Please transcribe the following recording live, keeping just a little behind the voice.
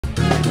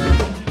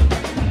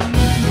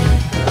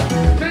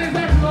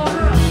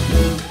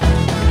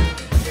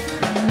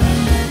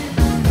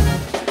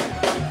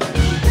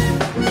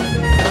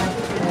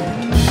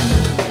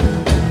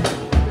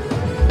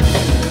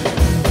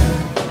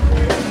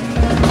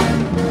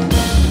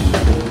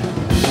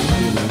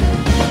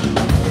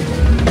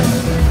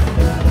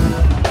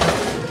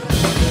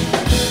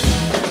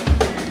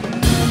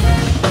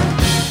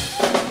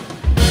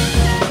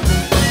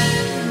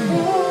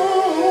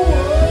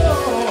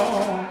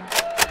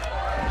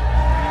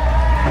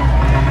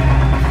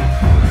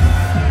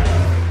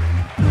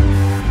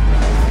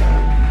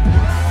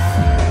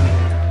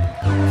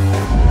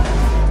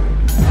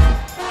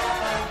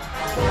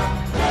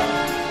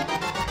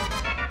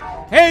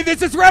Hey,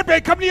 this is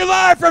Redban coming to you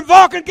live from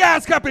Vulcan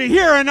Gas Company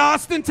here in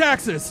Austin,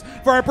 Texas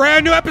for a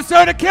brand new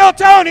episode of Kill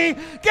Tony.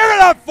 Give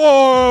it up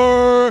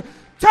for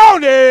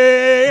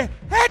Tony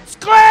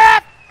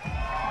Hinchcliffe!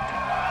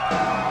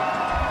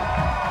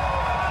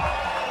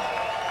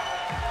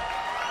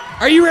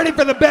 Are you ready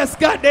for the best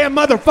goddamn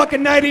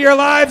motherfucking night of your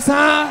lives,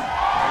 huh?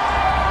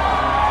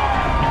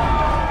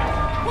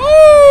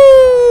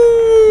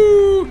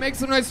 Woo! Make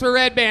some noise for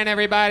Redban,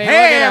 everybody.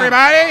 Hey,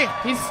 everybody!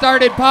 He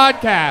started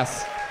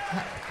podcasts.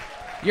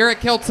 You're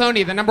at Kill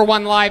Tony, the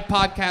 #1 live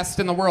podcast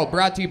in the world,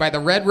 brought to you by the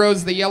Red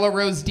Rose, the Yellow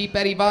Rose, Deep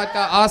Eddy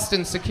Vodka,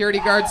 Austin Security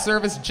Guard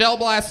Service, Gel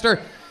Blaster,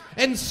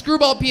 and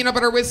Screwball Peanut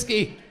Butter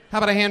Whiskey. How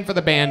about a hand for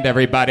the band,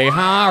 everybody, huh?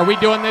 Are we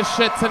doing this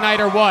shit tonight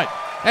or what?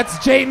 That's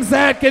James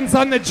Atkins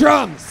on the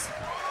drums.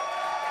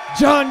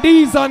 John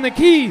Deas on the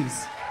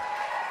keys.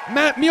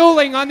 Matt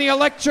Muelling on the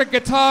electric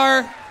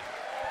guitar.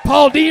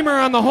 Paul Deemer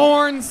on the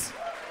horns.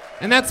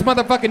 And that's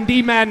motherfucking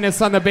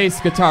D-Madness on the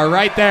bass guitar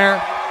right there.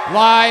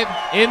 Live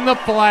in the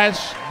flesh.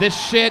 This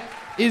shit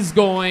is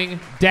going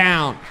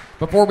down.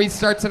 Before we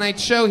start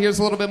tonight's show, here's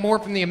a little bit more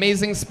from the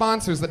amazing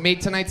sponsors that made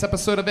tonight's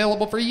episode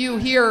available for you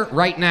here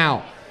right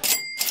now.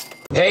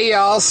 Hey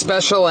y'all,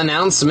 special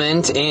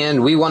announcement,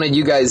 and we wanted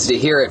you guys to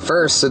hear it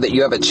first so that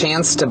you have a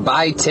chance to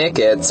buy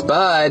tickets,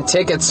 but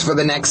tickets for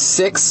the next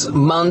 6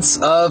 months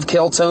of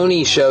Kill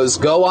Tony shows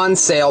go on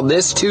sale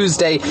this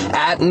Tuesday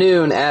at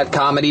noon at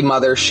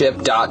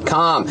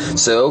ComedyMothership.com.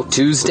 So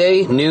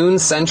Tuesday, noon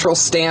Central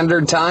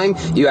Standard Time,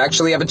 you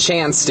actually have a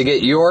chance to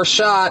get your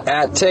shot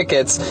at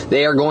tickets.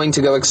 They are going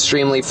to go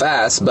extremely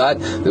fast, but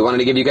we wanted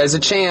to give you guys a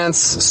chance,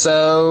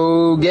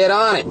 so get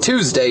on it.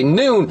 Tuesday,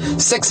 noon,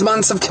 6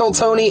 months of Kill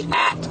Tony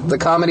at the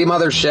Comedy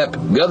Mothership.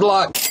 Good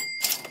luck.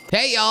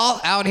 Hey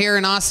y'all, out here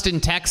in Austin,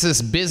 Texas,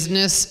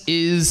 business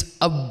is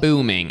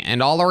booming.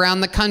 And all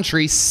around the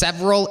country,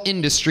 several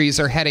industries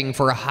are heading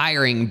for a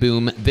hiring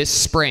boom this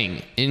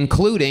spring,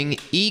 including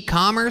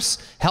e-commerce,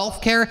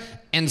 healthcare,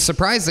 and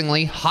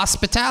surprisingly,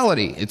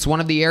 hospitality. It's one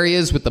of the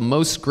areas with the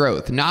most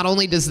growth. Not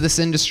only does this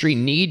industry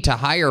need to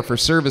hire for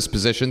service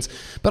positions,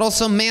 but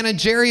also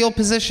managerial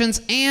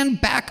positions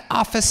and back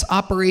office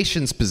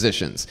operations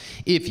positions.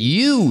 If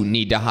you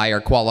need to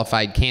hire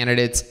qualified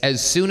candidates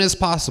as soon as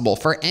possible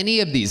for any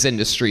of these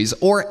industries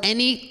or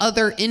any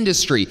other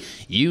industry,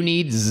 you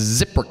need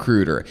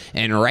ZipRecruiter.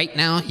 And right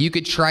now, you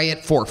could try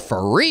it for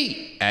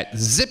free at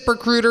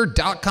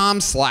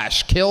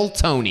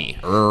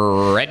ZipRecruiter.com/KillTony.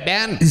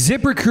 Redban?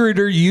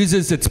 ZipRecruiter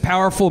uses its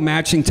powerful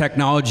matching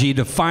technology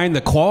to find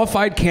the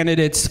qualified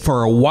candidates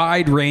for a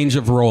wide range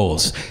of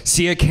roles.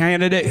 See a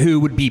candidate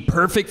who would be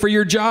perfect for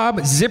your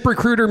job?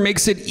 ZipRecruiter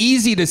makes it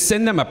easy to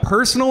send them a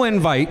personal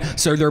invite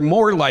so they're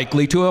more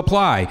likely to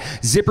apply.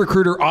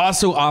 ZipRecruiter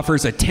also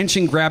offers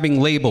attention-grabbing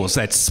labels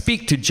that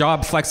speak to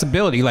job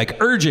flexibility like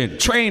urgent,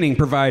 training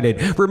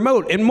provided,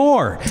 remote, and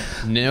more.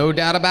 No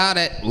doubt about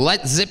it.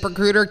 Let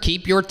ZipRecruiter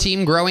keep your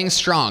team growing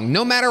strong,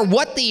 no matter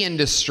what the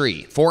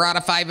industry. 4 out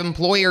of 5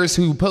 employers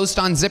who post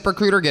on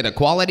ZipRecruiter get a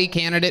quality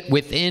candidate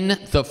within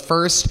the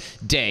first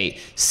day.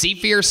 See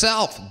for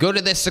yourself. Go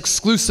to this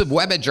exclusive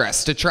web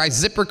address to try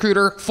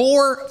ZipRecruiter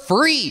for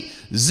free.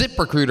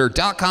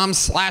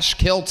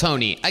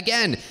 ZipRecruiter.com/KillTony.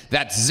 Again,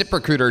 that's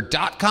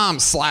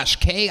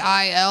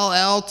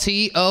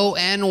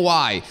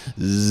ZipRecruiter.com/KILLTONY.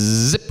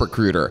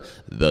 ZipRecruiter,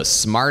 the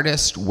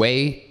smartest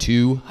way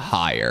to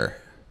hire.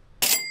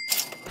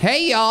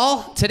 Hey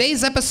y'all,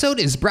 today's episode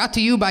is brought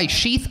to you by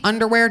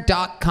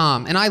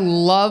SheathUnderwear.com, and I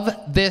love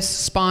this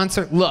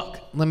sponsor. Look,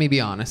 let me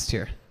be honest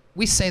here.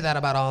 We say that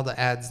about all the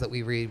ads that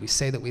we read. We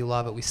say that we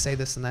love it. We say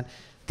this and that.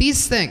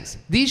 These things,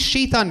 these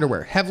sheath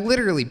underwear, have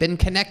literally been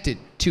connected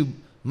to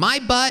my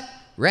butt,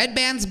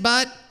 Redban's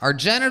butt, our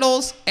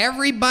genitals,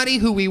 everybody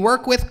who we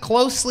work with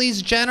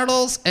closely's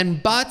genitals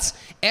and butts.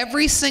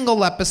 Every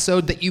single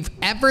episode that you've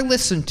ever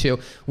listened to,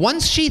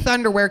 once sheath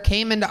underwear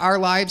came into our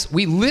lives,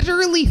 we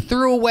literally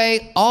threw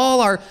away all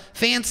our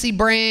fancy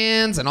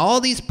brands and all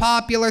these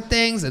popular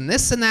things and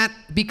this and that,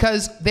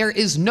 because there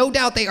is no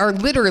doubt they are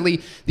literally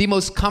the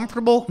most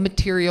comfortable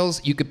materials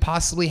you could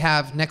possibly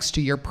have next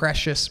to your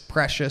precious,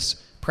 precious,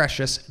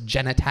 precious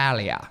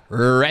genitalia.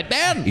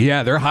 Redban?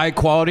 Yeah, they're high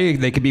quality.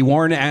 They can be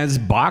worn as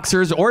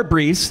boxers or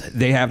briefs.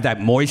 They have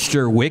that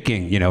moisture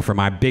wicking, you know, for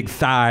my big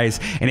thighs,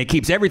 and it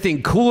keeps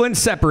everything cool and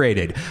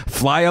separated.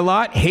 Fly a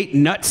lot? Hate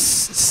nuts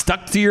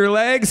stuck to your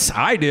legs?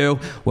 I do.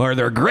 Well,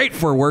 they're great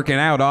for working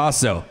out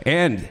also,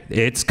 and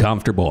it's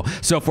comfortable.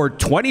 So for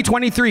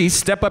 2023,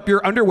 step up your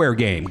underwear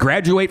game.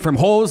 Graduate from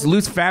holes,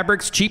 loose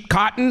fabrics, cheap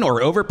cotton,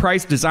 or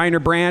overpriced designer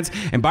brands,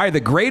 and buy the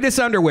greatest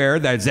underwear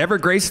that has ever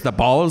graced the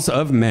balls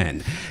of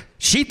men.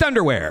 Sheath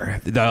underwear,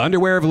 the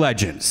underwear of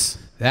legends.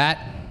 That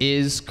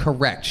is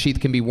correct. Sheath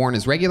can be worn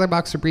as regular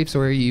boxer briefs,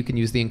 or you can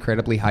use the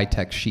incredibly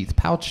high-tech sheath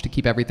pouch to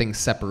keep everything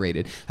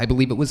separated. I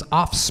believe it was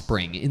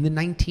Offspring in the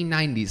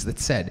 1990s that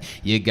said,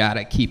 you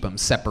gotta keep them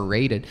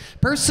separated.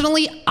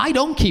 Personally, I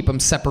don't keep them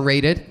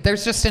separated.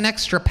 There's just an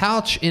extra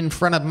pouch in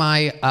front of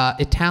my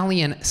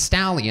Italian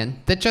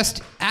stallion that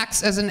just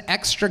acts as an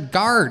extra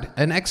guard,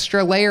 an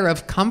extra layer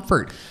of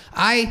comfort.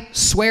 I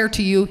swear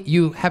to you,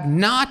 you have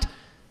not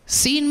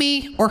seen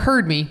me or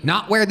heard me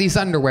not wear these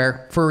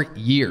underwear for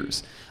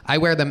years. I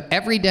wear them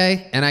every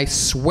day, and I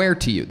swear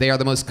to you, they are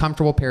the most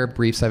comfortable pair of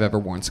briefs I've ever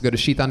worn. So go to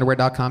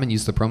sheathunderwear.com and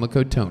use the promo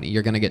code Tony.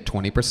 You're going to get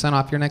 20%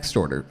 off your next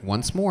order.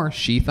 Once more,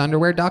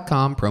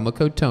 sheathunderwear.com, promo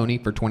code Tony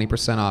for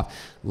 20% off.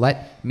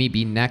 Let me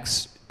be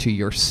next to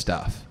your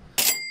stuff.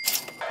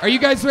 Are you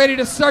guys ready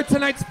to start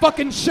tonight's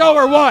fucking show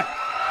or what?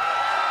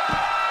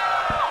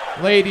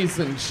 Ladies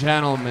and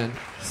gentlemen,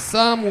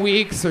 some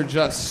weeks are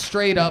just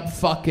straight up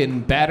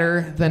fucking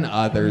better than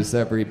others,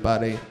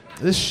 everybody.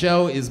 This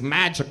show is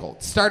magical.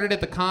 It started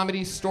at the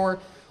Comedy Store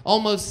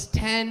almost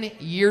 10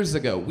 years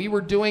ago. We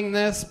were doing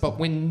this, but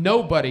when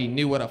nobody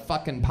knew what a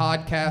fucking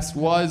podcast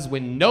was,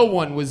 when no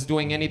one was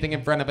doing anything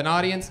in front of an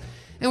audience,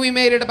 and we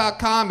made it about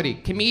comedy.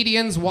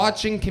 Comedians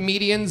watching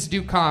comedians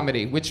do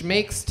comedy, which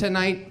makes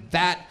tonight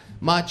that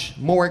much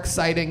more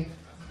exciting.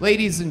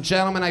 Ladies and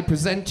gentlemen, I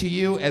present to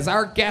you as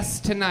our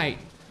guest tonight,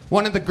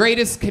 one of the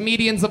greatest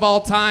comedians of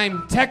all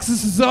time,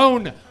 Texas's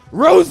own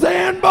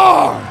Roseanne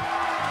Barr.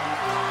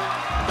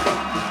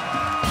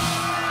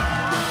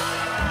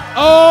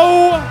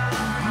 Oh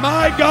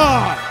my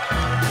God.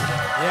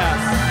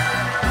 Yes.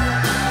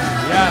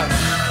 Yes.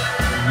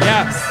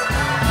 Yes.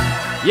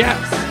 Yes.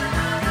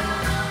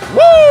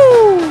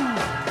 Woo!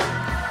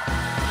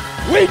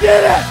 We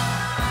did it!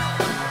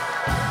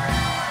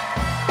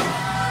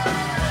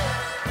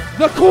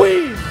 The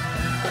Queen.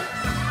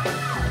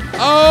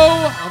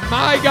 Oh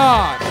my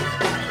God.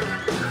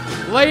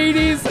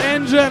 Ladies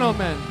and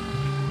gentlemen,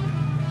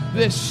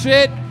 this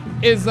shit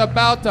is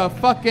about to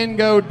fucking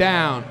go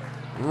down.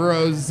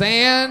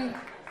 Roseanne,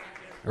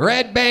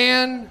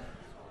 Redban,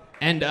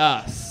 and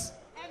us.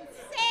 And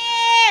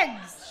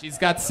cigs! She's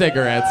got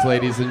cigarettes,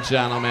 ladies and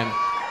gentlemen.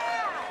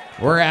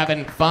 We're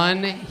having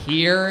fun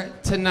here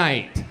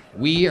tonight.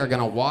 We are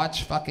gonna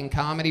watch fucking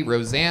comedy.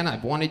 Roseanne,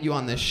 I've wanted you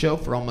on this show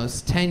for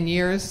almost 10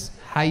 years.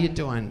 How you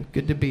doing?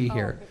 Good to be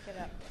here.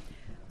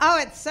 Oh,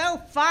 it's so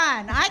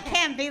fun. I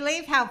can't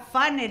believe how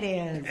fun it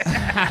is. Really.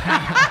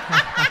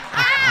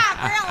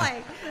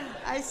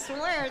 I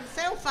swear, it's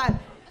so fun.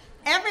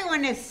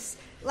 Everyone is,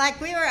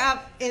 like, we were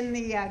up in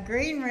the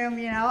green room,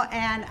 you know,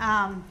 and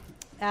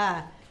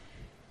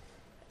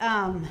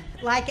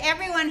like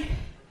everyone,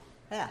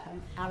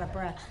 I'm out of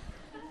breath.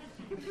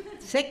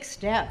 6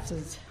 steps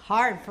is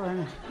hard for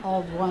an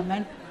old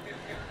woman.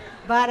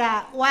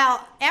 But,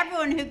 well,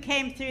 everyone who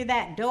came through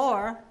that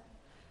door,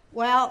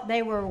 well,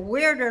 they were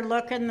weirder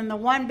looking than the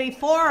one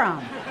before them.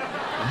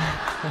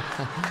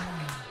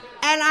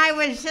 And I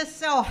was just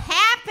so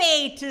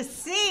happy to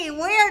see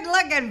weird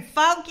looking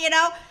folk, you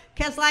know,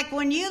 because like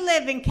when you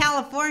live in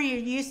California,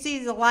 you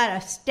see a lot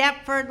of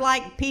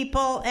Stepford-like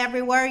people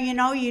everywhere, you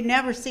know, you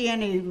never see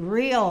any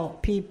real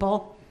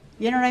people.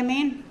 You know what I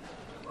mean?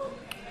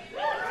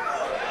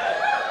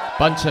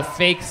 Bunch of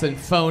fakes and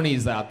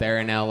phonies out there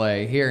in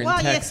LA. Here in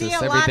Texas, you see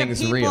a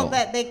everything's lot of people real.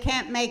 that they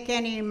can't make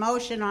any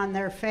emotion on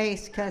their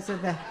face because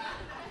of the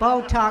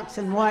Botox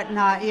and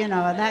whatnot, you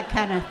know, that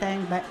kind of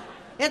thing. But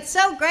it's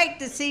so great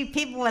to see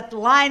people with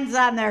lines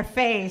on their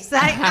face.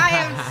 I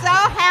am so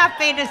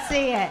happy to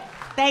see it.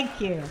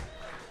 Thank you.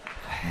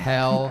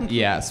 Hell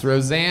yes.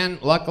 Roseanne,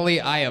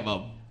 luckily I have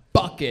a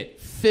bucket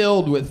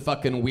filled with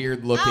fucking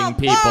weird looking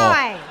people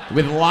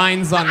with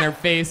lines on their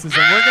faces,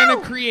 and we're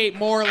gonna create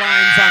more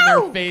lines on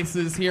their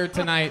faces here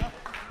tonight.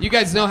 You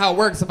guys know how it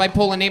works. If I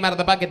pull a name out of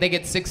the bucket, they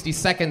get 60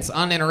 seconds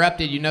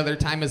uninterrupted. You know their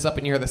time is up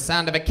and you hear the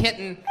sound of a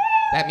kitten.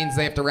 That means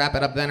they have to wrap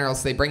it up then, or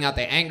else they bring out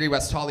the angry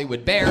West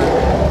Hollywood bear,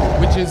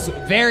 which is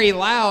very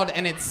loud,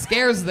 and it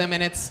scares them,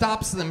 and it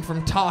stops them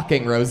from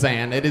talking,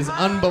 Roseanne. It is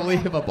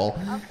unbelievable.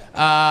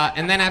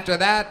 And then after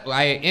that,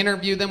 I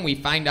interview them. We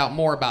find out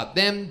more about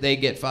them. They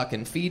get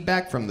fucking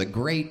feedback from the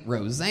great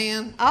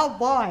Roseanne. Oh,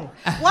 boy.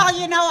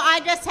 Well, you know, I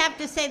just have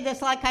to say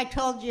this like I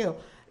told you.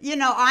 You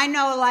know, I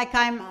know like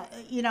I'm,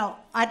 you know,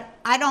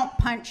 I don't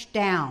punch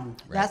down.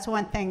 Right. That's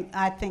one thing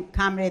I think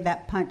comedy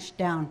that punch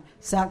down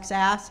sucks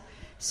ass.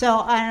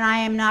 So, and I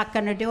am not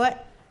going to do it.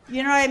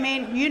 You know what I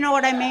mean? You know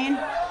what I mean?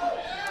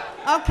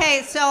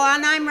 Okay, so,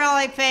 and I'm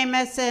really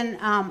famous and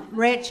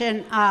rich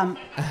and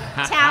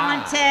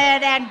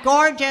talented and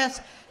gorgeous.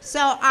 So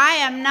I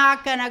am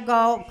not going to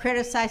go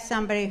criticize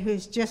somebody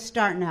who's just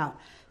starting out.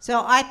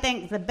 So I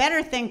think the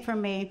better thing for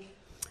me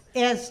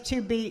is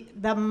to be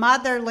the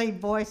motherly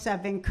voice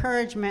of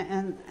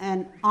encouragement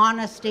and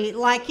honesty,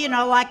 like, you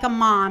know, like a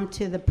mom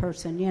to the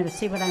person. You know,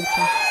 see what I'm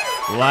saying?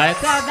 What?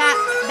 So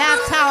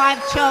that's how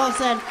I've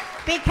chosen.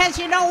 Because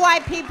you know why,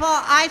 people?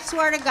 I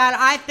swear to God,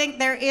 I think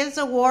there is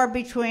a war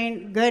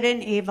between good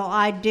and evil.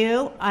 I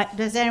do.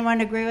 Does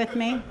anyone agree with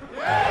me?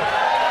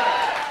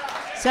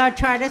 So I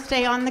try to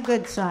stay on the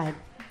good side.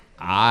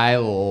 I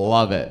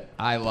love it.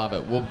 I love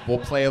it. We'll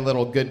play a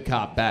little good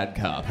cop, bad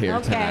cop here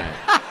tonight.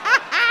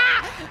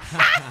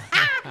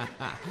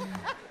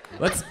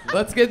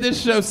 Let's get this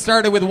show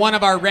started with one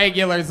of our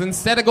regulars.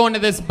 Instead of going to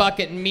this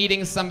bucket and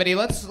meeting somebody,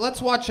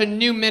 let's watch a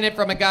new minute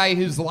from a guy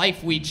whose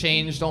life we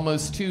changed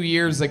almost 2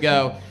 years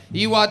ago.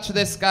 You watch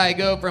this guy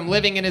go from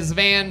living in his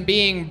van,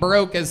 being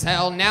broke as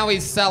hell, now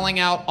he's selling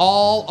out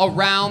all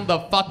around the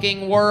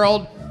fucking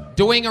world.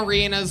 doing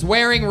arenas,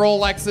 wearing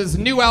Rolexes,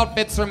 new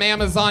outfits from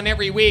Amazon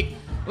every week.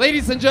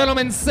 Ladies and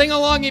gentlemen, sing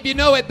along if you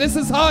know it. This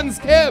is Hans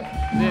Kim.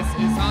 This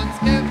is Hans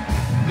Kim.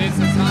 This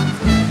is Hans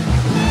Kim.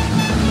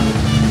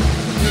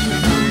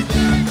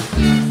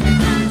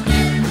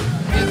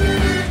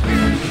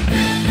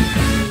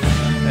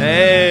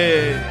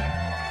 Hey,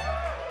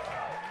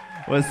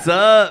 what's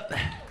up?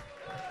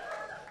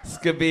 It's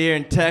good to be here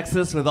in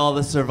Texas with all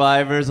the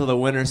survivors of the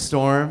winter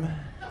storm.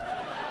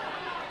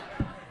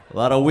 A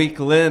lot of weak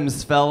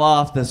limbs fell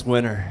off this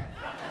winter.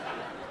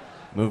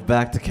 Moved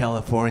back to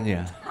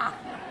California.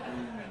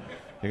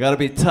 You gotta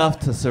be tough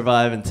to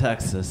survive in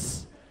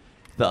Texas.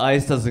 If the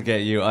ice doesn't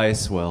get you,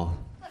 ice will.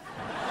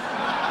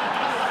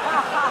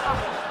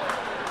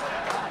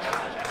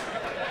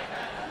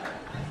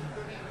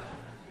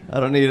 I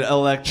don't need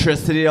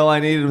electricity. All I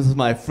needed was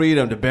my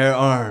freedom to bear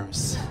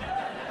arms.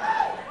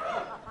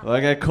 When I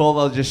get cold,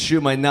 I'll just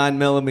shoot my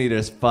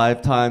 9mm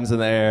 5 times in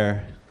the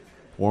air,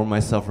 warm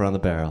myself around the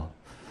barrel.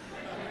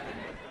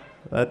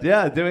 But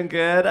yeah, doing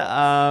good.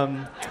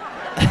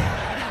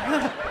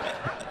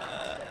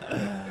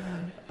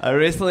 I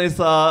recently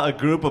saw a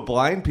group of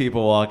blind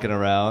people walking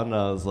around.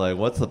 I was like,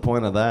 what's the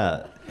point of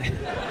that?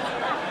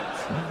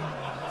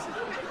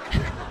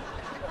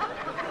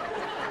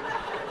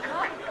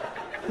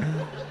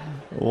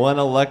 One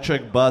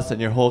electric bus and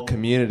your whole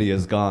community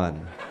is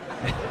gone.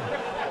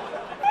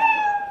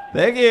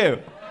 Thank you.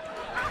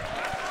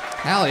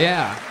 Hell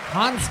yeah.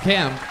 Hans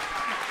Kim.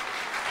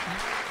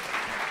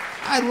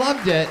 I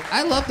loved it.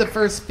 I loved the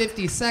first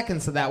 50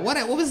 seconds of that.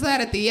 What was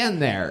that at the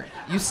end there?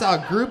 You saw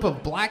a group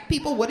of black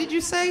people? What did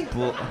you say?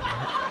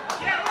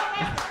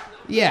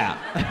 Yeah.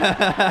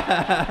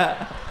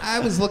 I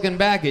was looking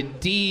back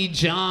at D,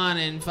 John,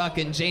 and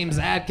fucking James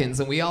Atkins,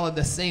 and we all had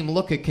the same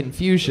look of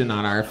confusion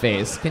on our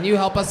face. Can you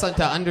help us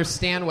to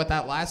understand what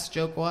that last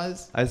joke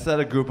was? I said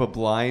a group of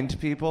blind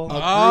people. A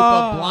group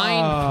of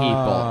blind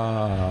people.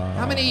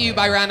 How many of you,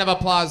 by round of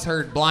applause,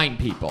 heard blind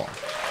people?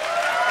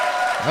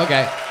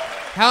 Okay.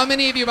 How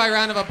many of you, by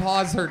round of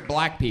applause, heard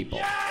black people?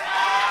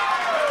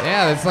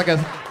 Yeah,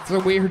 it's a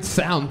weird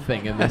sound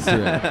thing in this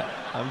room.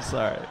 I'm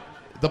sorry.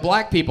 The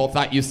black people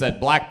thought you said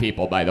black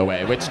people, by the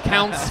way, which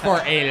counts for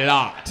a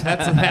lot.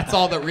 That's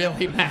all that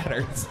really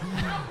matters.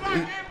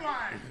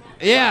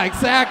 Yeah,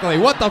 exactly.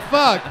 What the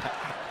fuck?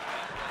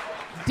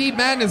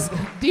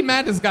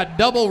 D-Madness got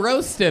double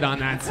roasted on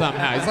that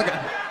somehow. He's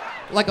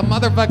like a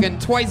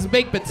motherfucking twice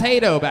baked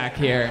potato back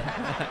here.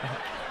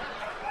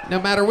 No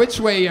matter which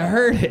way you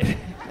heard it.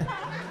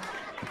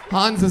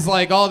 Hans is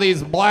like all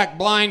these black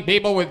blind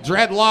people with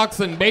dreadlocks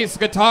and bass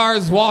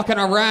guitars walking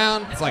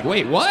around. It's like,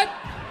 wait, what?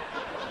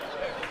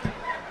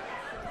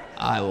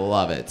 I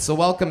love it. So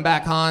welcome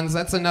back, Hans.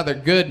 That's another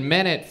good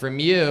minute from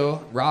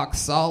you. Rock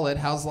solid.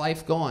 How's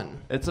life going?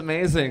 It's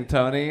amazing,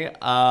 Tony.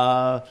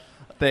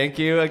 Thank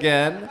you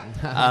again.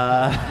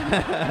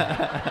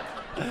 I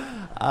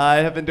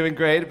have been doing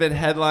great. I've been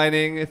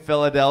headlining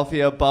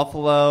Philadelphia,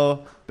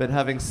 Buffalo, been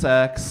having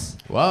sex.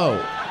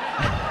 Whoa.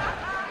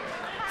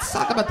 Let's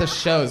talk about the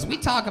shows. We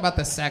talk about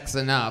the sex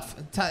enough.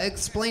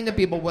 Explain to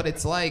people what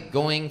it's like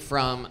going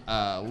from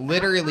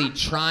literally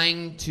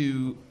trying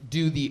to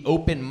do the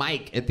open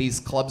mic at these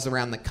clubs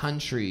around the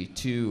country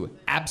to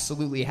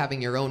absolutely having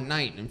your own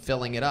night and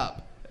filling it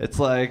up. It's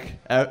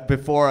like,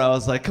 before I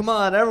was like, come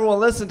on,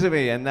 everyone listen to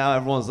me. And now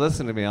everyone's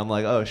listening to me. I'm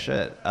like, oh,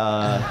 shit.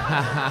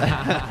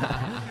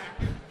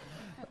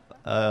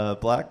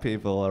 Black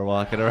people are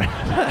walking around.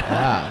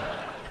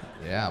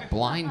 Yeah,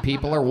 blind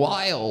people are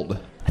wild.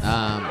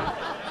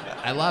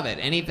 I love it.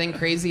 Anything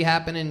crazy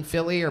happen in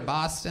Philly or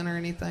Boston or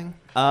anything?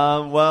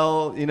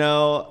 Well, you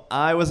know,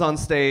 I was on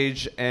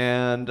stage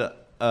and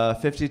a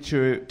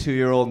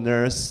 52-year-old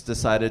nurse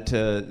decided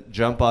to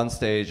jump on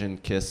stage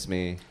and kiss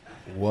me.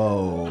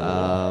 Whoa.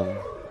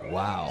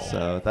 Wow.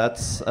 So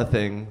that's a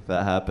thing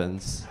that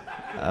happens.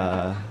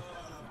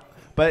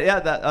 But yeah,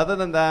 other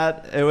than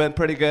that, it went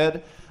pretty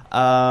good.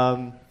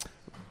 Got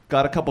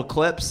a couple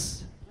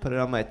clips, put it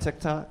on my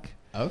TikTok.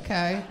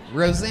 Okay.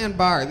 Roseanne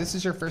Barr, this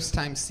is your first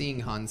time seeing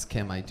Hans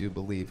Kim, I do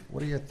believe.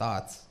 What are your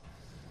thoughts?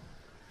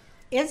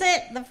 Is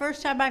it the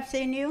first time I've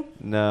seen you?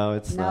 No,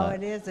 it's not. No,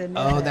 it isn't.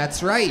 Oh,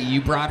 that's right.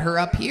 You brought her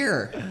up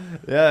here.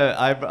 Yeah,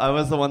 I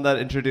was the one that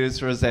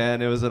introduced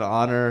Roseanne. It was an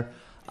honor.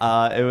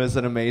 It was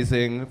an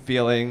amazing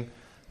feeling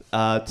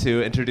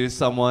to introduce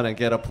someone and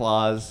get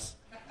applause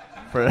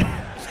for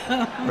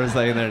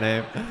saying their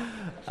name.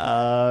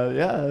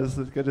 Yeah, it's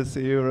good to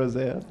see you,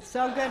 Roseanne.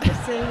 So good to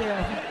see you.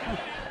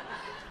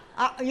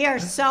 You're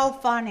so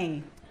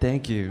funny.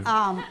 Thank you.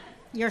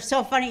 You're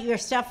so funny. Your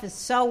stuff is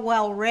so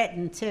well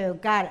written too.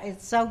 God,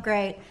 it's so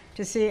great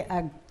to see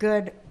a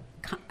good,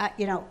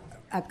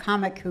 a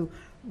comic who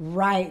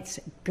writes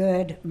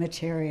good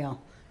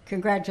material.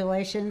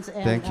 Congratulations.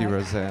 And, thank you,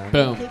 Roseanne.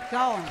 Boom. Keep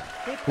going.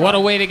 What a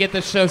way to get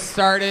the show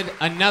started.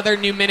 Another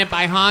new minute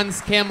by Hans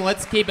Kim.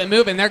 Let's keep it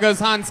moving. There goes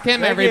Hans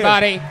Kim,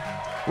 everybody.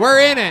 We're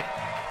in it.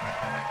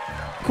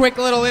 Quick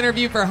little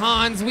interview for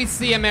Hans. We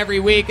see him every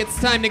week. It's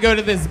time to go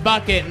to this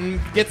bucket and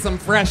get some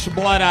fresh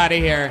blood out of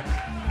here.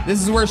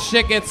 This is where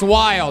shit gets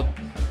wild.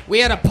 We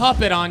had a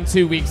puppet on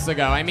 2 weeks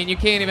ago. I mean, you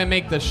can't even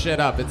make this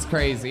shit up. It's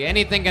crazy.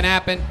 Anything can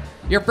happen.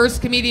 Your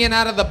first comedian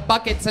out of the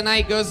bucket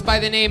tonight goes by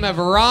the name of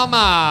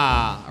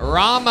Rama.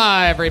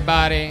 Rama,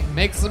 everybody.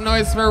 Make some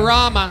noise for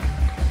Rama.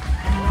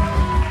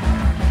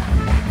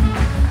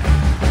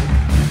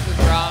 This is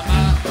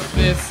Rama.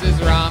 This is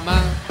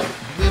Rama.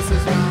 This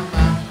is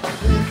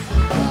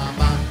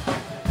Rama.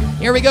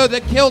 Here we go,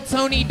 the Kill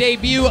Tony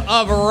debut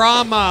of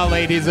Rama,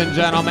 ladies and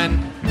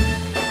gentlemen.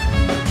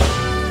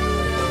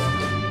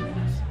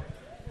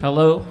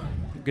 Hello.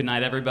 Good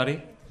night,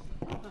 everybody.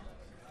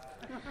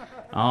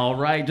 All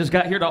right, just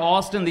got here to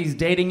Austin. These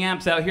dating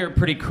apps out here are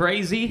pretty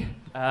crazy.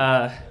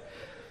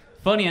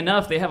 Funny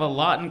enough, they have a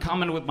lot in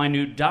common with my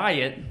new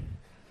diet.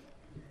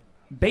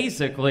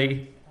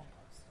 Basically,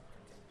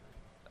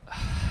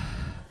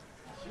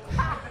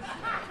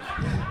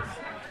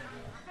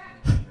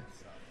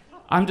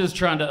 I'm just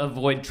trying to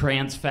avoid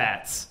trans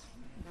fats.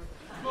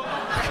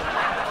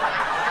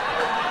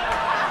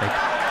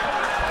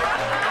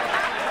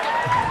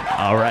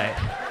 All right.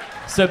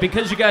 So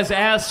because you guys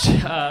asked,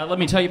 let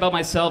me tell you about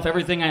myself.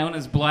 Everything I own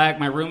is black.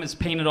 My room is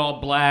painted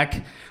all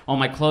black. All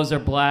my clothes are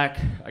black.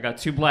 I got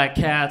 2 black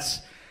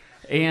cats.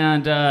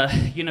 And,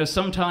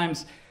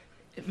 sometimes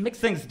it makes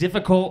things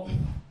difficult.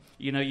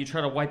 You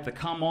try to wipe the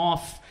cum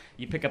off.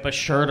 You pick up a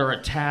shirt or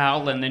a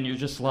towel, and then you're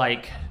just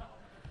like...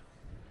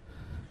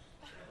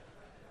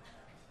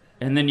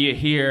 And then you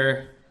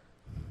hear...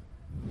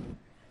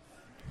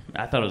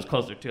 I thought it was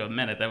closer to a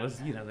minute. That was,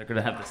 they're going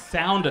to have the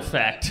sound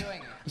effect.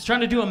 I was trying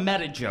to do a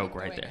meta joke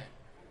right there.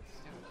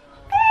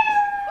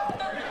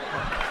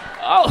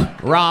 Oh!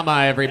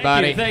 Rama,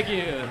 everybody. Thank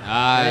you.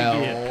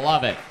 I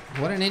love it.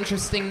 What an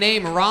interesting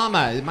name,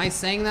 Rama. Am I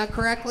saying that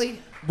correctly?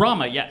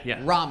 Rama, yeah.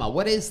 Rama,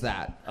 what is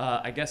that?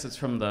 I guess it's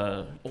from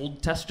the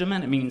Old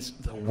Testament. It means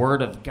the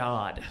Word of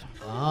God.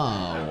 Oh,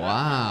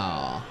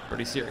 wow.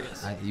 Pretty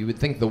serious. You would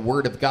think the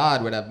Word of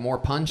God would have more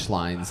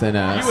punchlines in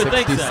a You would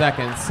think so.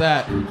 60-second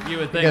set. You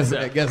would think so.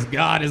 I guess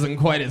God isn't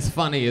quite as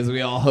funny as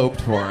we all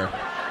hoped for.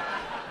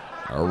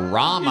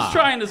 Rama. He's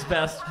trying his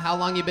best. How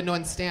long you been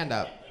doing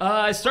stand-up?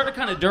 I started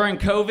kind of during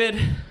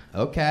COVID.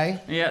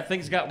 Okay. Yeah,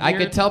 things got weird. I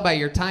could tell by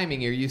your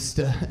timing you're used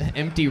to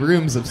empty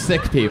rooms of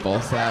sick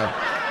people, so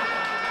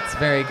it's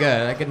very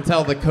good. I can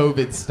tell the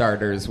COVID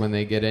starters when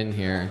they get in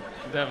here.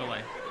 Definitely.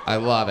 I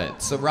love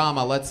it. So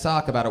Rama, let's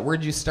talk about it.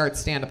 Where'd you start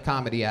stand-up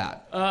comedy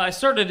at? I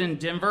started in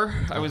Denver.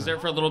 I was there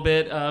for a little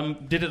bit.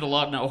 Did it a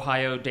lot in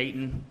Ohio,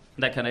 Dayton,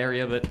 that kind of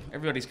area, but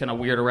everybody's kind of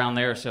weird around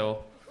there,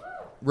 so...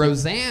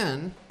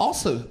 Roseanne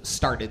also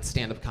started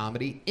stand-up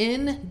comedy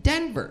in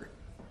Denver.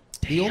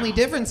 The only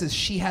difference is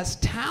she has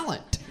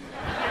talent.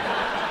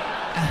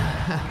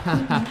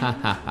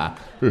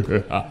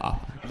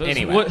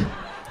 Anyway.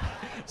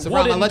 So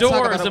Rama, let's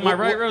talk about it. Am I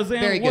right,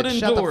 Roseanne? Very good.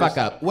 Shut the fuck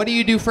up. What do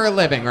you do for a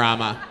living,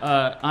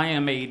 Rama? I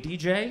am a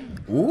DJ.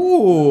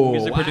 Ooh,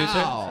 music producer.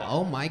 Wow.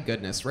 Oh my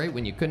goodness! Right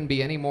when you couldn't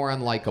be any more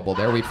unlikable,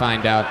 there we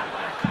find out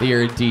that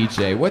you're a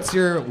DJ. What's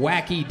your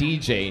wacky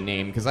DJ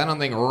name? Because I don't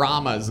think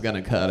Rama's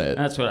gonna cut it.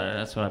 That's what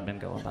I've been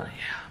going by. Yeah.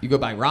 You go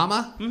by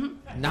Rama?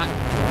 Mm-hmm. Not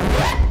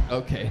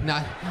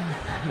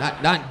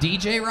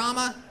DJ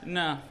Rama?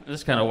 No,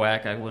 it's kind of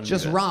whack. I wouldn't.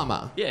 Just do that.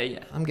 Rama. Yeah.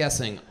 I'm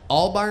guessing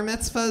all bar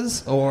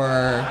mitzvahs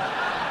or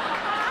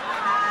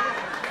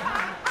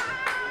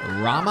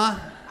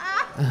Rama?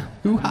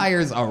 Who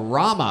hires a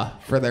Rama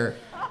for their...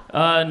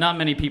 Not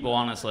many people,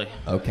 honestly.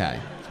 Okay.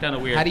 It's kind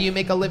of weird. How do you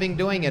make a living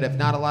doing it if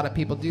not a lot of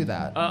people do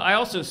that? I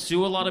also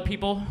sue a lot of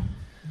people.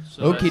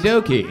 So Okie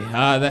dokie.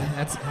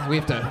 We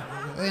have to...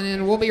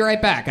 And we'll be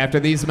right back after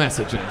these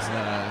messages.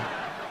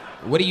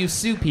 What do you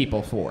sue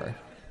people for?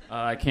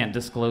 I can't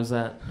disclose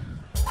that.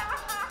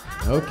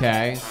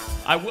 Okay.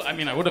 I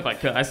would if I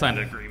could. I signed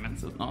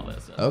agreements and all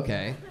that stuff.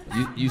 Okay.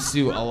 You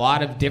sue a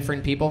lot of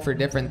different people for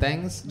different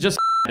things? Just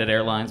at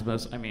airlines,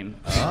 most.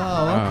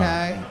 Oh,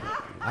 okay.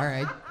 All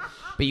right.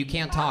 But you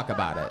can't talk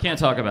about it. Can't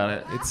talk about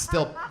it.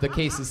 The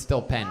case is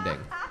still pending.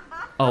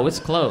 Oh, it's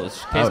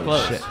closed. Case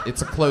closed. Shit.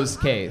 It's a closed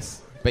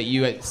case. But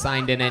you had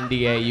signed an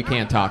NDA. You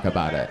can't talk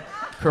about it.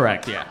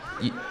 Correct. Yeah.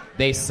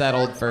 They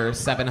settled for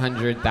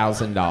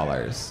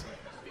 $700,000.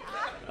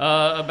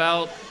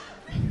 About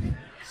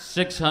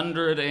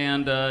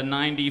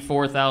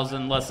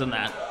 694,000 less than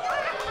that.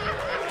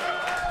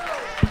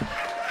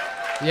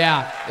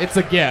 Yeah, it's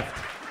a gift.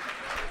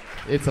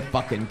 It's a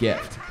fucking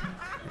gift.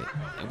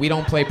 We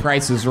don't play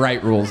Price is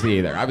Right rules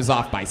either. I was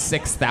off by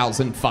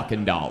 $6,000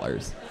 fucking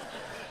dollars.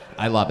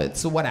 I love it.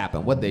 So what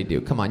happened? What'd they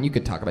do? Come on, you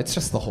could talk about it. It's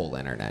just the whole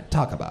internet.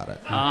 Talk about it.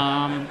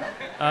 Oh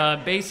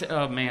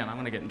man, I'm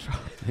gonna get in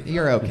trouble.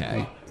 You're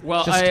okay.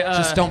 Well,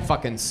 just don't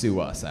fucking sue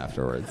us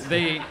afterwards.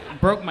 They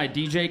broke my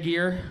DJ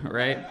gear,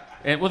 right?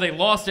 They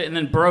lost it and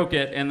then broke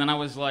it, and then I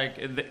was like,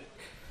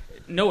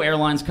 no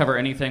airlines cover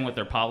anything with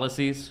their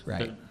policies.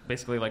 Right. They're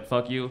basically like,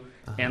 fuck you,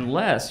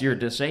 unless you're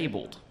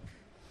disabled.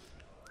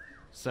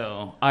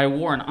 So I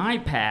wore an eye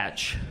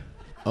patch.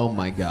 Oh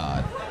my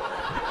God.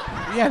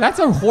 Yeah, that's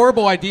a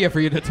horrible idea for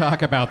you to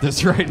talk about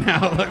this right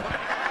now.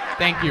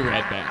 Thank you,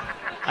 Redban.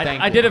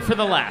 I did it for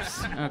the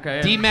laughs.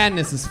 Okay. D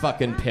Madness is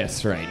fucking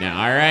pissed right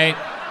now. All right.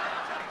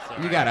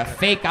 You got a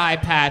fake eye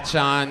patch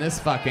on. This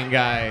fucking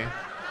guy.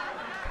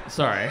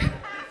 Sorry.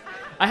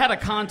 I had a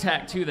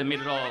contact too that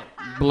made it all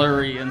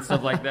blurry and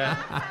stuff like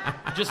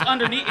that. Just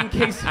underneath in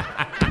case.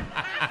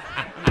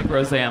 Make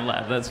Roseanne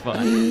laugh. That's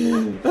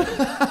fine.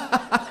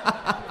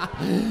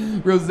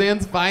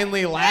 Roseanne's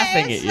finally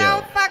laughing it's at you.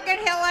 so fucking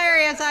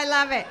hilarious. I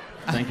love it.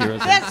 Thank you,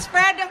 Roseanne. This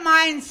friend of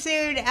mine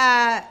sued.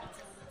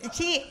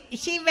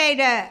 She made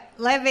a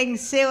living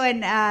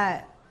suing,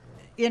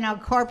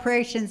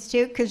 corporations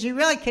too, because you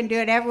really can do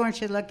it. Everyone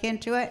should look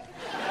into it.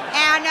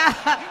 And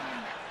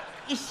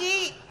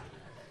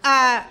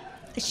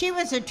she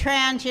was a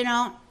trans,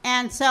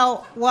 and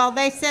so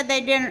they said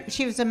they didn't.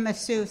 She was a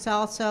masseuse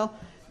also.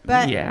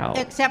 But Meow.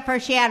 except for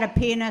she had a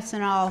penis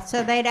and all.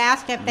 So they'd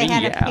asked if they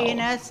had a Meow.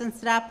 penis and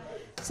stuff.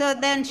 So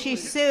then she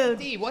sued.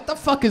 Steve, what the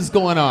fuck is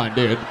going on,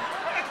 dude?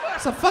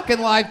 It's a fucking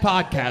live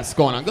podcast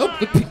going on. God,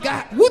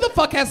 who the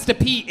fuck has to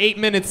pee 8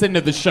 minutes into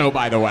the show,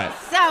 by the way?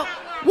 So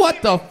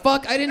What the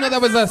fuck? I didn't know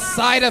that was a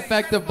side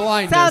effect of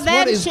blindness. So then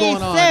what is she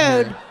going on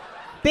sued here?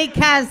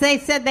 because they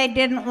said they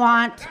didn't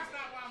want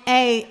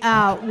a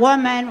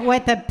woman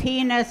with a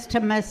penis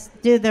to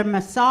do their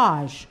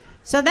massage.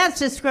 So that's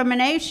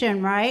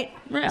discrimination, right?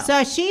 Yeah.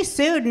 So she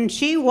sued and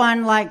she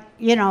won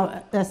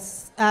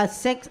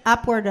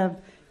upward of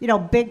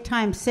big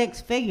time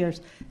 6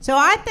 figures. So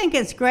I think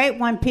it's great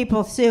when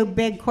people sue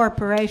big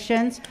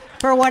corporations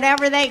for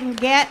whatever they can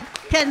get,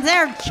 because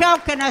they're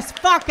choking us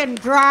fucking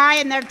dry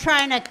and they're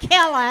trying to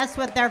kill us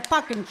with their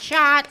fucking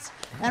shots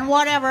and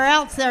whatever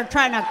else they're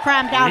trying to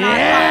cram down our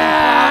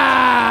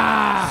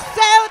fucking throats.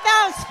 Sue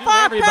those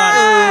fuckers!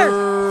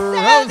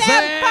 Sue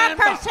them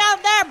fuckers till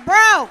they're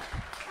broke!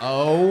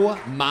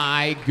 Oh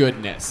my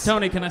goodness.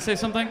 Tony, can I say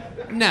something?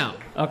 No.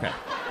 Okay.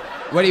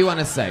 What do you want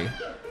to say?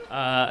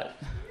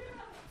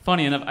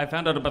 Funny enough, I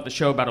found out about the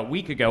show about a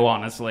week ago,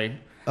 honestly.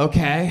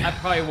 Okay. I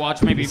probably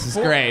watched maybe This is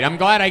great. I'm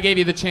glad I gave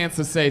you the chance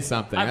to say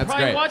something. I That's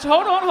probably great. watched,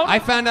 hold on. I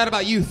found out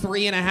about you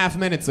 3.5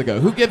 minutes ago.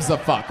 Who gives a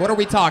fuck? What are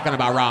we talking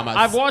about, Ramos?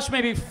 I've watched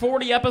maybe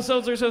 40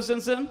 episodes or so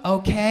since then.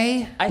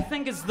 Okay. I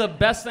think it's the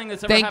best thing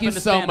that's ever Thank happened you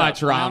to so stand-up.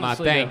 much, I Rama.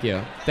 honestly Thank do.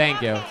 you.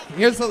 Thank you.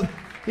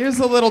 Here's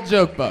a little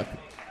joke book.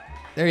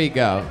 There you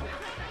go.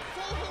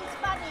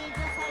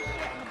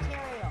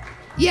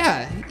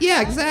 Yeah,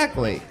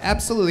 exactly.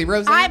 Absolutely.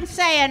 Roseanne? I'm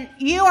saying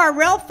you are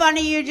real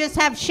funny, you just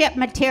have shit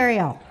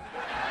material.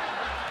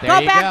 There Go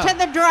you back go. to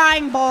the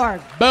drawing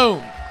board.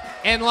 Boom.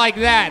 And like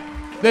that,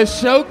 the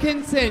show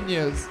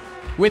continues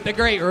with the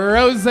great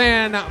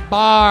Roseanne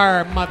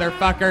Barr,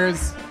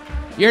 motherfuckers.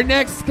 Your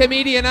next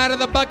comedian out of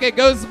the bucket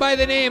goes by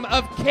the name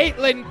of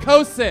Caitlin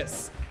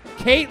Kosis.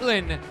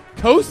 Caitlin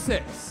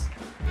Kosis.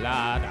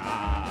 La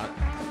da.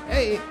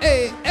 Hey,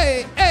 hey,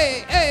 hey,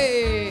 hey,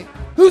 hey.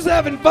 Who's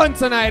having fun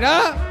tonight,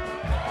 huh?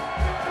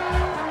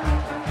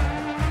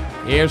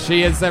 Here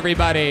she is,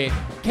 everybody.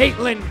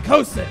 Caitlin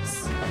Kosis.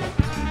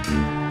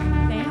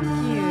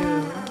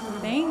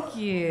 Thank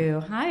you.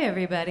 Hi,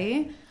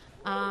 everybody.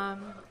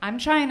 I'm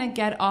trying to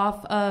get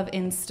off of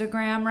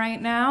Instagram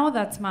right now.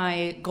 That's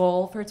my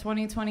goal for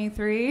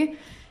 2023.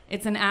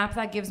 It's an app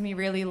that gives me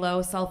really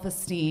low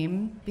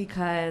self-esteem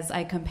because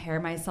I compare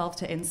myself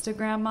to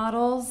Instagram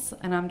models,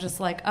 and I'm just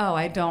like, oh,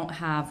 I don't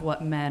have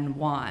what men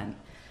want.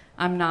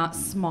 I'm not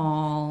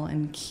small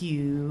and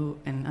cute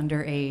and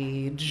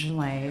underage.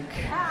 Like,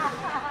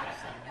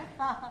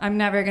 I'm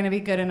never going to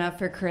be good enough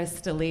for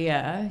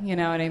Kristie. You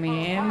know what I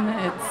mean?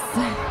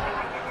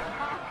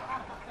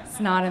 It's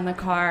not in the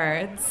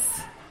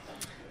cards.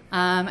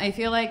 I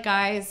feel like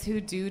guys who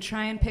do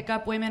try and pick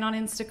up women on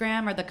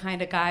Instagram are the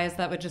kind of guys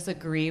that would just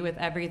agree with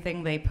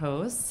everything they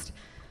post.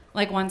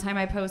 Like one time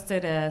I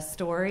posted a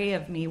story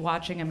of me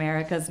watching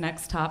America's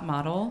Next Top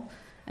Model,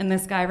 and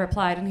this guy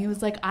replied and he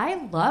was like, I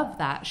love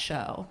that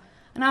show.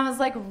 And I was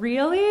like,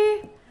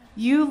 really?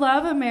 You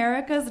love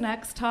America's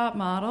Next Top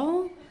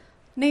Model?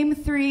 Name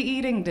 3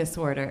 eating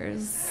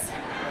disorders.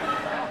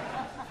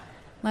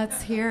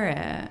 Let's hear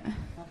it.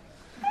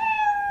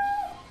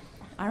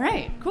 All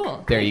right,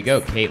 cool. There you go,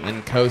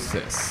 Caitlin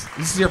Kosis.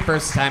 This is your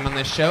first time on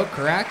this show,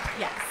 correct?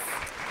 Yes.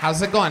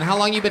 How's it going? How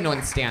long you been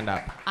doing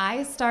stand-up?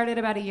 I started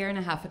about 1.5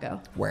 years ago.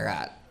 Where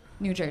at?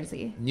 New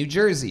Jersey. New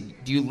Jersey.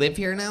 Do you live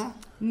here now?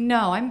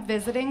 No, I'm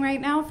visiting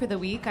right now for the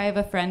week. I have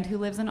a friend who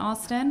lives in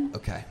Austin.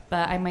 Okay.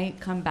 But I might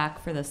come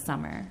back for the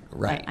summer.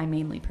 Right. But I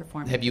mainly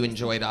perform. Have you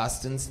enjoyed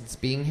Austin since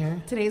being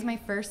here? Today's my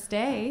first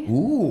day.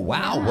 Ooh,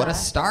 wow, what Yeah. a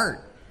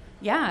start.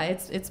 Yeah,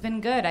 it's been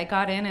good. I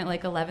got in at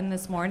like 11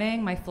 this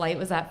morning. My flight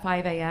was at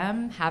 5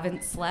 a.m.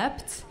 Haven't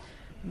slept.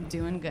 I'm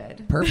doing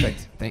good.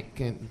 Perfect.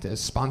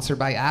 Sponsored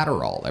by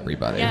Adderall,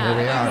 everybody. Yeah. Here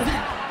we are.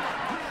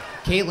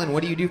 Caitlin,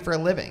 what do you do for a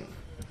living?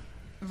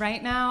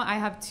 Right now, I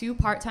have 2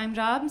 part-time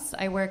jobs.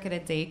 I work at a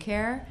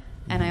daycare,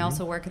 and I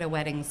also work at a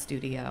wedding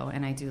studio,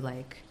 and I do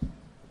like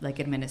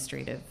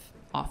administrative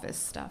office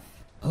stuff.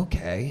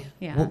 Okay.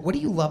 Yeah. What do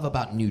you love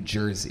about New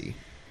Jersey?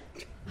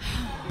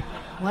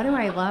 What do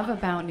I love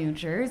about New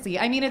Jersey?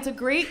 I mean, it's a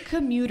great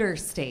commuter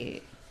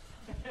state.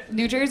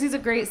 New Jersey's a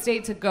great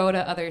state to go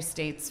to other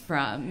states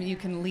from. You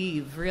can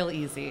leave real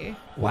easy.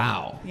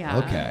 Wow. Yeah.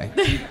 Okay.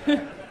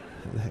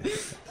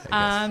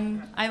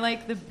 I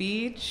like the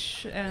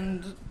beach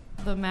and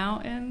the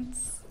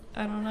mountains.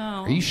 I don't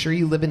know. Are you sure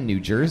you live in New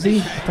Jersey?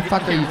 What the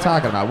fuck are you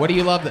talking about? What do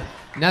you love?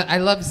 I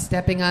love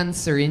stepping on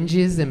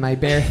syringes in my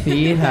bare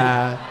feet.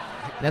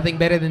 Nothing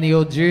better than the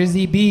old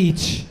Jersey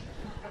beach.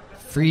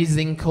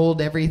 Freezing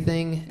cold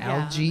everything,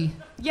 algae.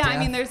 Yeah, death. I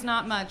mean, there's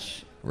not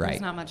much. Right.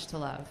 There's not much to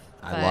love.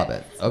 I love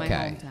it. It's my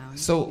Okay. hometown.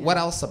 So what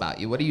else about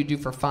you? What do you do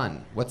for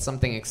fun? What's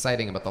something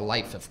exciting about the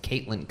life of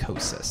Caitlin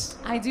Kosis?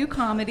 I do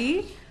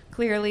comedy,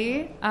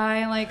 clearly.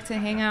 I like to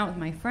hang out with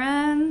my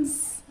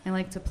friends. I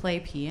like to play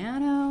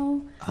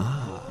piano.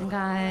 I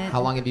got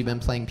How long have you been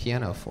playing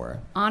piano for?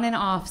 on and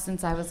off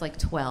since I was like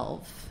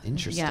 12.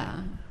 Interesting.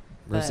 Yeah.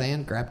 but-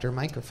 Roseanne grabbed her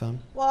microphone.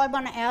 Well, I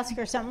want to ask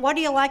her something. What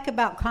do you like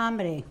about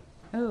comedy?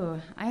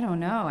 Oh, I don't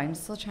know. I'm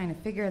still trying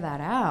to figure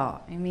that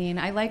out. I mean,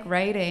 I like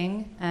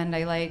writing and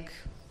I like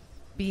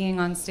being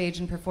on stage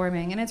and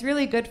performing. And it's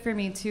really good for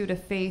me, too, to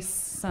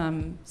face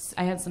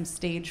I had some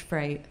stage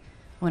fright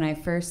when I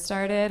first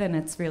started, and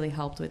it's really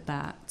helped with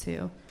that,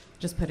 too.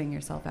 Just putting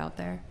yourself out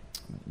there.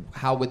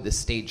 How would the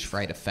stage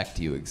fright affect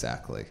you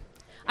exactly?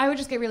 I would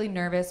just get really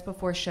nervous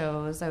before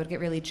shows. I would get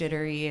really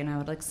jittery, and I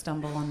would, like,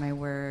 stumble on my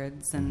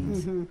words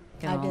and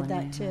get I all did in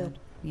that my too. head.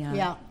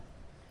 Yeah.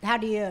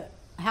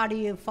 How do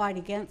you fight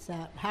against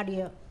that? How do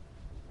you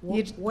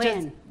win?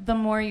 Just, the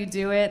more you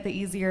do it, the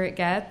easier it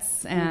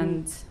gets,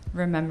 and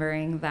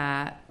remembering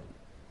that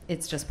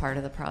it's just part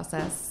of the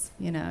process.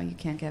 You know, you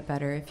can't get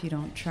better if you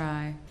don't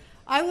try.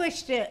 I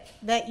wish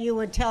that you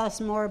would tell us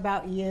more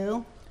about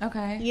you.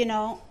 Okay. You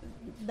know,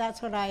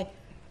 that's what I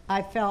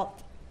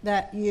felt,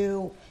 that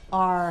you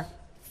are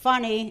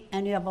funny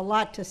and you have a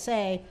lot to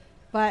say,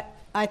 but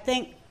I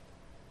think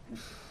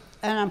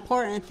an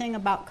important thing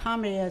about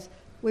comedy is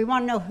we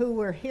want to know who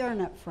we're hearing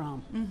it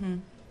from. Mm-hmm.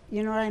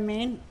 You know what I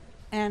mean?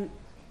 And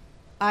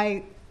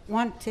I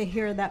want to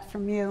hear that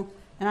from you,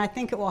 and I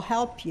think it will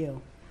help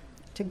you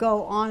to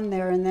go on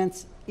there and then,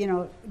 you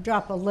know,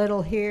 drop a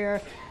little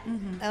here,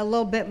 a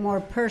little bit more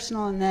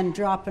personal, and then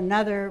drop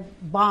another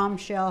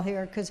bombshell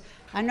here, because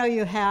I know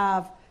you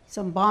have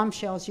some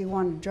bombshells you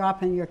want to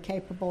drop and you're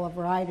capable of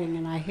writing,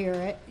 and I hear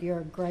it. You're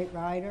a great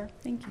writer.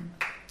 Thank you.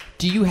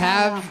 Do you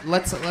have,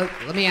 let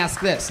me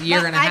ask this, a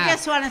year and a half. I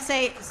just want to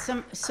say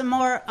some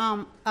more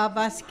of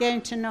us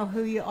getting to know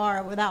who you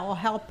are. That will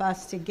help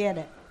us to get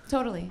it.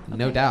 Totally.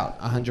 No doubt,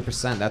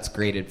 100%. That's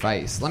great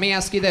advice. Let me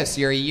ask you this.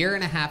 You're a year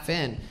and a half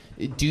in.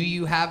 Do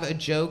you have a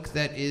joke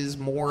that is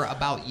more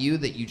about you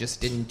that you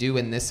just didn't do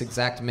in this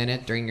exact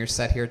minute during your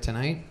set here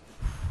tonight?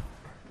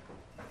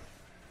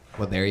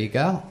 Well, there you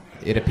go.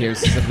 It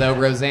appears as though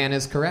Roseanne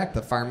is correct.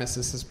 The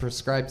pharmacist has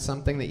prescribed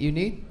something that you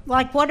need.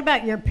 Like, what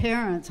about your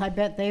parents? I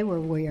bet they were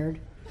weird.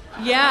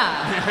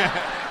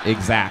 Yeah.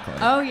 Exactly.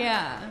 Oh,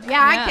 yeah.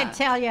 Yeah, I could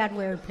tell you had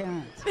weird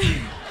parents.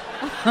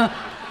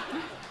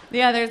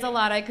 Yeah, there's a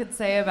lot I could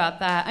say about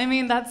that. I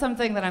mean, that's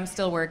something that I'm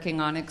still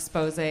working on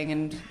exposing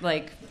and,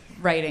 like,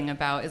 writing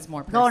about is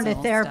more personal Going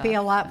to therapy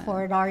stuff. a lot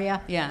for it, are you?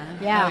 Yeah.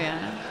 Yeah. Oh,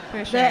 yeah.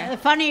 For sure. The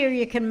funnier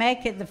you can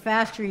make it, the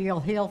faster you'll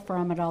heal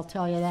from it, I'll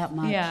tell you that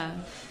much. Yeah.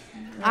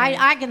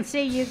 I can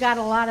see you got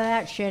a lot of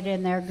that shit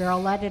in there,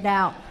 girl. Let it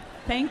out.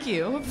 Thank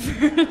you.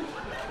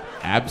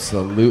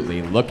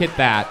 Absolutely. Look at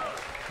that.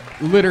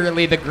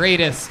 Literally the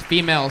greatest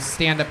female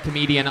stand-up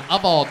comedian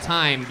of all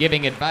time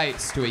giving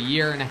advice to a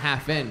year and a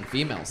half in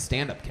female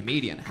stand-up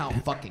comedian. How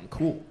fucking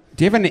cool.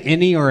 Do you have an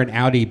innie or an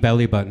outie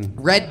belly button?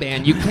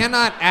 Redban, you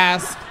cannot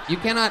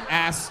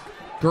ask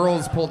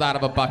girls pulled out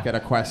of a bucket a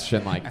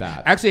question like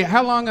that. Actually,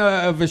 how long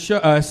of a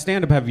show,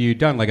 stand-up have you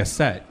done, like a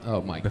set?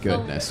 Oh my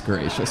goodness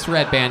gracious.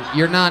 Redban,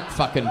 you're not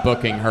fucking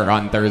booking her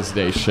on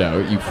Thursday's show,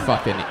 you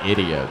fucking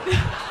idiot.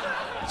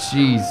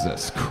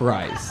 Jesus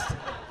Christ.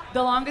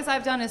 The longest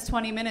I've done is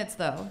 20 minutes,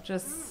 though.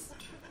 Just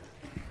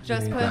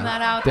putting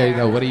that out There there. you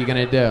go. What are you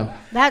going to do?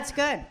 That's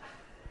good.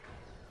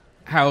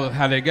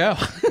 How'd it go?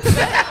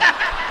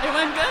 It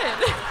went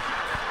good.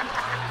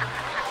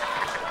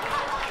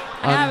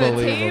 I have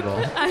a tape.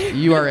 Unbelievable.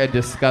 You are a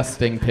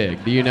disgusting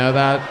pig. Do you know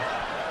that?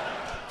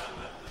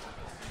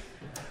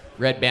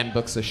 Redban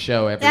books a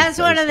show every That's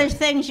one of Thursday. the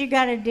things you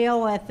got to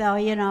deal with, though,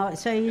 you know.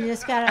 So you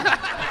just got to...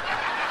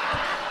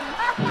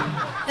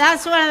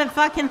 That's one of the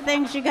fucking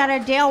things you got to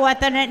deal with,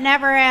 and it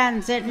never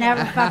ends. It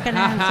never fucking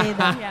ends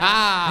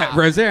either.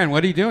 Roseanne,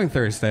 what are you doing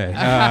Thursday?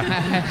 What?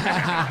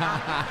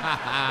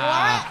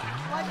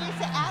 What did you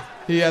say?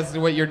 He asked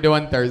what you're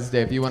doing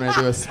Thursday if you want to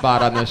do a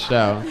spot on the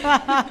show.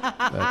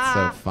 That's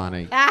so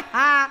funny.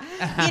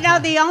 You know,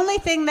 the only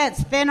thing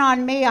that's been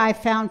on me, I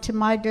found to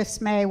my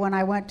dismay when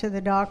I went to the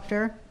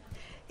doctor,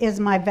 is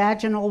my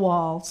vaginal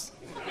walls.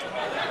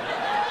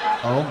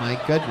 Oh my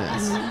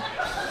goodness.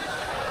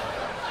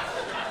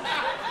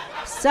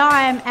 So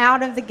I'm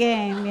out of the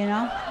game, you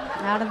know?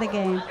 Out of the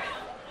game.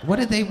 What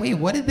did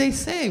they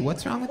say?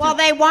 What's wrong with Well, you?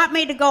 they want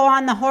me to go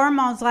on the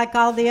hormones like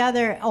all the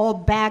other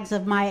old bags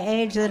of my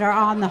age that are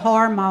on the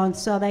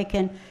hormones so they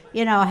can,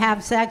 you know,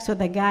 have sex with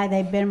a guy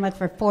they've been with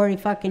for 40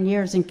 fucking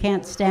years and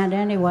can't stand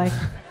anyway.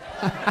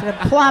 To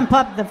plump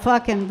up the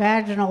fucking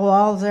vaginal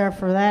walls there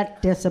for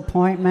that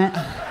disappointment.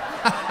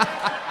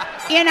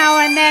 you know,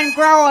 and then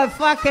grow a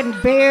fucking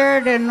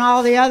beard and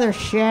all the other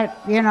shit,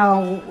 you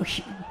know,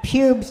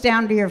 pubes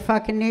down to your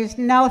fucking knees.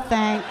 No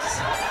thanks.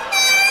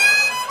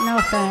 No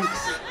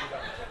thanks.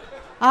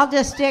 I'll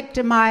just stick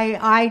to my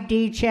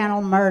ID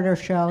channel murder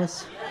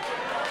shows.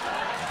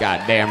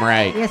 Goddamn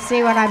right. You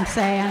see what I'm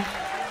saying?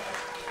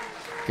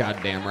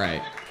 Goddamn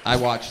right. I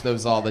watch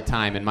those all the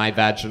time, and my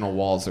vaginal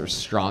walls are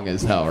strong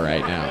as hell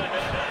right now.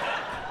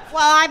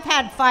 Well, I've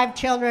had 5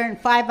 children and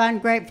 5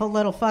 ungrateful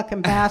little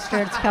fucking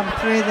bastards come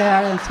through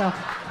there, and so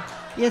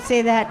you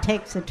see that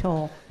takes a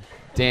toll.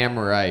 Damn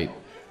right.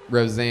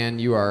 Roseanne,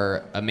 you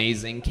are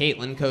amazing.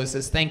 Caitlin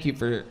Kosis, thank you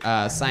for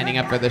signing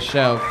up for the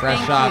show.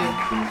 Fresh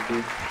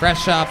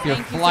off your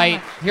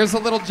flight. So Here's a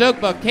little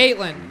joke book.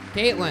 Caitlin,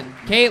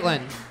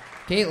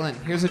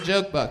 here's a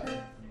joke book.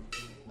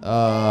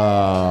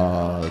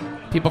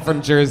 People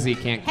from Jersey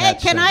can't Hey,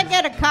 catch can them. I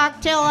get a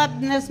cocktail up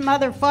in this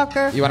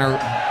motherfucker? You want to?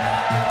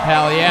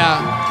 Hell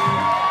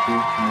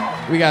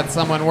yeah. We got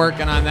someone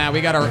working on that. We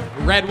got a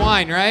red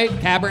wine, right?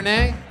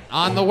 Cabernet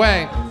on the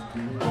way.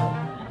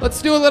 Let's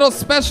do a little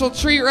special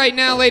treat right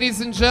now,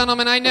 ladies and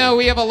gentlemen. I know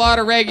we have a lot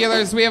of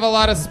regulars. We have a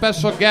lot of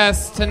special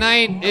guests.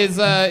 Tonight is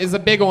a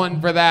big one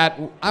for that.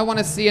 I want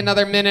to see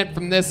another minute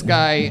from this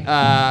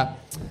guy.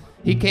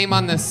 He came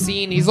on the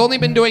scene. He's only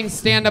been doing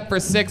stand-up for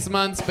 6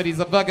 months, but he's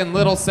a fucking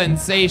little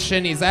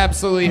sensation. He's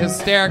absolutely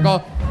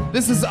hysterical.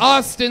 This is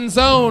Austin's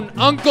own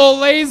Uncle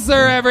Laser,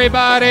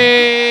 everybody!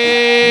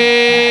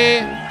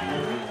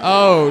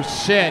 Oh,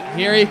 shit.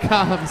 Here he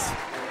comes.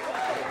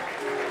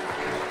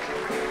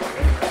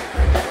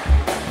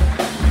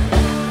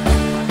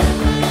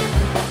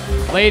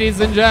 Ladies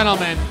and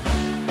gentlemen,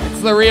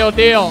 it's the real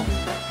deal.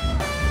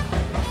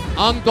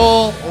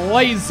 Uncle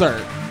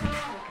Laser.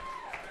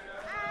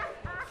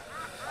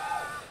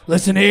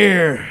 Listen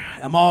here,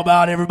 I'm all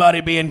about everybody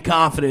being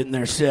confident in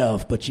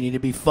themselves, but you need to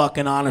be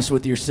fucking honest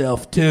with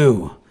yourself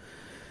too.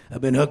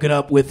 I've been hooking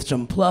up with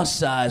some plus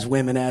size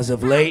women as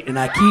of late, and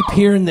I keep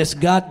hearing this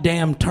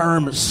goddamn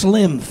term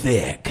slim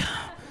thick.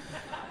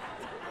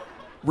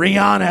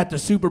 Rihanna at the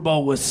Super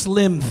Bowl was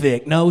slim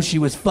thick. No, she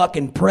was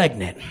fucking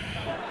pregnant.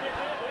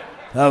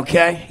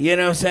 Okay, you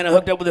know what I'm saying? I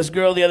hooked up with this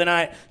girl the other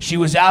night. She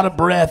was out of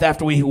breath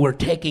after we were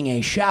taking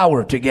a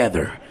shower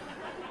together.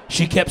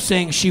 She kept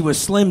saying she was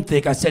slim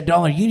thick. I said,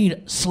 darling, you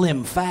need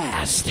slim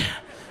fast.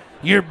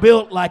 You're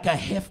built like a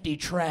hefty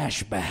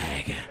trash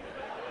bag.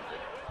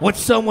 What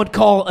some would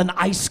call an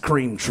ice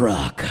cream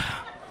truck.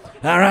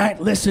 All right,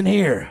 listen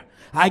here.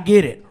 I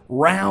get it.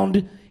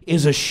 Round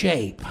is a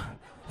shape,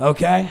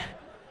 okay?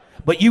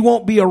 But you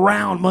won't be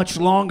around much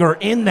longer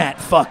in that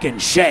fucking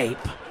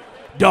shape,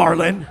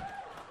 darling.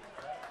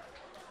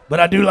 But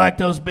I do like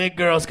those big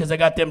girls because I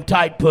got them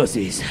tight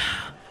pussies.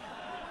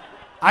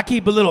 I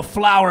keep a little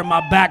flour in my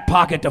back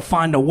pocket to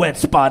find a wet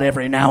spot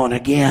every now and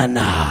again.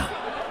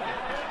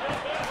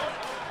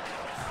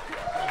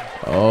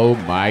 Oh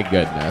my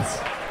goodness.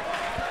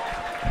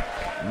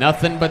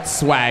 Nothing but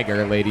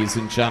swagger, ladies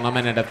and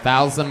gentlemen, at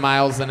 1,000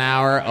 miles an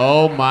hour.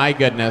 Oh my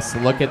goodness,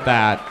 look at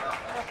that.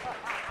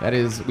 That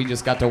is, we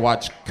just got to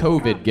watch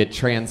COVID get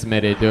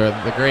transmitted to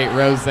the great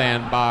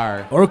Roseanne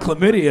Barr. Or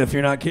chlamydia if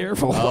you're not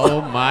careful.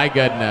 Oh my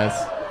goodness.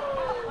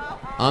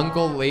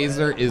 Uncle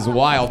Laser is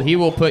wild. He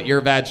will put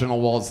your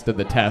vaginal walls to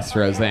the test,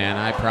 Roseanne,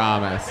 I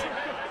promise.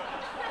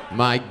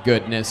 My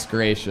goodness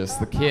gracious.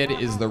 The kid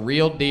is the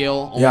real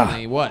deal.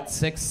 Only, what,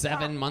 6,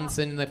 7 months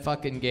in the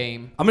fucking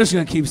game? I'm just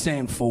going to keep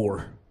saying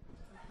 4.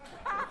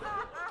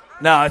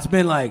 No, it's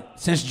been like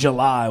since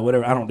July,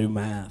 whatever. I don't do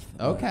math.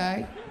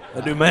 Okay.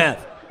 I do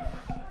math.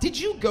 Did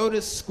you go to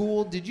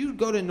school? Did you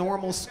go to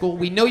normal school?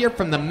 We know you're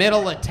from the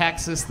middle of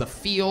Texas, the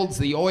fields,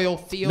 the oil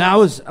fields. No, I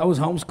was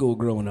homeschooled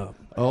growing up.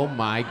 Oh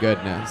my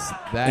goodness!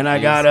 And I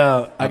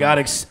got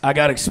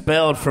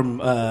expelled from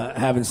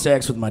having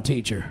sex with my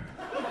teacher.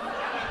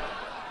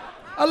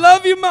 I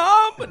love you,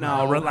 Mom. But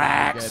no,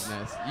 relax.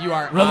 Goodness, you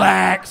are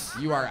relax.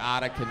 You are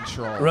out of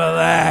control.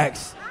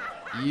 Relax.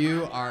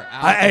 You are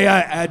out.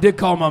 I did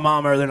call my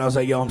mom earlier, and I was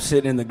like, "Yo, I'm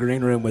sitting in the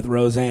green room with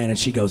Roseanne," and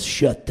she goes,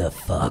 "Shut the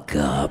fuck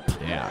up."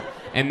 Yeah,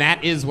 and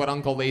that is what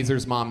Uncle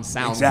Laser's mom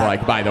sounds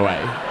like, by the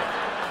way.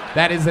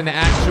 That is an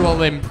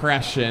actual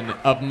impression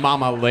of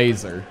Mama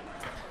Laser.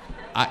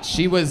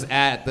 She was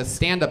at the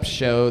stand-up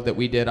show that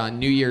we did on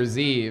New Year's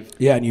Eve.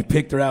 Yeah, and you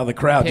picked her out of the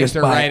crowd. Picked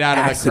her right out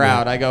of the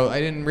crowd. I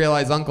didn't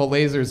realize Uncle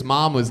Laser's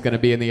mom was going to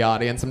be in the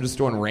audience. I'm just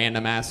doing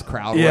random-ass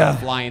crowd work,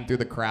 flying through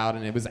the crowd,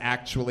 and it was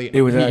actually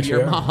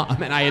your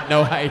mom, and I had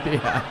no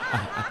idea.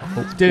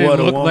 Did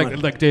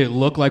it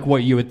look like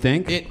what you would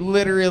think? It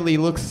literally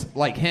looks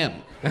like him.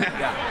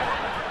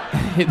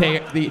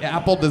 The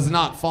apple does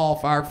not fall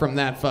far from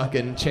that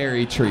fucking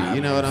cherry tree.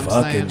 You know what I'm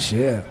saying? Fucking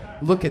shit.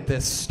 Look at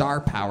this star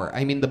power.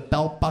 I mean, the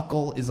belt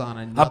buckle is on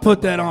another I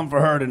put that on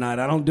for her tonight.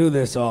 I don't do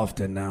this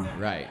often now.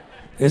 Right.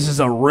 This is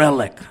a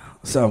relic,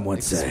 some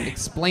would say.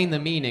 Explain the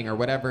meaning or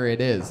whatever it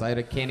is. I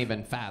can't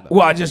even fathom.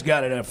 Well, I just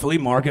got it at a flea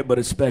market, but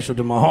it's special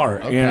to my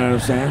heart. Okay. You know what I'm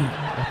saying?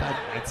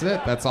 That's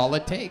it. That's all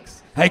it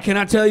takes. Hey, can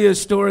I tell you a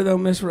story, though,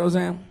 Miss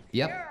Roseanne?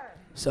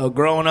 Yep. So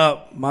growing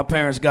up, my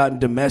parents got in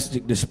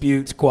domestic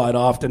disputes quite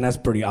often. That's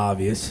pretty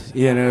obvious.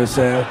 You know what I'm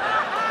saying?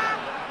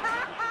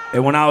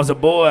 And when I was a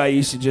boy, I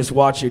used to just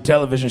watch your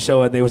television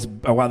show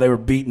while they were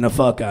beating the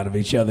fuck out of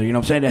each other. You know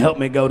what I'm saying? To help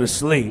me go to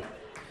sleep.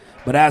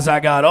 But as I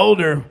got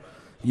older,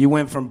 you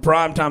went from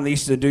prime time. They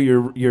used to do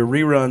your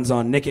reruns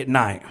on Nick at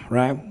Night,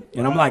 right?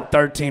 And I'm like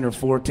 13 or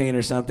 14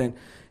 or something.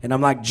 And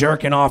I'm like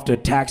jerking off to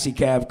Taxi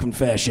Cab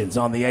Confessions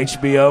on the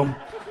HBO.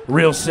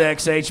 Real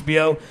Sex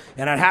HBO.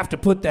 And I'd have to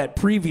put that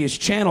previous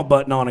channel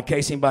button on in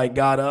case anybody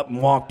got up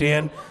and walked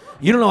in.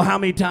 You don't know how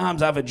many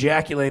times I've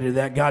ejaculated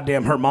that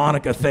goddamn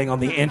harmonica thing on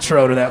the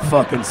intro to that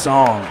fucking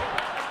song.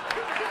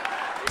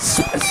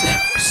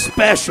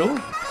 Special.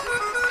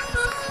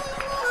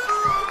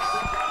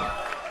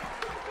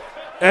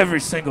 Every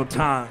single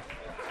time.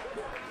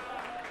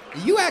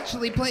 You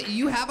actually play,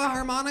 you have a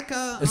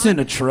harmonica? It's in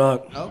the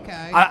truck.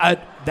 Okay.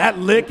 That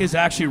lick is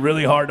actually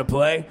really hard to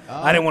play.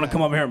 I didn't want to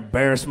come up here and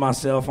embarrass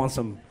myself on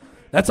some...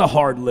 That's a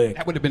hard lick.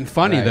 That would have been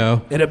funny,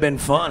 though. It'd have been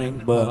funny,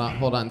 but...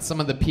 Hold on.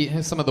 Some of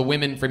the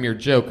women from your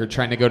joke are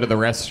trying to go to the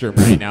restroom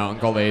right now,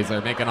 Uncle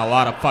Laser, making a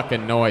lot of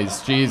fucking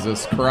noise.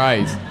 Jesus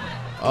Christ.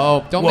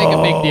 Oh, don't make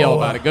a big deal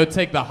about it. Go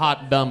take the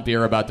hot dump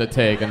you're about to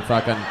take and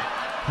fucking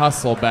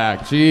hustle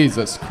back.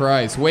 Jesus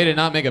Christ. Way to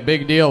not make a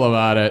big deal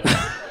about it.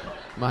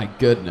 My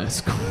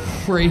goodness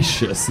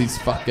gracious, these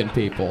fucking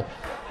people.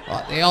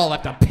 They all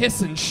have to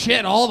piss and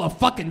shit all the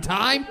fucking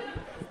time?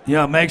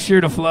 Yeah, make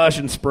sure to flush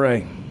and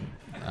spray.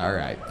 All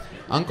right.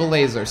 Uncle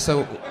Laser,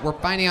 so we're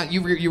finding out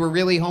you were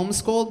really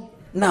homeschooled?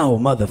 No,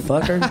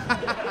 motherfucker.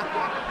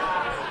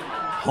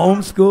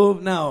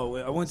 Homeschooled? No,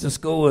 I went to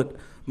school with...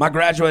 My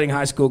graduating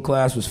high school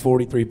class was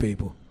 43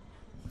 people.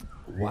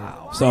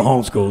 Wow. So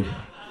homeschooled.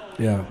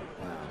 Yeah.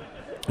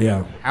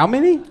 Yeah. How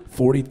many?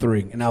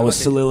 43. And I was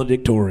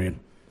salutatorian.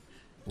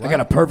 I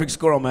got a perfect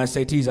score on my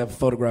SATs. I have a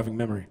photographic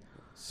memory.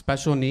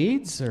 Special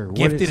needs? Or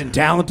Gifted and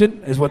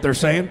talented is what they're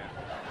saying.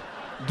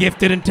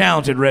 Gifted and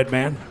talented,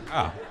 Redban.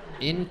 Oh.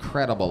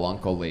 Incredible,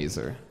 Uncle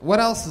Laser. What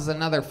else is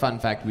another fun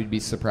fact we'd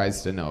be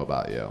surprised to know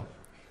about you?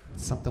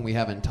 Something we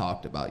haven't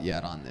talked about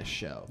yet on this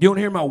show. You want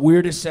to hear my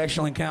weirdest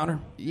sexual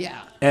encounter?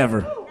 Yeah.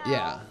 Ever.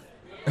 Yeah.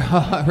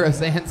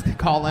 Roseanne's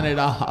calling it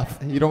off.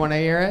 You don't want to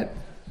hear it?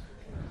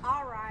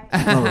 All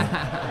right. All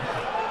right.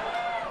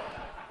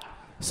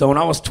 So when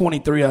I was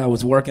 23, I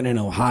was working in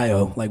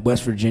Ohio, like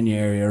West Virginia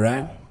area,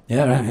 right?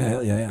 Yeah,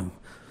 right. Yeah.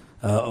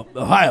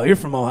 Ohio, you're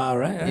from Ohio,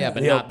 right? Yeah,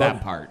 but not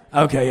that part.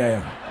 Okay,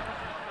 yeah.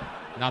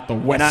 Not the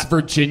West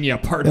Virginia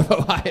part of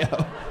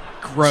Ohio.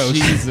 Gross.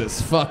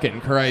 Jesus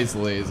fucking Christ,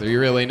 Laser. You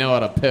really know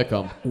how to pick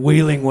them.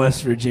 Wheeling,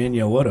 West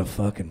Virginia. What a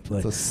fucking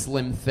place. It's a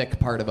slim, thick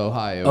part of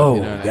Ohio. Oh,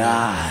 you know what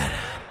God. I mean?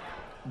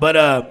 But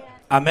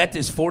I met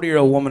this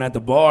 40-year-old woman at the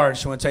bar.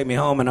 She wanted to take me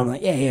home, and I'm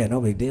like, yeah, no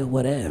big deal,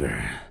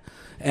 whatever.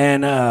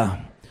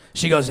 And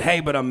she goes,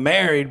 hey, but I'm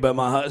married, but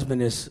my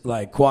husband is,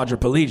 like,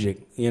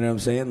 quadriplegic. You know what I'm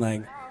saying?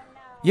 Like,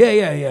 yeah.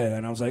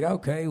 And I was like,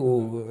 okay,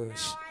 well...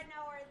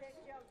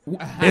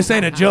 This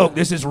ain't a joke.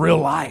 This is real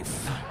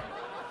life.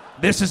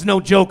 This is no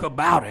joke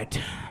about it.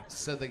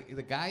 So the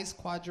guy's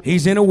quadriplegic?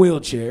 He's in a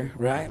wheelchair,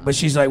 right? But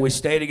she's like, we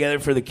stay together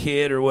for the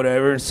kid or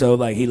whatever. So,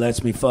 like, he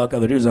lets me fuck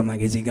other dudes. I'm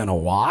like, is he going to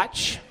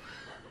watch?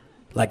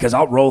 Like, because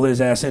I'll roll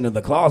his ass into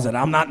the closet.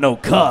 I'm not no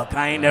cuck.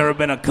 I ain't never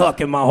been a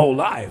cuck in my whole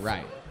life.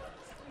 Right.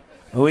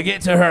 Well, we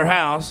get to her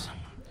house,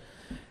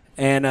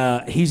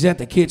 and he's at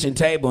the kitchen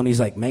table, and he's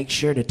like, make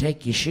sure to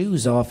take your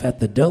shoes off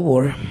at the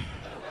door.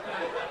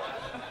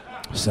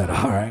 I said,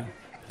 all right.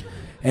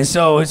 And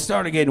so it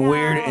started getting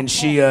weird, and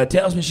she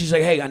tells me, she's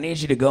like, hey, I need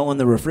you to go in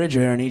the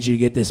refrigerator. I need you to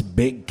get this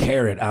big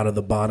carrot out of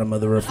the bottom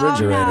of the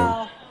refrigerator.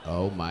 Oh, no.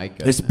 Oh, my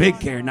goodness. This big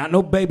carrot, not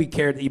no baby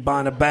carrot that you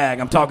buy in a bag.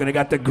 I'm talking, it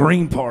got the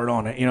green part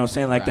on it, you know what I'm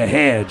saying, like the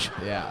hedge.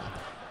 Yeah.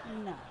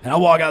 And I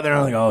walk out there,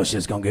 and I'm like, oh,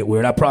 shit's going to get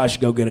weird. I probably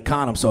should go get a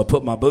condom. So I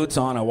put my boots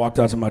on. I walked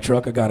out to my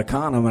truck. I got a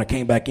condom, and I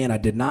came back in. I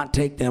did not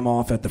take them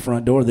off at the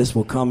front door. This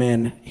will come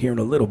in here in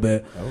a little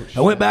bit. Oh, shit.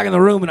 I went back in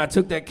the room, and I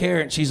took that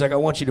carrot, and she's like, I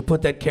want you to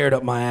put that carrot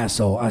up my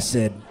asshole. I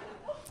said,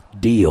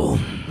 deal.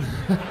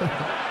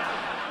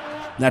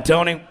 Now,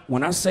 Tony,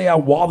 when I say I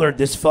wallered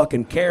this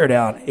fucking carrot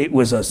out, it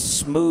was a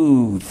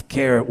smooth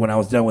carrot when I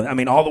was done with it. I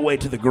mean, all the way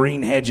to the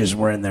green hedges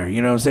were in there.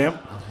 You know what I'm saying?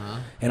 Uh-huh.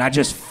 And I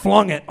just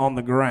flung it on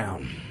the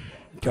ground.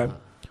 Okay?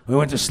 We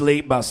went to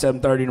sleep about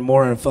 7:30 in the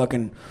morning, and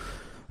fucking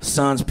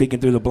sun's peeking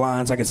through the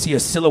blinds. I could see a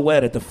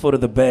silhouette at the foot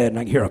of the bed, and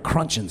I could hear a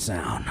crunching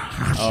sound.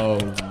 Oh,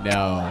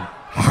 no.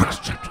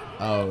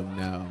 Oh,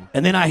 no.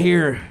 And then I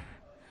hear,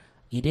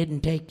 you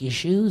didn't take your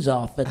shoes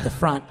off at the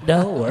front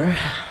door.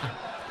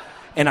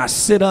 And I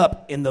sit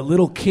up, and the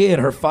little kid,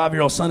 her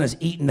 5-year-old son, is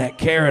eating that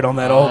carrot on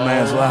that old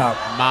man's lap.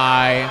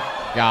 My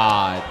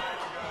God.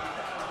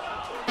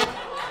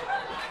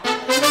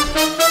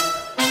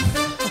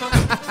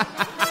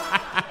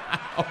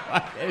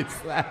 What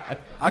is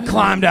that? I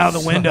climbed out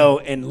of the window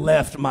and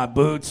left my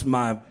boots,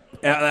 I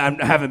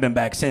haven't been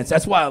back since.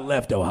 That's why I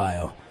left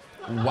Ohio.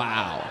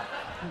 Wow.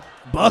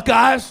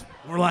 Buckeyes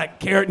were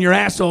like carrot in your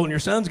asshole, and your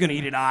son's going to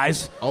eat it,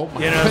 eyes. Oh,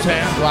 my You know what I'm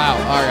saying? Wow.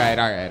 All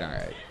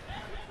right.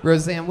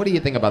 Roseanne, what do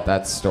you think about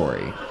that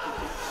story?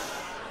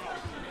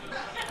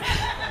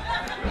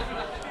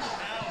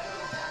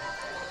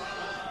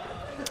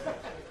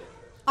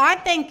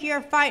 think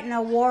you're fighting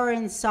a war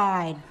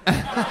inside.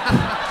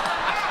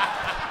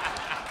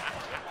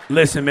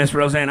 Listen, Miss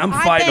Roseanne, I'm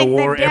fighting a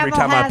war every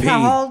time I pee. I think the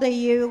devil has a hold of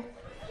you.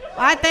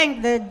 I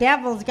think the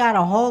devil's got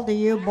a hold of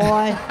you,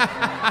 boy.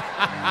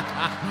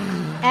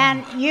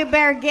 And you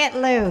better get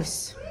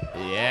loose.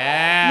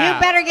 Yeah. You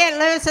better get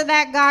loose of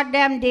that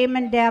goddamn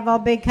demon devil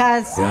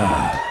because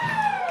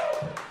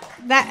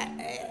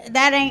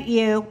that ain't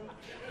you.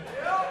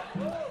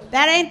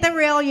 That ain't the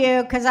real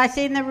you because I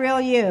seen the real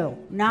you.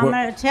 Now I'm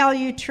going to tell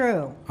you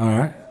true. All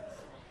right.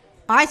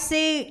 I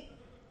see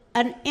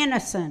an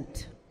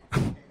innocent.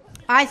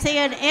 I see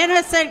an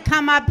innocent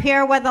come up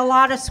here with a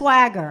lot of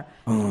swagger.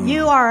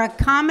 You are a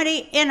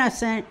comedy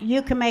innocent.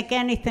 You can make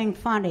anything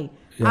funny.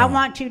 Yeah. I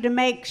want you to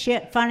make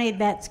shit funny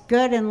that's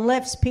good and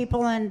lifts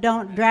people and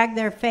don't drag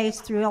their face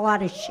through a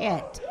lot of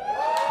shit.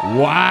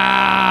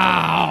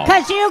 Wow.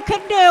 Because you can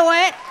do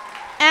it,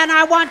 and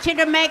I want you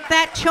to make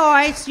that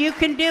choice. You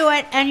can do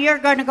it, and you're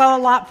going to go a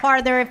lot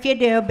farther if you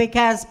do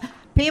because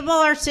people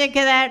are sick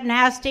of that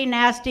nasty,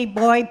 nasty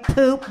boy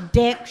poop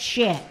dick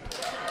shit.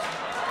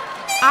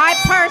 I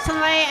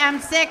personally am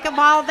sick of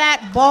all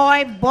that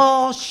boy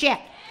bullshit.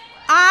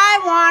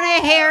 I want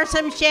to hear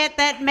some shit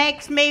that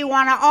makes me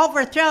want to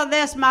overthrow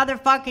this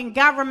motherfucking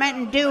government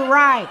and do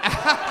right.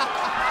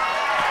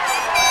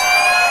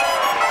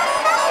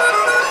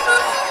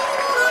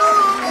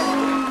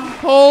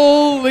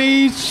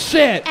 Holy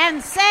shit.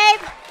 And save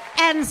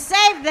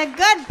the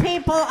good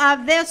people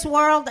of this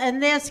world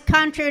and this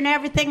country and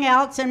everything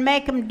else and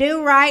make them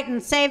do right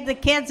and save the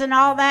kids and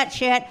all that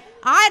shit.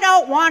 I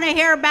don't want to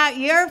hear about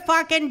your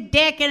fucking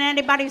dick in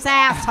anybody's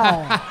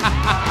asshole.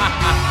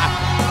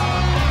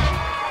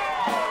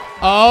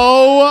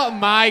 Oh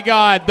my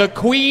God, the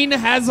queen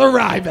has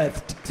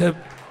arrived. To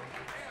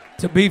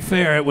be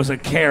fair, it was a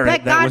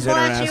carrot that was in her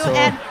asshole.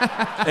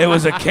 And it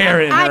was a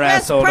carrot in her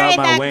asshole, not my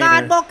wiener. I just pray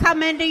that God will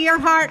come into your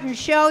heart and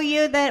show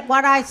you that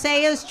what I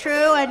say is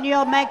true and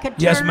you'll make a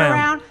turn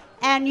around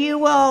and you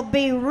will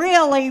be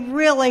really,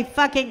 really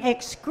fucking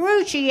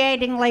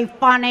excruciatingly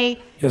funny.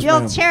 Yes,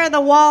 You'll ma'am. tear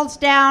the walls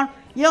down.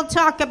 You'll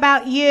talk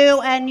about you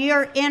and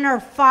your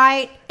inner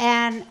fight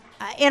and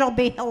it'll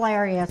be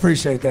hilarious.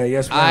 Appreciate that.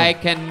 Yes, ma'am. I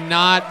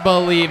cannot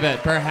believe it.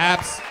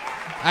 Perhaps,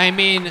 I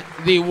mean,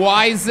 the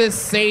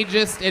wisest,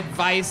 sagest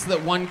advice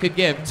that one could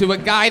give to a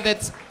guy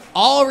that's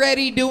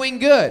already doing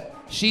good.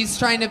 She's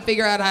trying to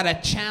figure out how to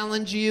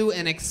challenge you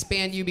and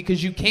expand you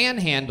because you can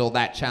handle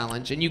that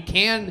challenge and you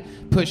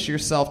can push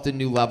yourself to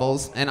new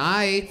levels. And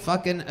I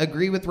fucking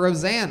agree with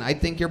Roseanne. I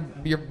think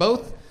you're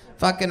both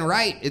fucking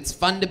right. It's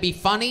fun to be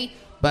funny,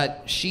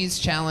 but she's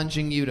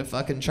challenging you to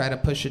fucking try to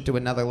push it to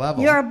another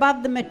level. You're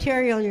above the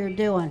material you're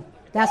doing.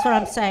 That's what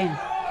I'm saying.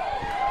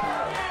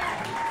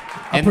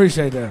 I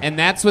appreciate that. And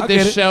that's what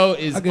this show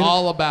is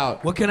all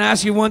about. Well, can I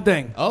ask you one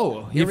thing?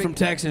 Oh, you're from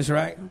Texas,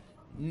 right?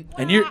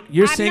 And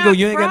you're single.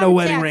 You ain't got no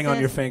wedding ring on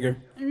your finger.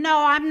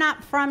 No, I'm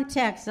not from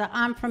Texas.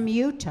 I'm from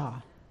Utah.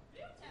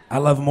 I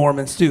love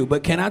Mormons too,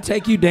 but can I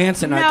take you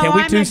dancing? No, Can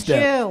we I'm two-step?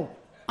 a Jew.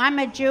 I'm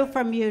a Jew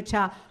from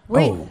Utah.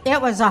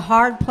 It was a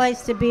hard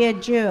place to be a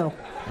Jew.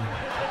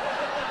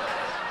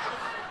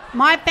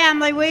 My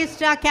family, we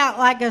stuck out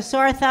like a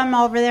sore thumb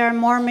over there in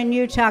Mormon,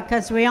 Utah,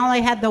 because we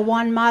only had the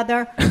one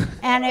mother,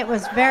 and it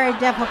was very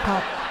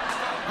difficult.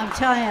 I'm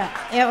telling you,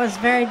 it was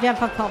very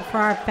difficult for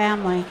our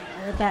family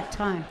at that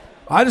time.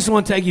 I just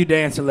want to take you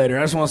dancing later.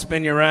 I just want to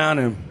spin you around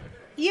and...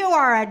 You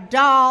are a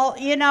doll,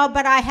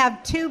 but I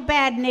have 2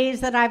 bad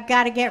knees that I've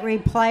got to get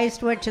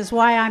replaced, which is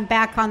why I'm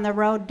back on the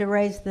road to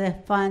raise the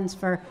funds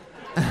for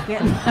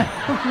getting...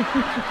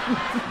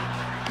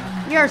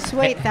 You're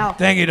sweet, though.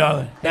 Thank you,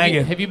 darling. Thank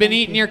you. Have you been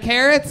eating your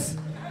carrots?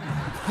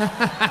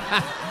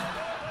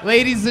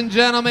 Ladies and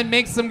gentlemen,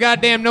 make some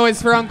goddamn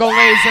noise for Uncle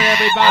Laser,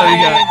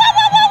 everybody.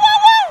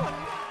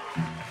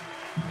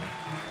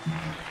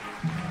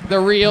 The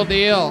real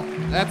deal.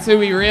 That's who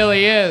he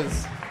really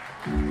is.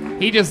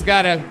 He just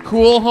got a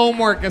cool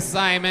homework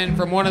assignment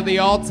from one of the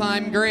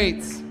all-time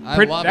greats. I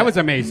love it. That was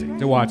amazing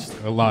to watch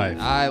live.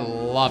 I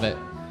love it.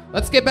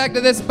 Let's get back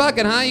to this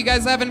bucket, huh? You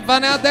guys having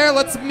fun out there?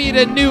 Let's meet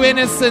a new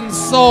innocent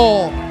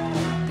soul.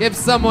 Give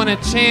someone a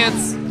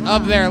chance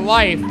of their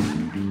life.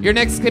 Your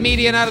next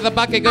comedian out of the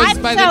bucket goes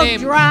by the name... I'm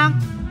so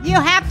drunk. You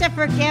have to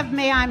forgive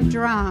me, I'm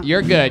drunk.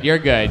 You're good.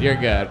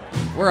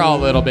 We're all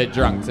a little bit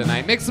drunk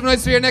tonight. Make some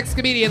noise for your next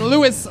comedian,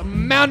 Luis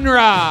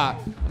Manra.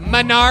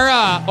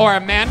 Manara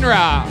or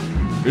Manra.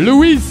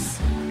 Luis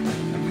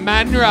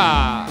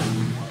Manra.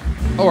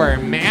 Or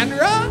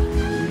Manra?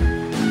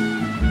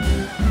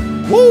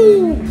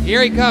 Woo!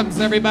 Here he comes,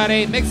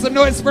 everybody. Make some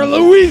noise for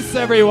Luis,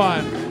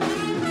 everyone.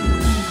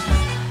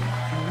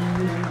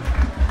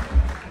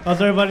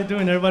 How's everybody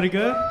doing? Everybody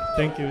good?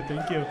 Thank you.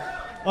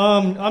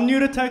 I'm new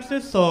to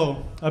Texas,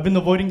 so I've been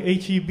avoiding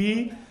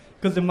HEB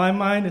because in my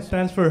mind it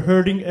stands for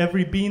hurting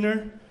every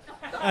beaner.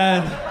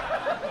 And,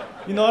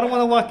 I don't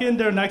want to walk in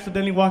there and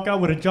accidentally walk out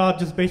with a job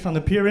just based on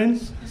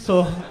appearance.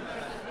 So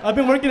I've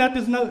been working at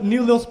this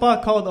new little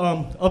spot called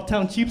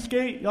Uptown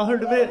Cheapskate. Y'all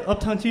heard of it?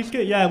 Uptown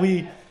Cheapskate? Yeah,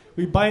 we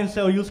buy and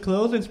sell used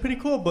clothes, and it's pretty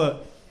cool,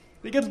 but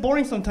it gets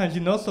boring sometimes,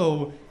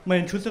 so my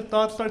intrusive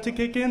thoughts start to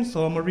kick in,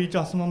 so I'm gonna read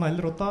y'all some of my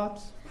little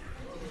thoughts.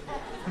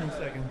 Give me a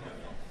second.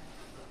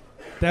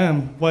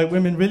 Damn, white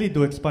women really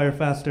do expire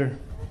faster.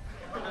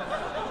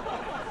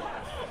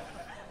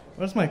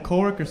 Why does my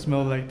coworker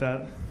smell like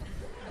that?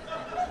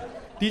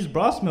 These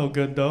bras smell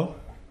good, though.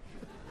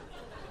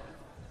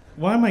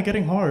 Why am I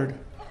getting hard?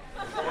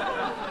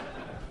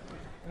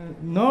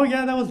 No,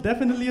 yeah, that was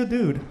definitely a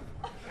dude.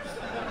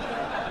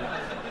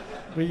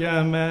 But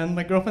yeah, man,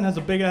 my girlfriend has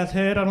a big-ass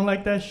head. I don't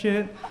like that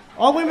shit.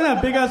 All women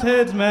have big-ass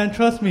heads, man.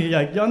 Trust me.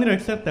 Like, y'all need to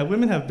accept that.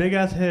 Women have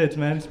big-ass heads,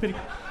 man.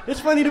 It's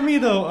funny to me,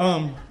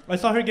 though. I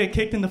saw her get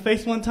kicked in the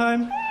face one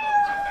time.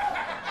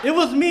 It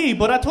was me,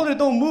 but I told her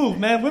don't move,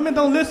 man. Women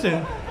don't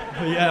listen.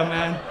 But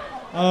yeah,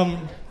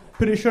 man.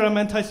 Pretty sure I'm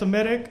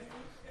anti-Semitic.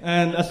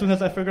 And as soon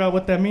as I figure out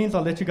what that means,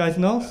 I'll let you guys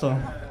know. So,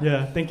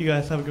 yeah, thank you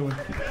guys. Have a good one.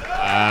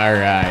 All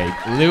right.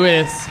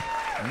 Louis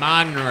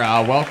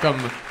Monroe, welcome.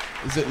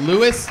 Is it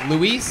Luis,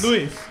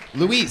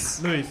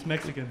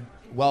 Mexican.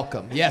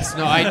 Welcome. Yes,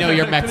 no, I know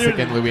you're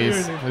Mexican,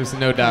 Luis. There's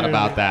no doubt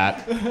about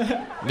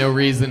that. No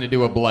reason to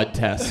do a blood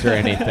test or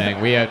anything.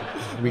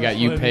 We got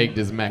you pegged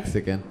as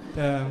Mexican.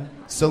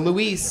 So,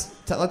 Luis,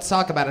 let's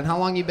talk about it. How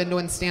long you been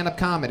doing stand-up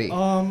comedy?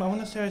 I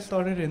want to say I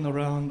started in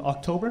around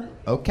October.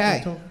 Okay.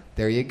 October.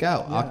 There you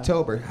go. Yeah.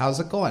 October. How's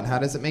it going? How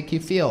does it make you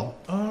feel?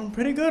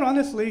 Pretty good,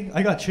 honestly.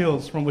 I got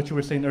chills from what you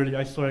were saying earlier.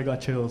 I swear I got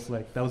chills.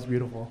 Like, that was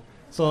beautiful.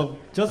 So,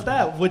 just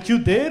that. What you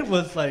did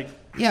was, like,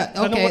 yeah,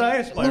 kind of what I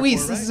aspire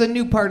Luis, for, right? This is a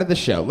new part of the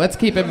show. Let's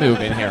keep it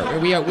moving here.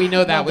 We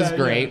know that was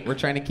great. Yeah. We're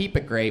trying to keep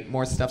it great.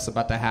 More stuff's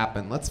about to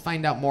happen. Let's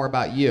find out more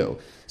about you.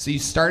 So you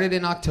started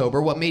in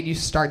October. What made you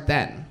start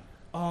then?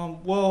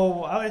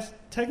 Well, I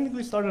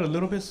technically started a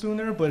little bit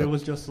sooner, but it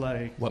was just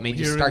like... What made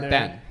you start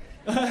then?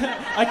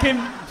 I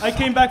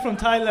came back from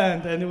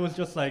Thailand, and it was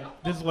just like,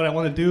 this is what I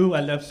want to do. I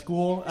left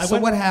school.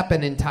 What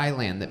happened in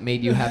Thailand that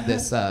made you have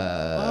this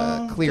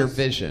clear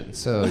vision?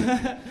 So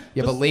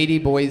you have a lady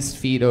boy's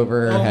feet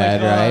over her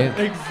head, right?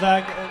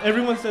 Exactly.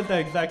 Everyone said that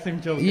exact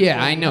same joke.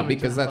 Yeah, I know,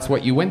 because that's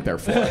what you went there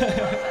for.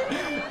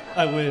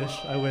 I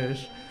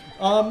wish.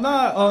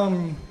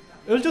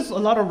 It was just a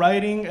lot of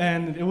writing,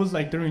 and it was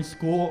like during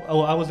school.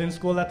 Oh, I was in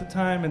school at the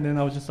time, and then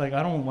I was just like,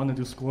 I don't want to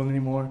do school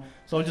anymore.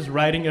 So I was just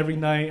writing every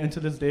night, and to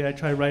this day, I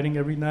try writing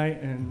every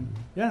night, and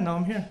yeah, now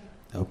I'm here.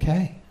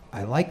 Okay,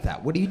 I like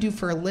that. What do you do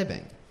for a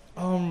living?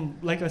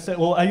 Like I said,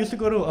 well, I used to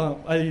go to,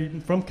 I'm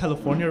from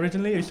California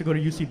originally. I used to go to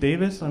UC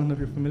Davis. I don't know if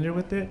you're familiar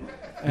with it.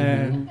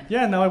 And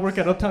yeah, now I work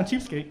at Uptown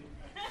Cheapskate.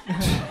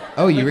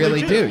 Oh, you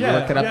really do? You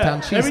work at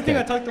Uptown Cheesecake. Everything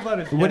I talked about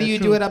is What do you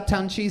do at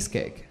Uptown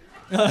Cheesecake?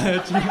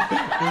 It's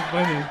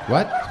funny.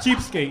 What?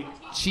 Cheapskate.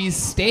 Cheese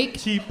steak?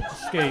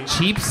 Cheapskate.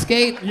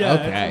 Cheapskate? Yeah.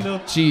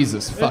 Okay.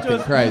 Jesus fucking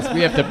Christ.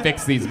 We have to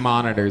fix these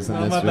monitors in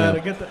this my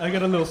room. bad. I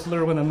get a little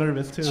slur when I'm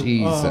nervous too.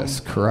 Jesus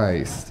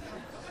Christ.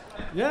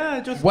 Yeah,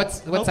 just. What's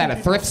that? A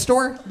thrift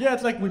store? Yeah,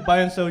 it's like we buy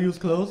and sell used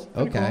clothes.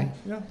 Pretty Okay.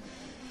 Cool. Yeah.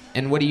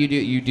 And what do?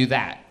 You do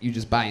that? You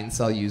just buy and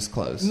sell used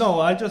clothes? No,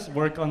 I just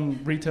work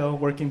on retail,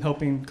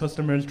 helping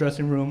customers,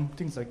 dressing room,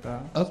 things like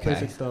that. Okay.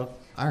 Basic stuff.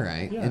 All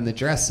right. Yeah. In the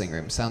dressing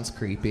room. Sounds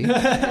creepy.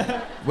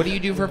 What do you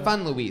do for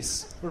fun,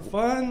 Luis? For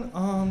fun,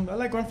 I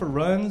like going for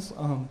runs.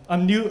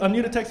 I'm new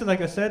to Texas,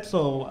 like I said,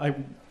 so I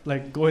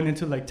like going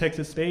into like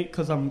Texas State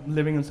because I'm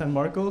living in San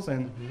Marcos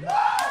and.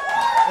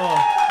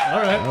 All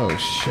right. Oh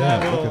shit!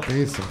 Yeah, Look at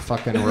these, some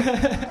fucking.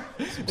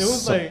 It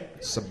was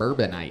like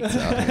suburbanites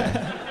out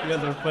here. You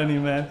guys are funny,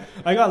 man.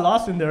 I got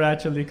lost in there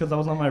actually because I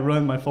was on my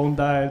run. My phone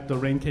died. The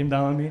rain came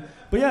down on me.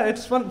 But yeah,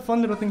 it's fun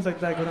little things like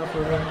that. Going out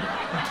for a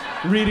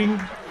run, reading.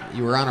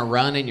 You were on a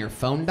run and your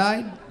phone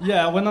died?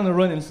 Yeah, I went on a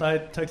run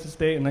inside Texas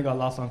State and I got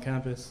lost on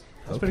campus.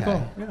 That's pretty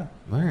cool. Yeah.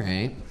 All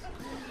right.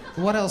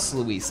 What else,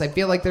 Luis? I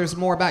feel like there's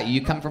more about you.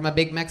 You come from a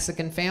big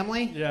Mexican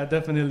family? Yeah,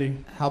 definitely.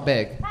 How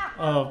big?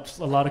 Just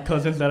a lot of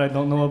cousins that I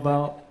don't know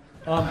about.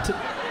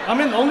 I'm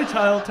an only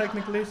child,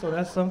 technically, so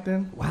that's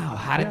something. Wow,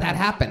 how did that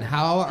happen?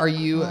 How are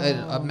you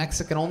a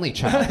Mexican only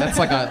child? That's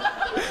like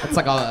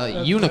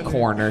a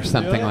unicorn or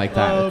something like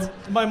that.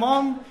 My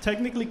mom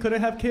technically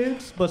couldn't have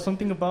kids, but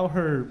something about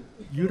her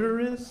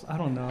uterus, I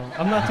don't know.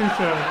 I'm not too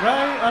sure,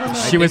 right? I don't know.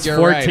 She was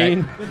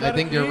 14. Right. I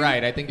think you're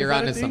right. I think you're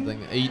onto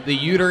something. The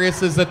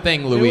uterus is a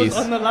thing, Luis. It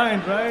was on the line,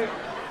 right?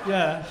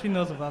 Yeah, she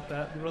knows about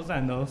that.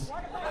 Roseanne knows.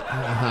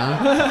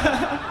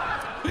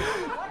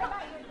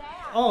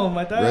 Oh,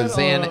 my dad.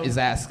 Roseanne is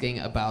asking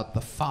about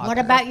the father. What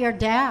about your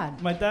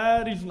dad? My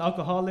dad, he's an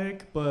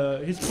alcoholic,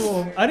 but he's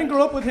cool. I didn't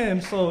grow up with him,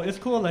 so it's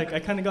cool. Like I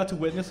kind of got to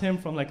witness him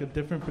from like a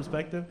different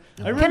perspective.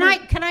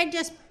 Can I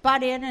just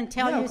butt in and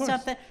tell you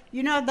something?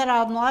 You know that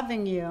I'm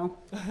loving you.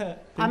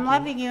 I'm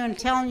loving you and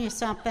telling you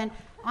something.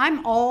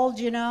 I'm old,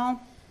 you know.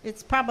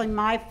 It's probably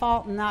my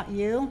fault and not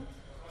you.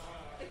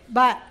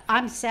 But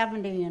I'm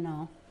 70, you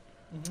know.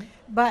 Mm-hmm.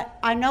 But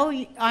I know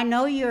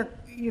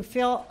you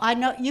feel, I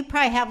know you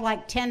probably have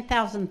like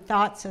 10,000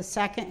 thoughts a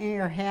second in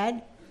your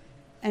head,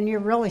 and you're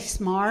really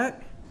smart,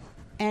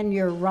 and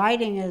your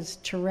writing is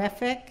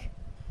terrific.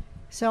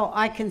 So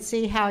I can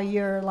see how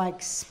you're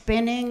like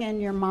spinning in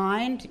your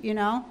mind, you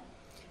know.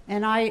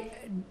 And I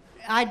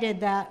did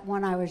that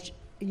when I was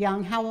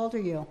young. How old are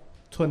you?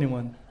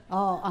 21.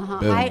 Oh, uh-huh.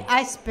 Boom.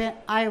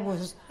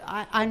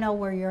 I know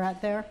where you're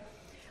at there.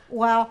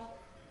 Well,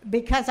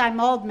 because I'm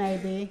old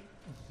maybe,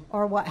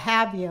 or what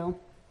have you.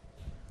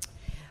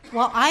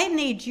 Well, I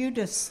need you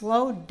to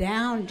slow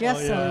down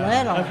just a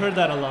little. I've heard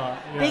that a lot.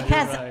 Yeah,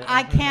 because right.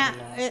 I can't,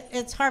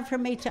 it's hard for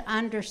me to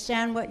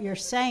understand what you're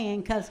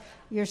saying because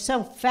you're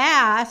so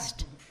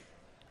fast.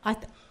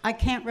 I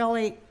can't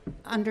really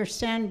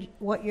understand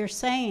what you're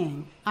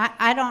saying.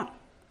 I don't,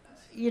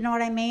 you know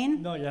what I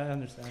mean? No, yeah, I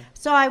understand.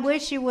 So I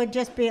wish you would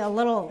just be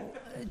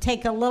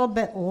take a little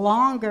bit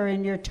longer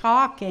in your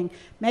talking.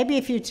 Maybe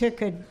if you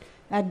took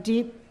a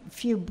deep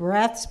few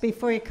breaths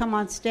before you come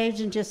on stage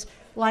and just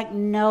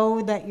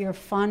know that you're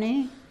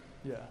funny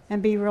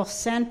and be real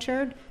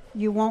centered,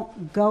 you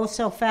won't go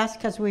so fast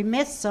because we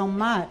miss so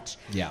much.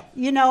 Yeah.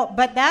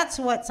 But that's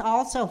what's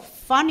also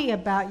funny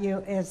about you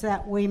is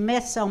that we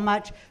miss so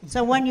much.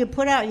 So when you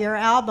put out your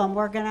album,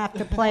 we're going to have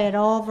to play it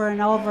over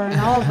and over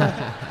and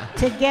over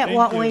to get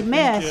what we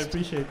missed. I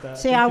appreciate that.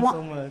 See, Thank you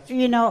so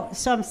much.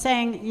 So I'm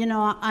saying,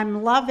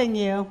 I'm loving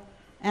you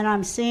and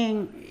I'm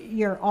seeing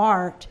your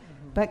art,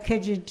 but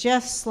could you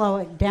just slow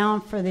it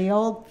down for the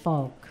old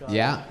folk?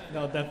 Yeah.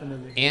 No,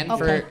 definitely.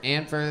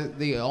 And for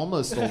the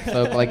almost old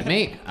folk like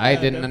me, I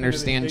didn't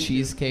understand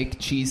cheesecake,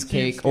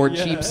 or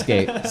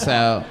cheapskate.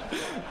 So,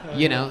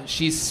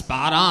 she's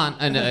spot on.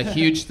 And a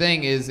huge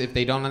thing is if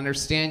they don't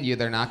understand you,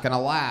 they're not going to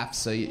laugh.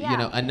 So,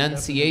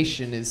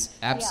 enunciation is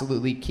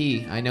absolutely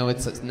key. I know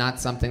it's not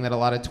something that a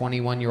lot of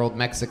 21-year-old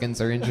Mexicans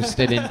are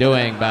interested in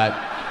doing, but,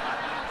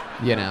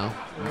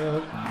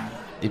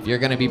 if you're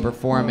going to be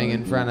performing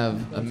in front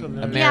of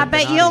American yeah,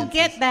 but audiences. you'll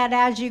get that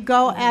as you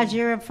go, as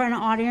you're in front of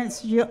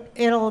audience.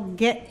 You'll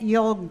get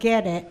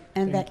it,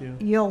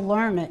 and you'll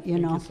learn it. Thank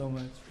you so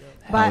much.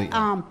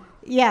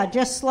 But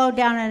just slow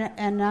down and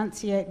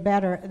enunciate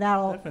better.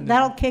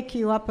 That'll kick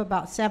you up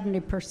about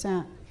 70%.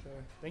 Sure.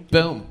 Thank you.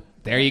 Boom.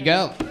 There you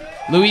go.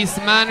 Luis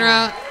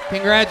Manra,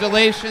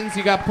 congratulations.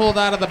 You got pulled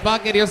out of the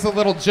bucket. Here's a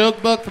little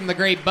joke book from the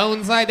great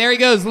Bonsai. There he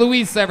goes,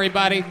 Luis,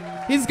 everybody.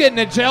 He's getting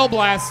a gel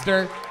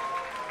blaster.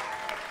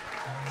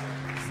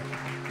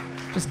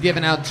 Just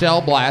giving out gel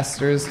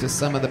blasters to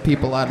some of the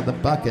people out of the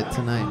bucket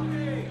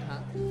tonight.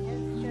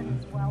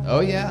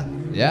 Oh, yeah.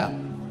 Yeah.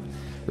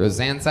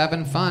 Roseanne's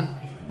having fun.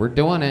 We're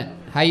doing it.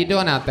 How you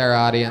doing out there,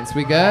 audience?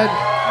 We good?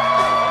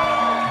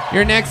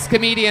 Your next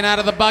comedian out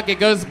of the bucket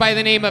goes by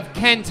the name of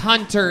Kent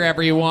Hunter,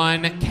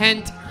 everyone.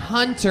 Kent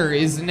Hunter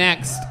is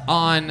next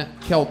on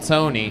Kill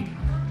Tony.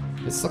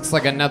 This looks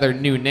like another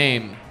new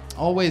name.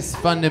 Always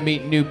fun to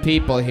meet new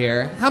people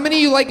here. How many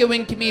of you like it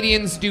when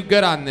comedians do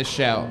good on this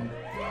show?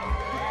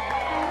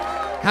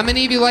 How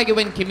many of you like it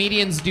when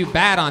comedians do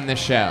bad on the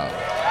show?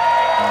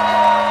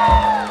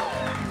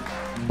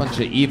 Bunch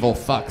of evil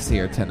fucks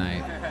here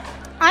tonight.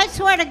 I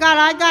swear to God,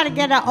 I got to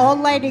get an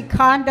old lady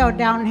condo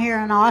down here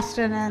in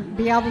Austin and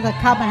be able to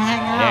come and hang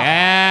out.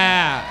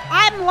 Yeah.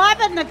 I'm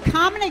loving the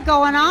comedy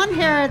going on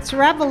here. It's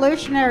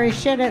revolutionary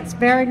shit. It's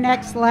very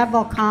next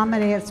level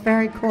comedy. It's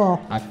very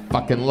cool. I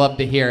fucking love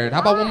to hear it.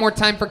 How about one more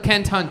time for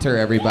Kent Hunter,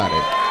 everybody?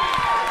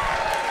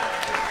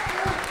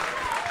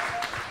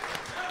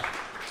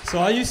 So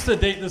I used to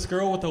date this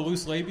girl with a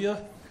loose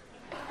labia.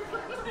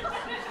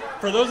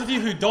 For those of you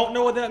who don't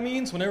know what that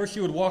means, whenever she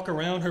would walk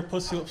around, her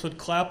pussy lips would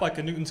clap like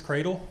a Newton's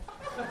cradle.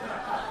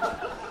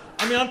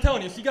 I mean, I'm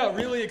telling you, if she got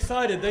really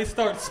excited, they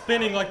start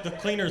spinning like the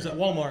cleaners at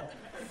Walmart.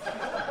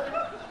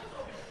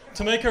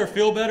 To make her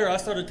feel better, I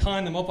started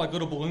tying them up like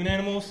little balloon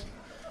animals.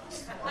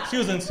 She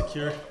was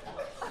insecure.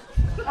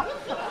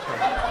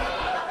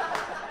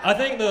 I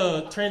think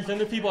the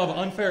transgender people have an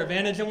unfair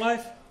advantage in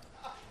life.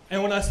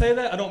 And when I say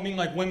that, I don't mean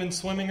like women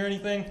swimming or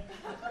anything.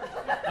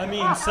 I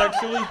mean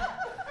sexually.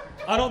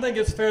 I don't think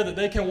it's fair that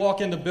they can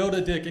walk in to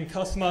Build-A-Dick and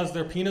customize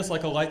their penis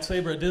like a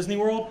lightsaber at Disney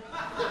World.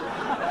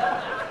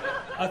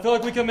 I feel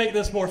like we can make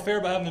this more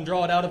fair by having them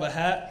draw it out of a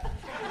hat.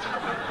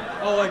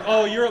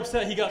 Oh, you're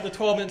upset he got the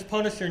 12-inch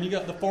Punisher and you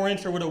got the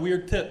 4-incher with a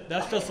weird tip.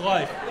 That's just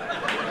life.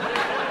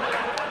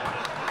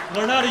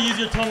 Learn how to use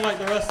your tongue like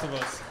the rest of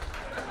us.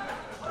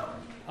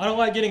 I don't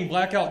like getting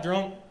blackout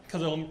drunk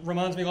because it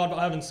reminds me a lot about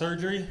having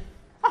surgery.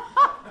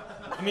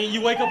 I mean,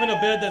 you wake up in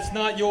a bed that's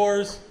not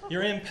yours,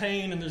 you're in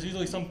pain, and there's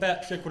usually some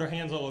fat chick with her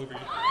hands all over you.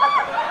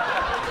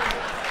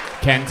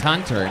 Kent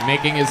Hunter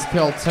making his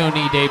Kill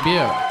Tony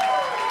debut.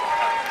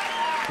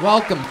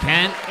 Welcome,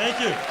 Kent.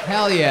 Thank you.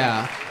 Hell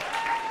yeah.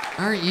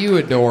 Aren't you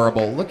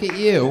adorable? Look at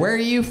you. Where are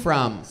you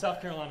from?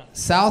 South Carolina.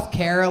 South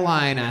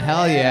Carolina.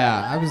 Hell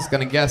yeah. I was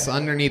going to guess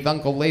underneath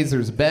Uncle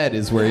Laser's bed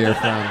is where you're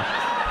from.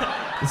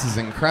 This is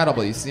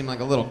incredible. You seem like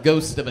a little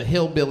ghost of a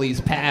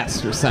hillbilly's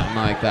past or something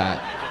like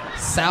that.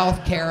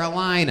 South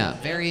Carolina.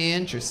 Very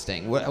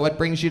interesting. What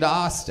brings you to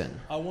Austin?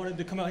 I wanted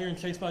to come out here and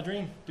chase my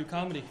dream, do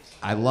comedy.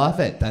 I love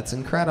it. That's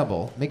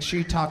incredible. Make sure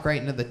you talk right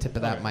into the tip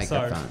of that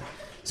microphone. Sorry.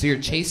 So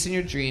you're chasing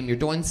your dream. You're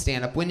doing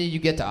stand-up. When did you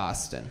get to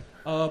Austin?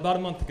 About a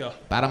month ago.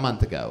 About a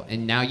month ago.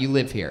 And now you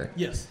live here?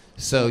 Yes.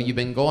 So you've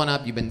been going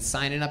up. You've been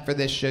signing up for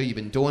this show. You've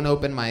been doing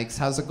open mics.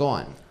 How's it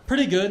going?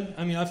 Pretty good.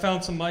 I mean, I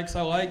found some mics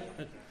I like.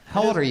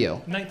 How old are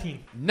you?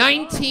 19.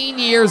 19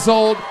 years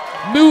old,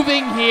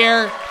 moving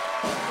here.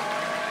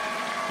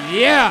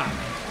 Yeah.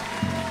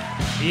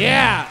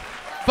 Yeah.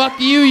 Fuck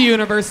you,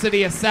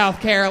 University of South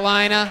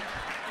Carolina.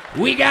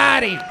 We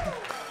got him.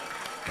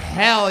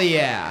 Hell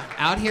yeah.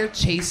 Out here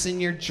chasing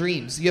your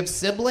dreams. You have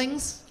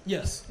siblings?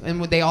 Yes.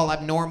 And would they all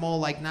have normal,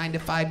 like,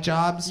 9-to-5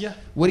 jobs? Yeah.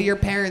 What do your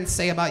parents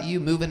say about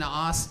you moving to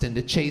Austin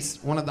to chase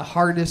one of the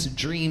hardest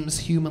dreams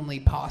humanly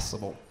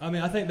possible? I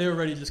mean, I think they were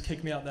ready to just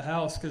kick me out the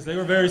house because they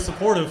were very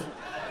supportive.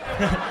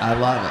 I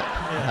love it.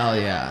 Hell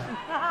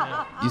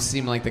yeah. You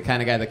seem like the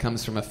kind of guy that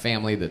comes from a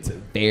family that's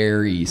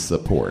very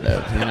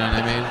supportive. You know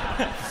what I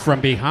mean?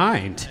 From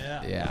behind.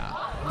 Yeah.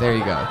 There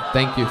you go.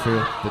 Thank you for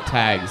the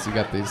tags. You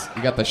got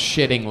the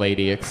shitting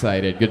lady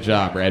excited. Good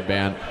job,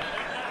 Redban.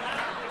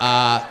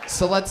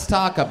 So let's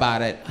talk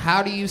about it.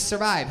 How do you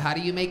survive? How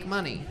do you make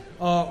money?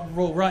 Well,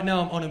 right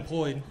now I'm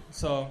unemployed,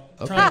 so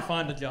trying to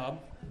find a job.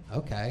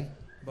 Okay.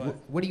 But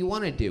What do you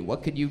want to do?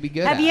 What could you be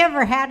good at? Have you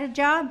ever had a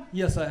job?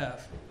 yes, I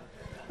have.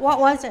 What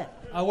was it?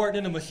 I worked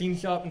in a machine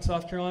shop in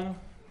South Carolina.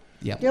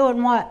 Yep.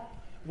 Doing what?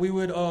 We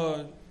would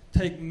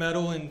take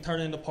metal and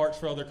turn it into parts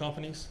for other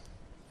companies.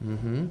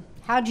 Mm-hmm.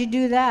 How'd you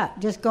do that?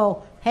 Just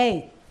go,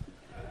 hey,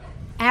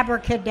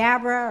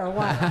 abracadabra or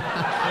what?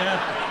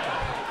 Yeah.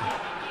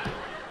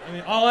 I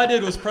mean, all I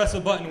did was press a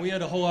button. We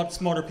had a whole lot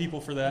smarter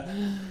people for that.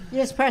 You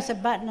just press a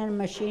button and a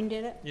machine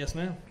did it? Yes,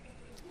 ma'am.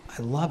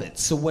 I love it.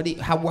 So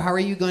how are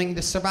you going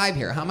to survive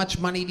here? How much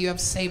money do you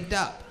have saved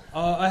up?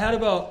 I had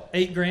about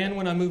 $8,000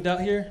 when I moved out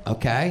here.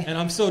 Okay. And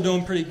I'm still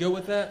doing pretty good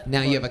with that.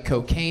 Now you have a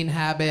cocaine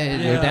habit,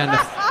 and Yeah. you're down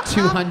to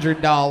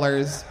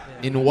 $200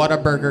 in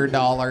Whataburger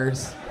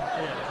dollars.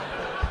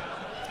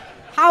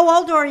 How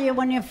old were you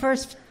when you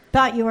first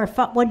thought you were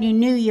when you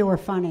knew you were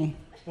funny?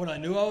 When I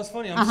knew I was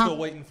funny, I'm still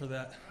waiting for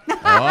that.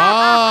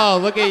 Oh,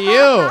 look at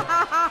you.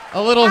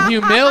 A little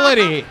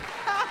humility.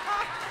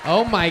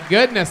 Oh my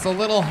goodness, a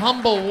little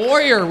humble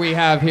warrior we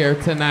have here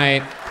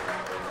tonight.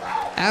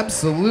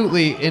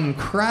 Absolutely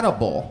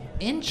incredible.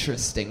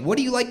 Interesting. What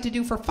do you like to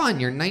do for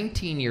fun? You're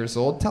 19 years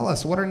old. Tell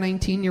us, what are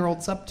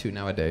 19-year-olds up to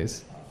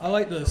nowadays? I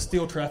like to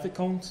steal traffic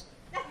cones.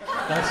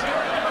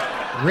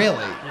 Really?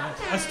 Yeah.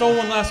 I stole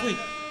one last week.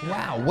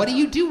 Wow. What do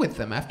you do with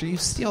them after you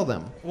steal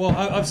them? Well,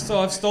 I've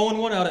stolen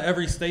one out of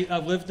every state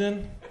I've lived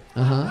in.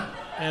 Uh-huh.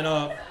 And,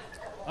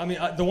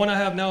 the one I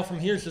have now from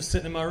here is just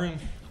sitting in my room.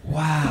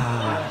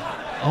 Wow.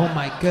 Oh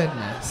my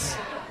goodness.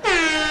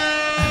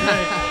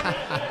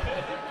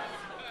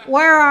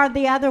 Where are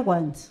the other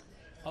ones?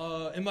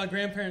 In my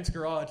grandparents'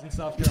 garage in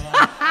South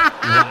Carolina.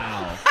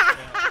 Wow.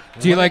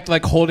 Do you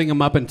like holding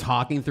them up and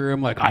talking through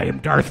them like, I am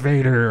Darth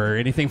Vader, or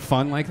anything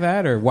fun like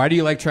that? Or why do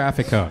you like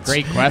traffic cones?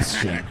 Great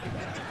question.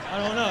 I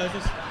don't know. It's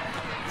just...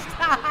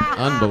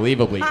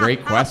 Unbelievably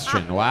great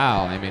question.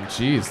 Wow. I mean,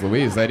 geez,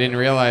 Louise, I didn't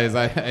realize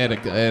I had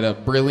a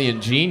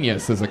brilliant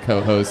genius as a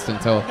co-host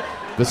until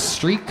the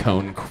street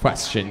cone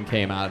question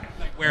came out.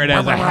 Wear it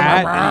as a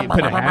hat, and you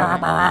put a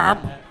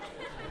hat.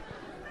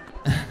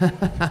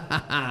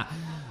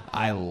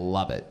 I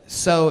love it.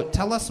 So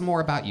tell us more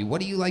about you. What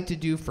do you like to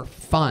do for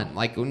fun?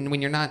 Like when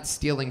you're not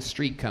stealing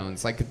street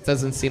cones, like it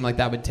doesn't seem like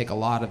that would take a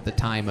lot of the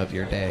time of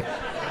your day.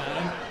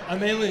 I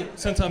mainly,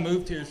 since I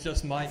moved here, it's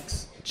just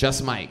mics.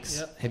 Just mics.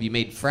 Yep. Have you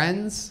made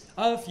friends?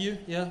 A few,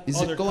 yeah.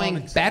 Is Other it going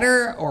comics.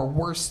 better or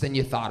worse than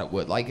you thought it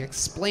would? Like,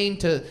 explain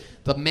to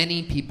the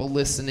many people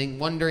listening,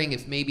 wondering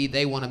if maybe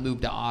they want to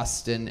move to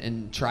Austin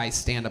and try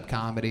stand-up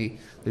comedy.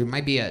 There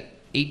might be a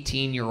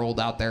 18-year-old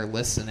out there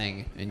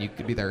listening, and you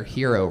could be their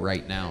hero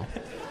right now.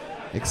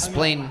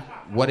 Explain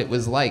what it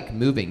was like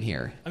moving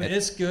here. I mean,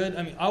 it's good.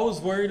 I mean, I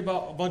was worried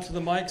about a bunch of the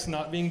mics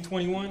not being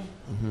 21.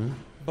 Mm-hmm.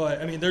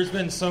 But, I mean, there's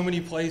been so many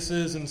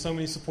places and so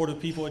many supportive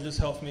people. It just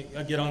helps me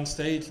get on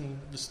stage and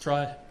just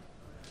try.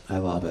 I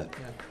love it.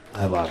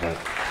 Yeah. I love it.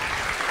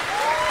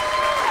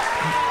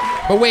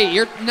 But wait,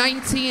 you're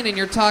 19 and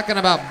you're talking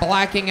about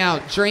blacking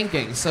out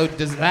drinking. So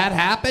does that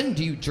happen?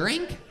 Do you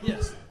drink?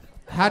 Yes.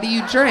 How do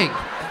you drink?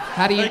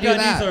 How do you Fake do IDs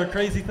that? are a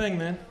crazy thing,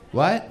 man.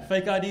 What?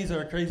 Fake IDs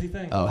are a crazy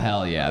thing. Oh,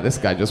 hell yeah. This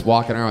guy just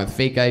walking around with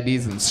fake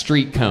IDs and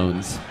street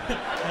cones.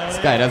 This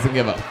guy doesn't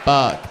give a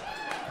fuck.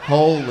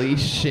 Holy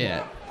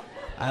shit.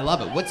 I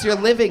love it. What's your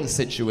living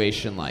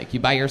situation like?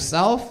 You by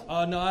yourself?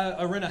 No,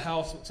 I rent a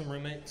house with some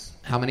roommates.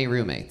 How many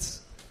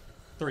roommates?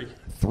 3.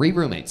 3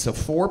 roommates, so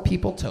 4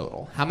 people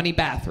total. How many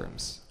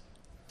bathrooms?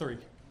 3.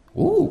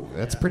 Ooh,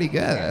 that's pretty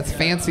good. That's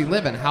fancy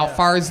living. How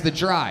far is the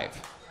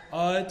drive?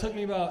 It took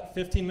me about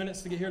 15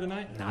 minutes to get here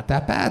tonight. Not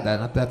that bad.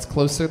 That's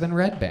closer than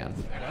Redban.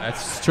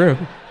 That's true.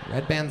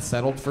 Redban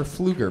settled for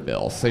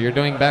Pflugerville, so you're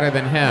doing better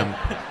than him.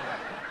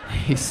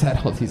 He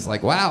settled. He's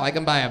like, wow, I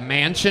can buy a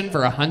mansion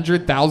for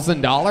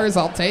 $100,000.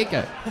 I'll take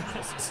it.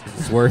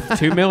 It's worth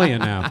 $2 million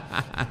now.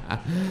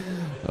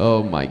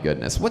 Oh my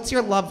goodness. What's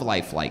your love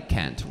life like,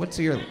 Kent? What's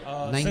your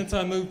Since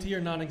I moved here,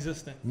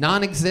 non-existent.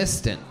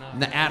 Non-existent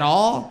at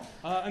all?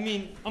 I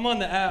mean, I'm on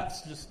the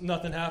apps. Just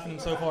nothing happening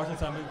so far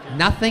since I moved here.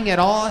 Nothing at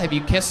all? Have you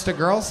kissed a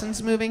girl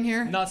since moving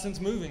here? Not since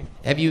moving.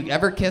 Have you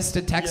ever kissed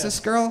a Texas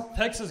girl?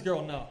 Texas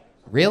girl, no.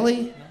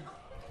 Really?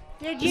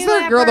 Is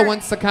there a girl that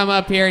wants to come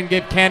up here and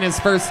give Ken his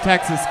first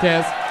Texas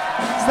kiss?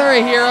 Is there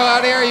a hero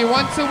out here you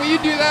want to? Will you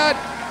do that?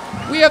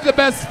 We have the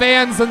best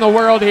fans in the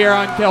world here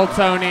on Kill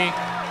Tony.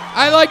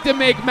 I like to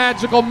make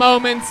magical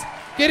moments.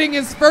 Getting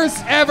his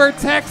first ever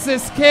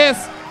Texas kiss.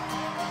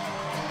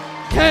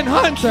 Ken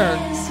Hunter.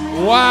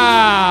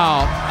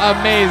 Wow.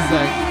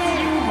 Amazing.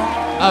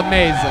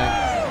 Amazing.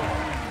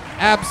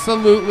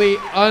 Absolutely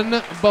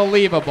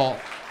unbelievable.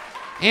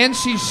 And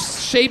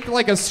she's shaped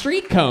like a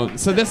street cone,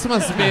 so this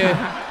must be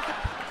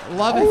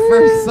love at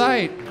first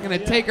sight. You're gonna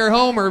take her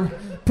home or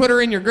put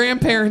her in your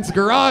grandparents'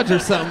 garage or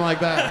something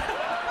like that.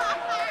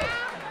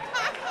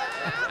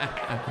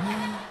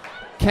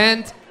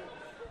 Kent,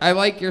 I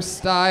like your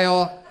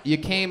style. You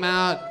came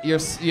out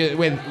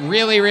with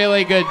really,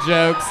 really good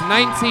jokes.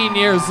 19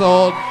 years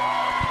old.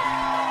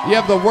 You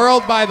have the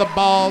world by the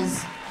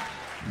balls.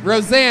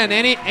 Roseanne,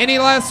 any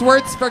last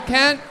words for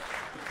Kent?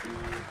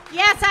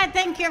 Yes, I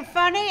think you're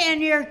funny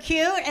and you're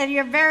cute and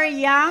you're very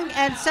young.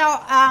 And so,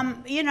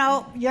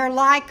 you're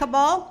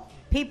likable.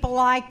 People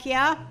like you.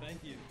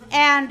 Thank you.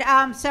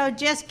 And so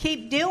just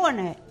keep doing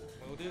it.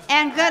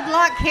 And good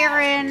luck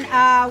here in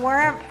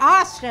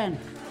Austin.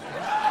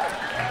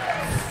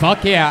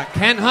 Fuck yeah.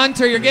 Ken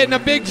Hunter, you're getting a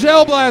big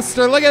gel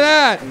blaster. Look at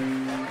that.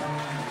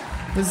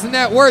 His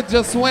net worth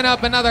just went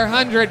up another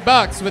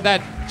 $100 with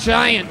that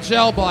giant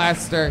gel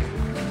blaster.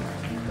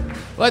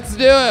 Let's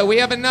do it. We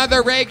have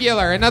another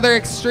regular, another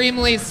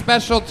extremely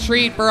special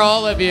treat for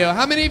all of you.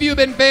 How many of you have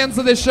been fans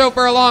of this show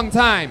for a long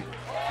time?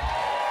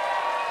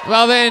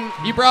 Well then,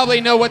 you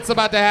probably know what's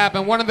about to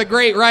happen. One of the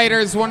great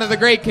writers, one of the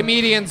great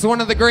comedians, one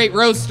of the great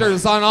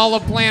roasters on all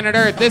of planet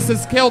Earth. This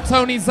is Kill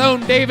Tony's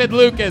own David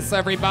Lucas,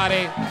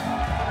 everybody.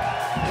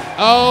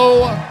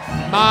 Oh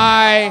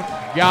my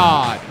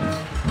God.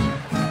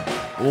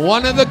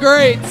 One of the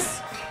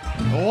greats,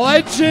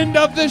 legend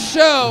of the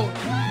show,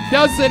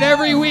 does it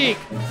every week.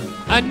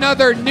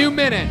 Another new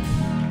minute.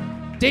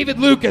 David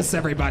Lucas,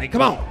 everybody,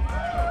 come on.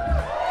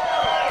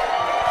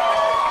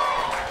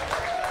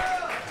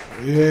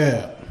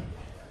 Yeah.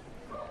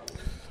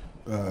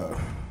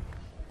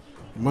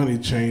 Money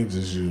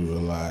changes you a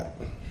lot.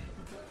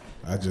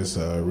 I just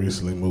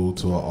recently moved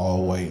to an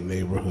all-white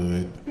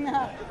neighborhood.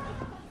 No.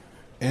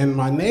 And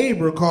my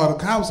neighbor called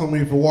the cops on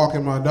me for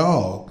walking my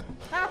dog.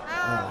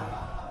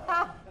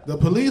 The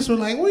police were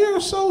like, "We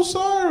are so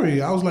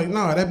sorry." I was like,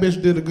 "Nah, that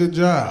bitch did a good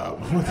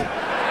job."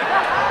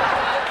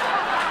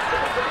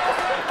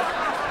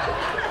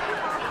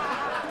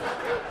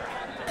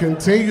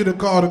 Continue to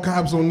call the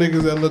cops on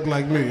niggas that look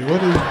like me.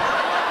 What is...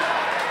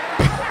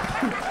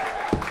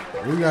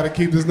 We gotta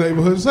keep this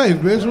neighborhood safe,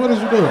 bitch. What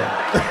is you doing?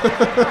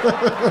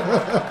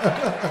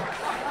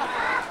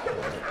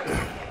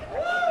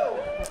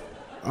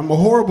 I'm a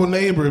horrible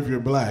neighbor if you're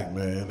black,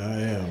 man.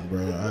 I am,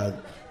 bro.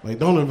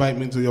 Don't invite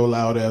me to your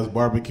loud ass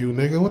barbecue,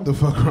 nigga. What the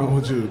fuck wrong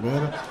with you,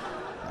 man?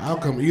 I'll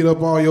come eat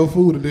up all your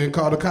food and then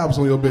call the cops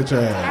on your bitch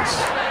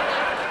ass.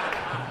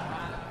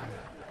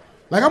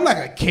 Like, I'm like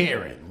a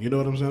Karen, you know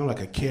what I'm saying? I'm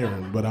like a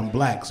Karen, but I'm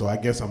black, so I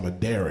guess I'm a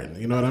Darren,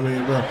 you know what I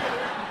mean, bro?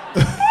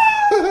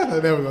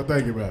 There we go,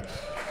 thank you, bro.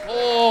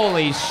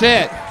 Holy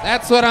shit,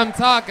 that's what I'm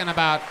talking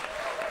about.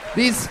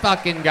 These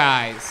fucking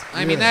guys.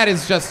 I mean, that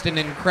is just an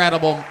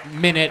incredible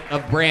minute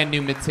of brand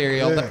new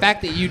material. Yeah. The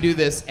fact that you do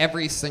this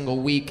every single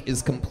week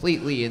is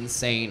completely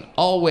insane.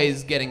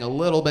 Always getting a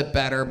little bit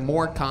better,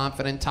 more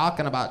confident,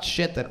 talking about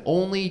shit that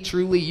only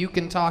truly you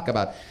can talk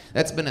about.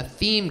 That's been a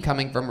theme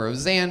coming from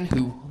Roseanne,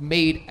 who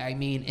made,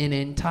 an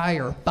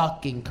entire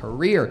fucking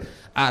career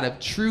out of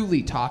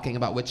truly talking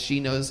about what she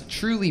knows,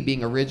 truly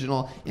being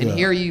original. And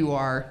here you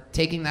are,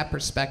 taking that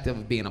perspective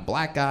of being a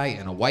black guy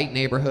in a white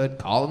neighborhood,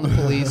 calling the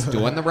police,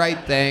 doing the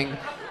right thing,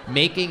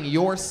 making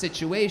your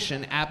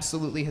situation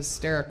absolutely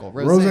hysterical.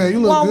 Roseanne, you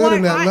look good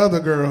in that leather,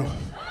 girl.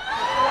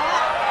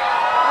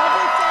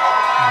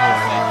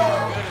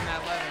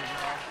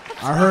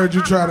 I heard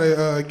you try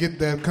to get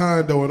that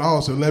condo in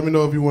Austin. Let me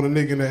know if you want a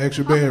nigga in that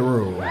extra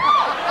bedroom.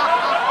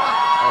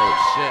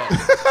 Oh, shit.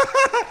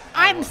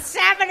 I'm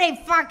 70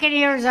 fucking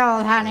years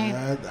old, honey.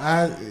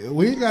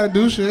 We ain't got to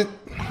do shit.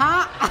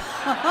 Huh?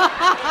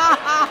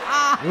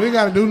 We ain't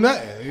got to do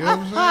nothing. You know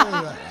what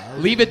I'm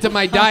saying? Leave it to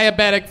my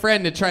diabetic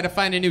friend to try to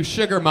find a new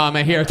sugar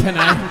mama here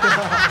tonight.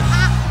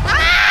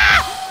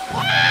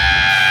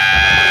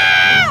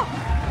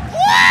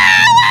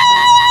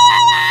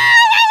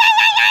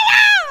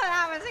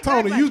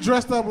 Tony, you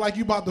dressed up like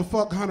you about to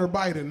fuck Hunter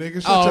Biden,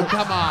 nigga. Come on. Oh,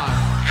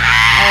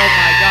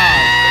 my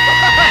God.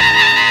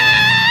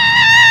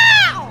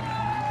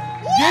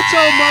 Get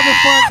your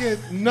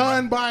motherfucking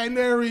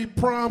non-binary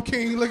prom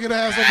king looking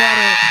ass up out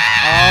of here.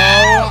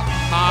 Oh,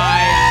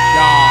 my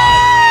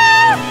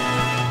God.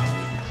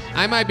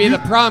 I might be the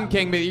prom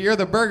king, but you're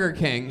the Burger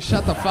King.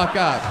 Shut the fuck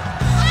up. You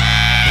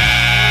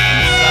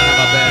son of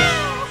a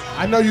bitch.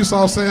 I know you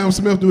saw Sam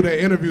Smith do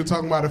that interview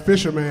talking about a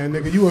fisherman,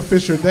 nigga. You a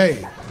fisher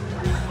they.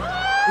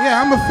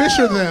 Yeah, I'm a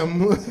fisher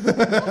them.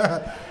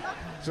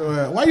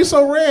 So, why you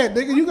so red,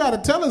 nigga? You gotta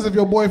tell us if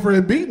your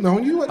boyfriend beating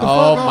on you. What the fuck?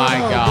 Oh my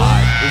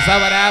God. Is that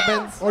what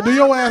happens? Or do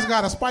your ass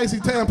got a spicy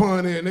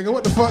tampon in, nigga?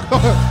 What the fuck?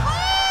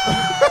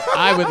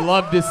 I would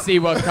love to see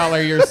what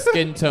color your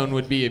skin tone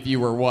would be if you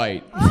were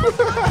white.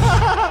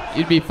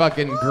 You'd be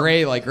fucking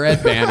gray like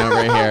Redban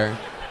over here.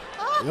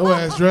 Your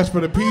ass dressed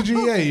for the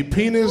PGA,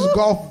 Penis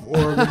Golf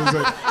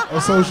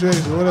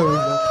Association,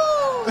 whatever.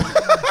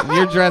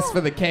 You're dressed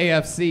for the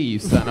KFC, you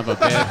son of a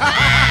bitch.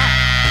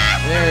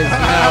 There's no,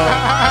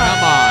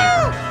 come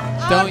on.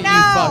 Don't you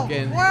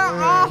fucking.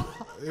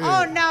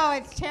 Oh no,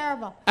 it's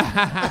terrible.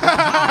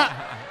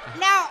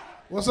 Now.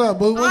 What's up,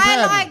 boo? What's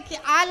happening?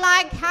 I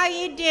like how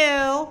you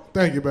do.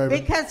 Thank you,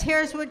 baby. Because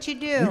here's what you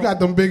do. You got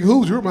them big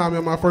hoops. You remind me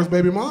of my first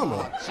baby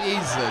mama.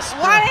 Jesus.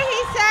 What did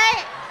he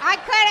say? I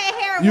couldn't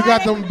hear. You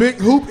got them big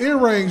hoop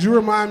earrings. You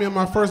remind me of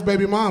my first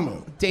baby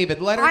mama.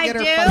 David, let her get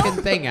her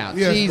fucking thing out.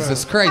 Yes,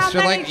 Jesus man. Christ,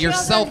 you're like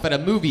yourself at a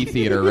movie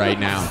theater right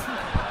now.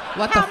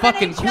 Let the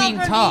fucking queen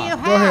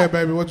talk. Go ahead,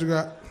 baby. What you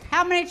got?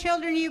 How many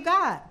children you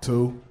got?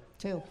 2.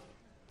 2.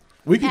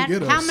 We can and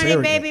get a how many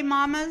surrogate. baby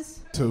mamas?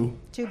 2.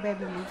 2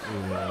 baby mamas.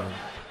 Yeah.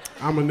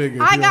 I'm a nigga.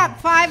 I got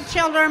 5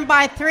 children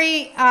by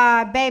 3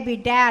 baby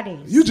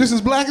daddies. You just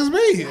as black as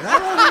me.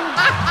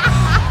 Yeah.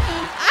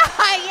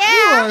 You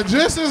are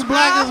just as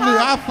black as me.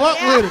 I fuck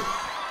with it.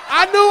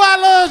 I knew I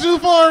loved you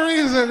for a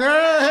reason,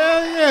 girl.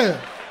 Hell yeah.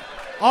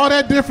 All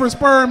that different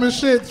sperm and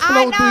shit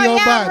floating through your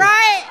body.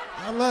 Right.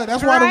 I love it.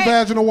 That's why them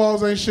vaginal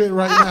walls ain't shit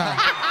right now.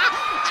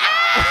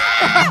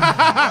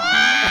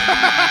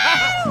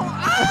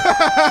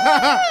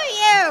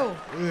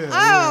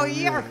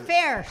 You're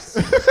fierce.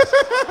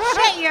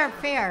 Shit, you're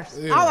fierce.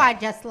 Yeah. Oh, I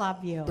just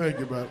love you. Thank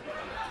you, baby.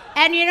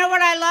 And you know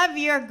what I love?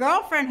 Your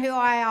girlfriend, who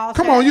I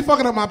also... Come on, you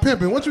fucking up my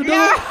pimping. What you doing?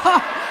 No.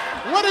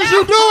 What is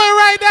you doing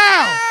right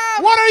now?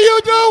 No. What are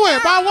you doing?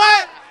 By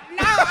what?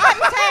 No,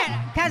 I'm saying,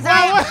 because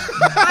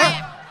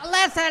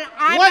listen,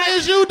 I'm... What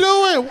is you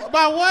doing?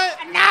 By what?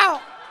 No,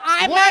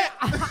 What?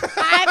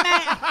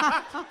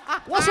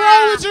 What's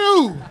wrong with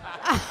you?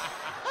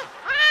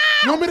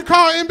 You want me to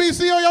call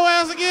NBC on your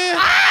ass again?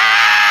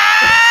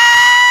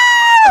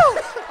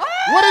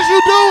 What is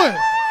you doing?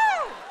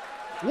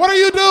 What are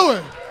you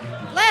doing?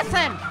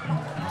 Listen.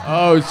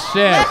 Oh,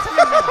 shit.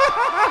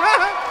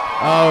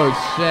 Oh,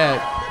 shit.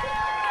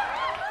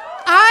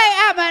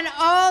 I am an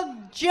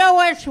old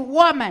Jewish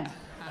woman.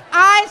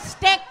 I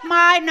stick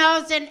my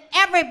nose in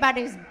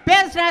everybody's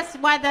business,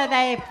 whether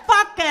they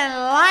fucking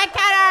like it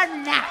or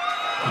not.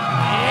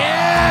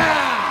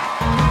 Yeah!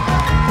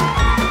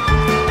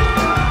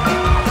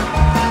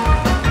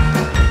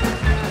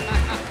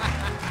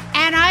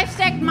 And I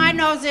stick my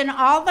nose in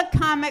all the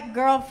comic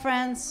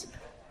girlfriends'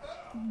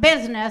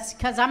 business,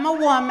 because I'm a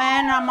woman.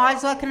 I'm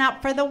always looking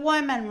out for the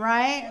women,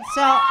 right?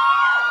 So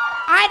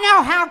I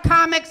know how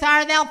comics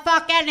are. They'll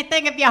fuck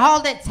anything if you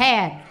hold its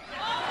head.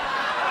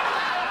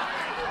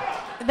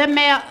 The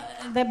man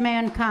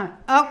comic.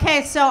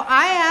 Okay, so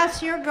I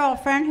asked your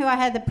girlfriend, who I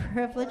had the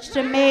privilege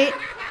to meet,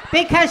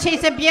 because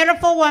she's a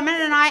beautiful woman,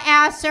 and I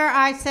asked her,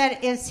 I said,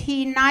 is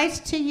he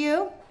nice to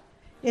you?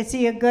 Is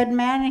he a good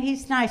man? And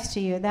he's nice to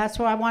you. That's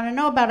what I want to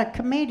know about a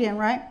comedian,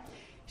 right?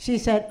 She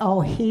said,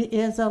 oh, he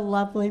is a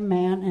lovely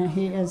man, and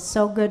he is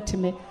so good to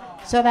me.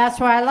 So that's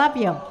why I love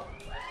you.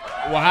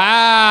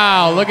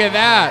 Wow, look at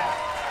that.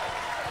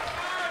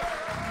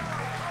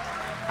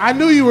 I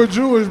knew you were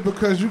Jewish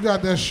because you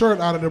got that shirt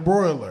out of the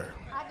broiler.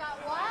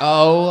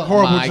 Oh,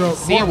 Horrible my. joke.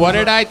 See, Horrible what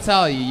did joke. I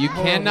tell you? You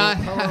cannot,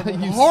 you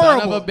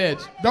Horrible. son of a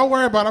bitch. Don't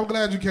worry about it. I'm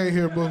glad you can't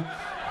hear, boo.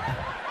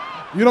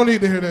 You don't need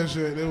to hear that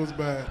shit. It was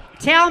bad.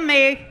 Tell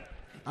me.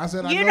 I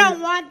said You don't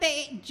want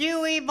the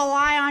Jew evil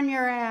eye on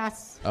your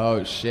ass.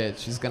 Oh, shit.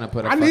 She's going to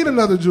put a I need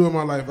another Jew in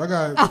my life. I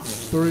got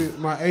 3.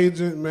 My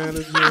agent,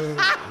 manager.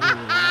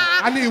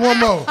 I need one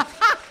more.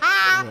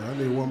 Yeah, I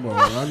need one more.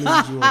 I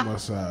need you on my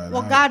side.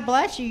 Well, God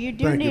bless you. You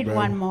do Thank need you,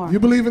 one more. You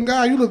believe in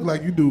God? You look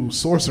like you do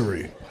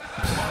sorcery.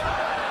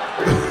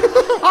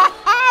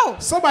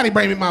 Somebody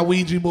bring me my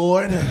Ouija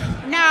board.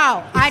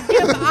 No, I do.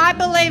 I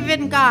believe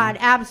in God.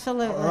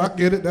 Absolutely. I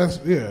get it. That's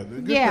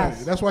good Yes.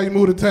 thing. That's why you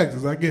moved to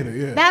Texas. I get it.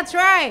 Yeah. That's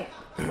right.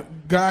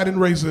 God and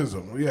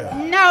racism. Yeah.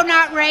 No,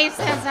 not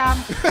racism.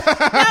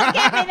 Don't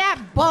give me that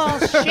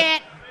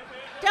bullshit.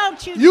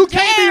 Don't you You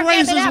dare can't be give me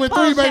racist that with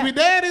bullshit. 3 baby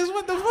daddies.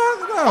 What the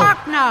fuck? No.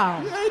 Fuck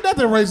no. Ain't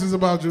nothing racist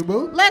about you,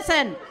 boo.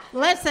 Listen.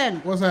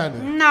 What's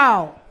happening?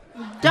 No.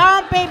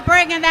 Don't be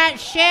bringing that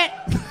shit.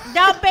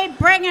 Don't be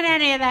bringing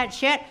any of that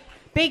shit,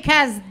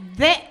 because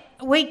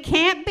we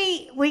can't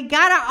be. We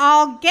gotta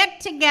all get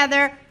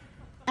together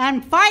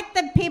and fight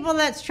the people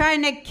that's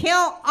trying to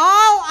kill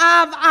all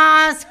of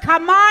us.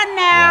 Come on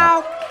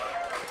now.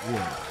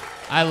 Yeah.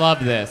 I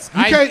love this.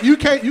 You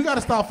can't. You gotta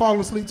stop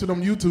falling asleep to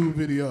them YouTube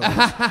videos.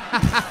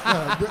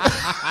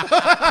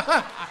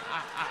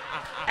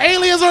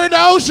 Aliens are in the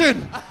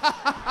ocean.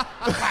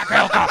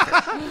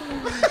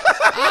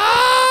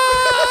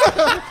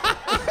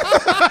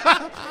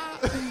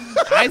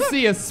 I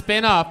see a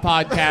spin-off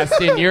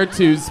podcast in your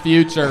two's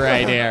future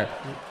right here.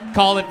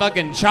 Call it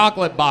fucking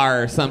Chocolate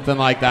Bar or something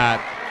like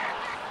that.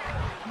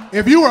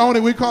 If you were on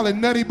it, we'd call it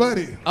Nutty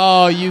Buddy.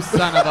 Oh, you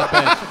son of a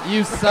bitch.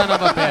 You son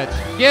of a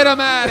bitch. Get him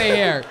out of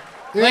here.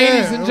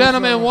 Ladies and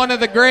gentlemen, one of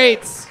the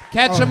greats.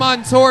 Catch him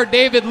on tour,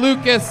 David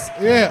Lucas.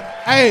 Yeah.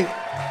 Hey.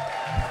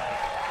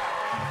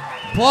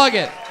 Plug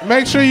it.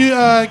 Make sure you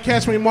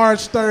catch me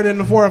March 3rd and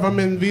the 4th. I'm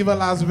in Viva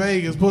Las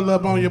Vegas. Pull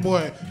up on your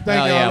boy.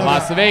 Thank you. Yeah,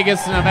 Las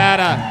Vegas,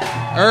 Nevada.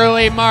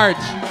 Early March.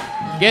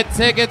 Get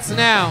tickets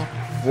now.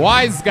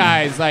 Wise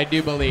Guys, I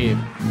do believe.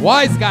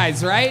 Wise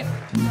Guys, right?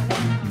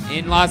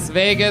 In Las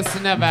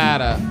Vegas,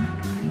 Nevada.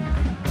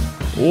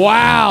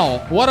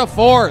 Wow, what a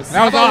force.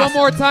 That was awesome. One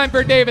more time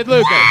for David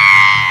Lucas.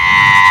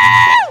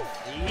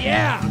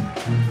 Yeah.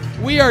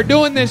 We are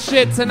doing this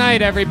shit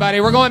tonight, everybody.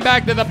 We're going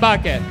back to the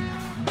bucket.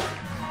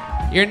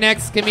 Your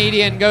next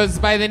comedian goes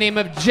by the name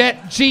of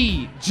Jet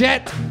G.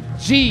 Jet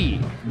G.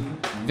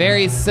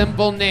 Very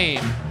simple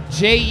name.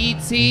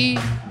 Jet-G.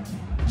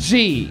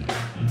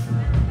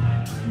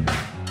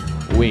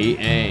 We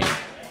ain't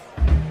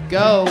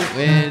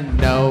going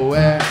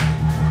nowhere.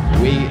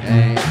 We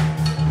ain't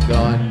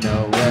going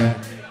nowhere.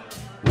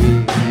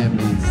 We can't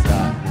be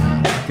stopped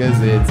now,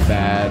 cause it's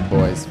bad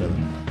boys for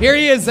them. Here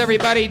he is,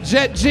 everybody,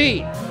 Jet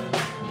G.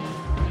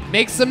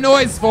 Make some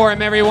noise for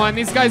him, everyone.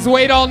 These guys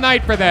wait all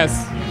night for this.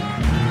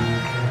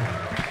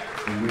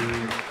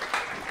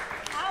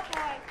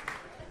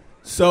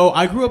 So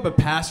I grew up a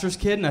pastor's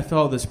kid, and I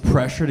felt this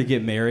pressure to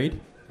get married.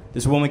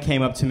 This woman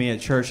came up to me at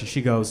church, and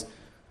she goes,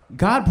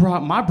 God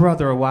brought my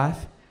brother a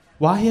wife.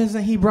 Why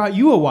hasn't he brought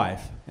you a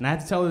wife? And I had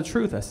to tell her the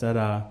truth. I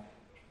said,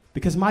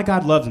 because my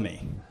God loves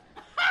me.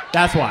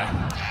 That's why.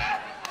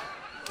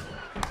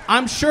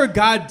 I'm sure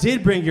God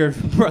did bring your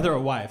brother a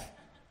wife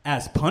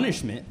as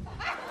punishment.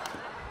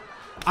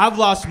 I've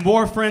lost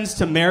more friends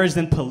to marriage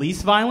than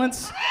police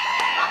violence.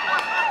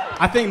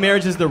 I think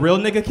marriage is the real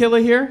nigga killer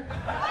here.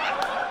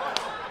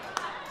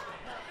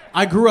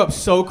 I grew up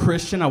so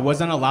Christian, I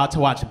wasn't allowed to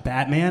watch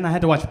Batman. I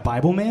had to watch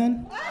Bible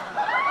Man.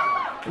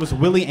 It was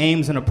Willie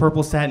Ames in a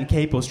purple satin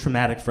cape. It was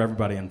traumatic for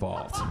everybody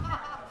involved.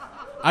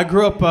 I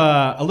grew up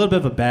a little bit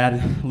of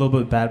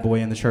a bad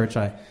boy in the church.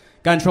 I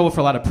got in trouble for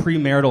a lot of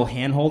premarital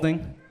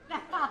hand-holding.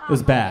 It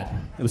was bad.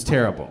 It was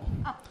terrible.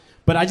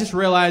 But I just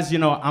realized,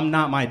 I'm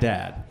not my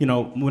dad.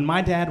 When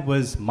my dad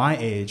was my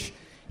age,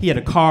 he had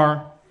a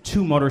car,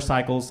 2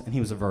 motorcycles, and he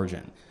was a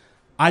virgin.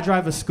 I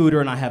drive a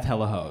scooter and I have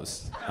hella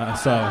hoes.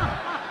 So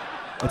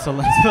it's a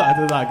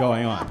lot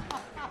going on.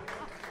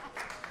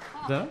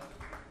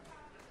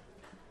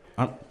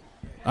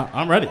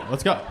 I'm ready.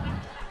 Let's go.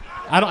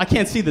 I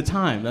can't see the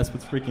time. That's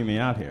what's freaking me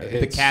out here.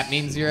 The cap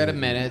means you're at a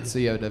minute, so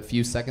you have a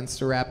few seconds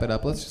to wrap it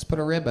up. Let's just put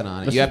a ribbon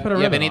on it. You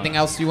have anything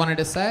else you wanted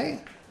to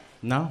say?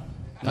 No.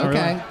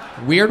 Okay.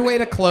 Really. Weird way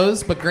to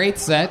close, but great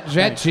set.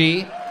 Jet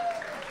G.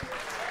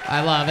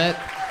 I love it.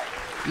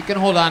 You can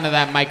hold on to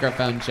that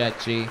microphone, Jet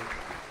G.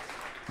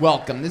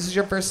 Welcome. This is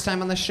your first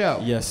time on the show.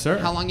 Yes, sir.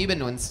 How long you been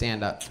doing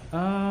stand-up?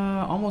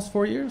 Almost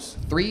 4 years.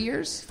 3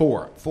 years?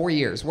 4. 4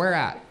 years. Where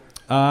at?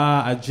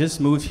 I just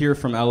moved here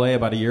from LA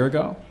about a year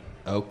ago.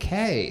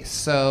 Okay.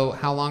 So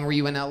how long were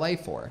you in LA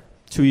for?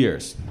 2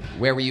 years.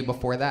 Where were you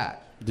before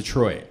that?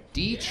 Detroit.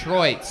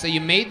 Detroit. So you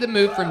made the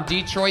move from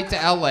Detroit to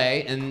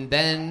LA and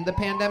then the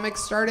pandemic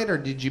started, or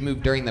did you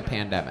move during the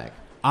pandemic?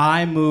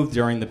 I moved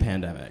during the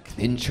pandemic.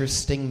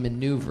 Interesting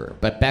maneuver,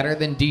 but better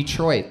than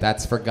Detroit,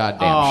 that's for goddamn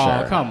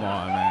sure. Oh, come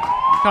on, man.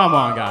 Come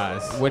on,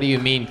 guys. What do you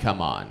mean,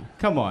 come on?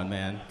 Come on,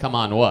 man. Come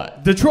on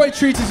what? Detroit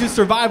teaches you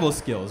survival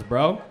skills,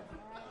 bro.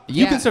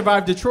 Yeah. You can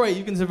survive Detroit,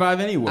 you can survive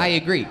anywhere. I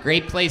agree.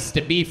 Great place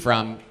to be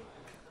from.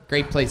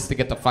 Great place to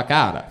get the fuck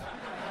out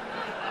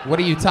of. What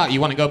are you talking? You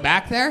want to go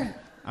back there?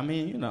 I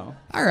mean, All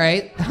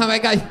right. Oh my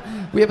God.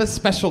 We have a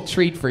special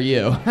treat for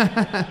you.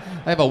 I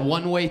have a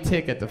one-way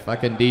ticket to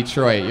fucking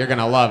Detroit. You're going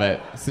to love it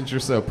since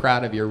you're so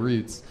proud of your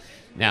roots.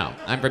 Now,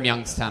 I'm from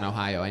Youngstown,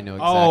 Ohio. I know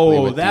exactly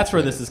what that's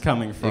Detroit where this is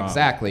coming from.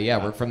 Exactly.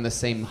 Yeah, we're from the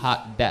same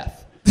hot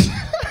death.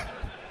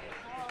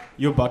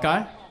 You a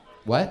Buckeye?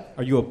 What?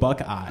 Are you a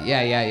Buckeye?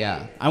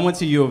 Yeah. I went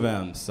to U of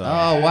M, so.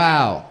 Oh,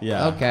 wow.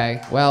 Yeah.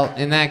 Okay. Well,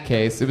 in that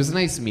case, it was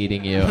nice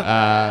meeting you.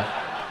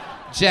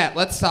 Jet,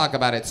 let's talk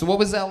about it. So what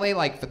was LA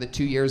like for the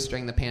 2 years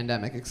during the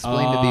pandemic?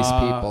 Explain to these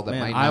people that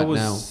might not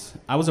know.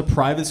 I was a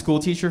private school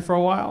teacher for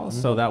a while,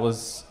 so that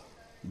was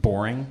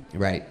boring.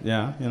 Right.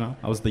 Yeah,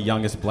 I was the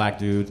youngest black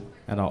dude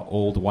at an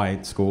old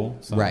white school.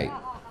 So,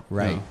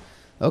 Right.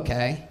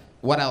 Okay.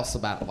 What else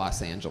about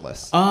Los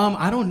Angeles?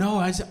 I don't know.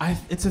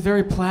 It's a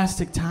very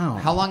plastic town.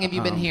 How long have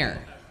you been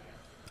here?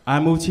 I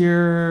moved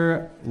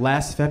here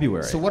last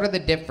February. So what are the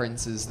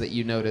differences that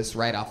you notice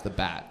right off the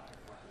bat?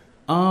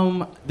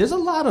 There's a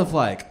lot of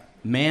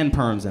man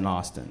perms in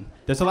Austin.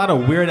 There's a lot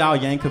of Weird Al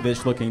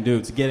Yankovic looking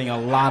dudes getting a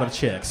lot of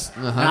chicks.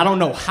 And I don't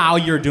know how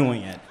you're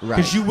doing it.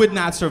 Because you would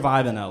not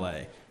survive in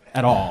LA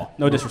at all.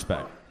 No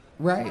disrespect.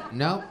 Right.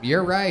 No,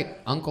 you're right.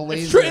 Uncle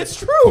Lazy. It's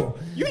true.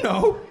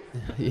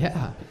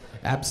 Yeah,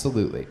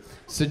 absolutely.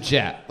 So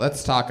Jet,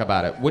 let's talk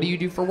about it. What do you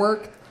do for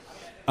work?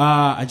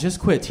 I just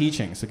quit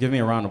teaching, so give me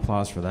a round of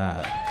applause for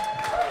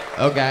that.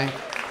 Okay.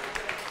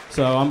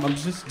 So I'm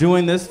just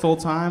doing this full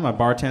time. I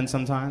bartend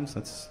sometimes.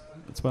 That's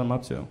what I'm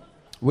up to.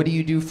 What do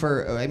you do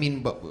for? I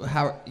mean,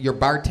 how you're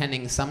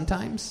bartending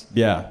sometimes?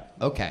 Yeah.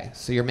 Okay,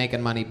 so you're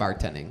making money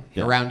bartending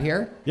Yep. around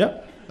here?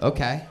 Yep.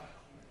 Okay,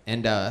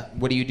 and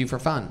what do you do for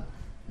fun?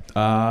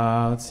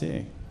 Let's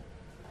see.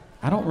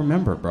 I don't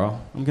remember, bro.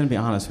 I'm gonna be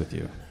honest with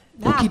you.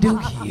 Okie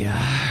dokie.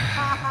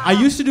 I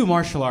used to do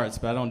martial arts,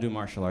 but I don't do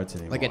martial arts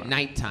anymore. Like at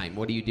nighttime,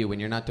 what do you do when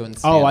you're not doing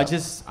Oh, stand-up?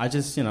 I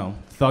just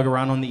thug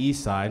around on the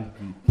east side,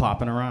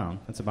 plopping around.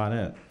 That's about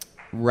it.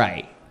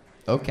 Right.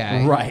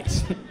 Okay.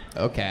 Right.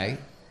 Okay.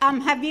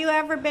 Have you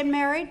ever been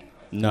married?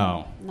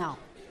 No. No.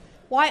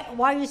 Why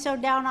are you so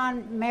down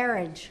on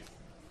marriage?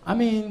 I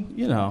mean,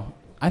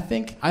 I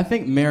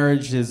think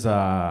marriage is.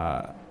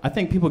 I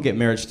think people get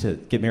married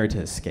to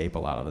escape a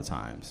lot of the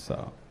times.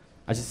 So,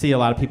 I just see a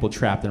lot of people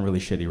trapped in really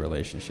shitty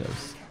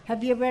relationships.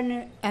 Have you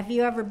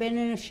ever been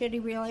in a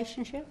shitty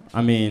relationship?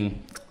 I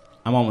mean,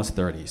 I'm almost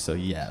 30, so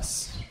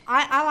yes.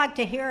 I like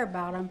to hear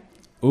about them.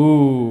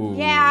 Ooh.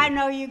 Yeah, I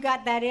know you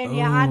got that in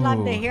you. I'd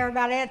love to hear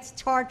about it. It's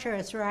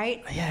torturous,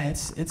 right? Yeah,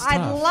 it's tough.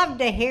 I'd love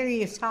to hear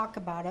you talk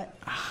about it.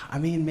 I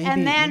mean, maybe.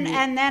 And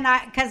then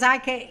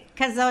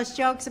because those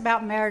jokes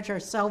about marriage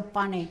are so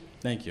funny.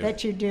 Thank you.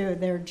 That you do.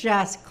 They're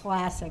just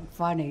classic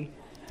funny.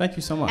 Thank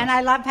you so much. And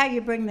I love how you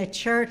bring the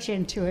church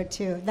into it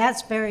too.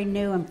 That's very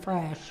new and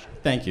fresh.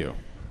 Thank you.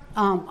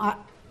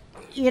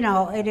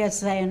 It is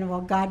saying,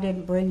 well, God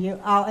didn't bring you.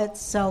 Oh,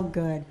 it's so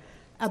good.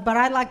 But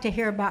I'd like to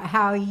hear about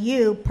how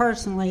you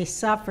personally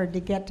suffered to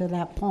get to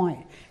that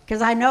point.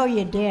 Because I know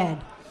you did.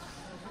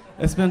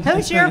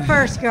 Who's your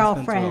first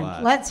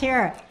girlfriend? Let's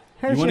hear it.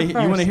 Who's your first?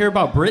 You want to hear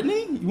about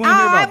Brittany?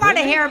 I want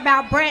to hear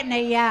about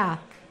Brittany, yeah.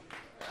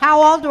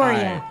 How old were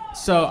you?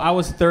 So I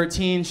was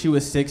 13. She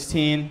was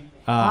 16.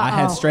 I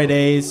had straight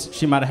A's.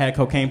 She might have had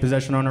cocaine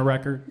possession on her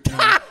record.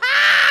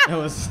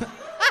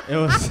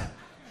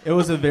 It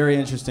was a very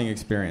interesting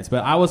experience.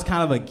 But I was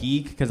kind of a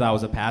geek because I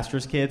was a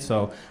pastor's kid,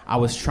 so I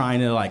was trying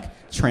to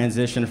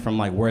transition from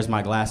where's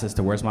my glasses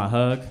to where's my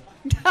hug,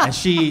 and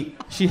she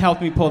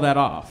helped me pull that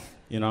off.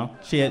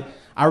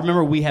 I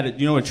remember we had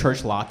you know what a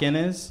church lock-in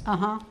is?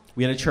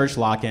 We had a church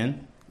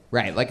lock-in.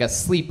 Right, like a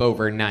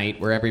sleepover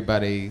night where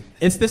everybody.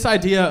 It's this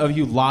idea of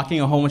you locking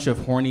a whole bunch of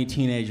horny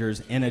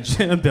teenagers in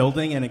a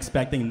building and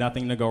expecting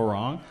nothing to go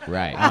wrong.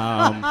 Right.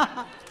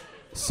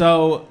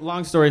 So,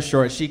 long story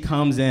short, she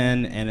comes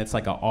in, and it's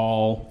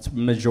it's a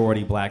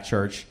majority black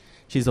church.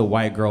 She's a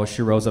white girl.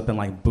 She rose up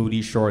in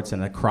booty shorts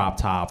and a crop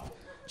top.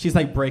 She's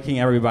breaking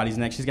everybody's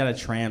neck. She's got a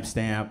tramp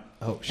stamp.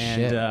 Oh,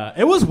 shit. And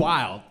it was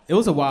wild. It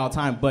was a wild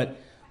time. But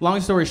long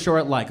story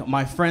short,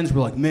 my friends were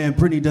like, man,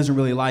 Brittany doesn't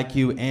really like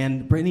you.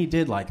 And Brittany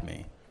did like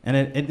me. And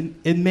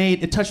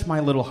it touched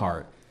my little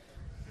heart.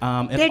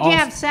 Did you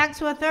have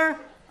sex with her?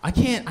 I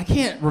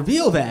can't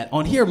reveal that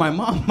on here. My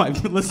mom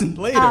might listen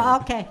later. Oh,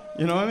 okay.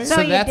 You know what I mean?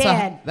 So you that's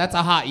did. That's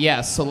a hot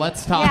yes. So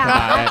let's talk Yeah,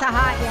 about that's it. a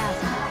hot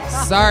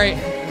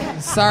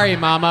yes. Sorry,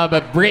 Mama,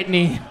 but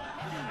Brittany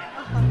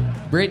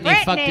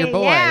fucked your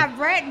boy. Yeah,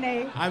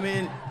 Brittany. I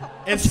mean,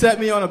 it set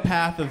me on a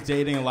path of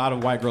dating a lot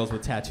of white girls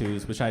with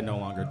tattoos, which I no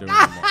longer do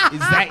anymore. Is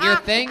that your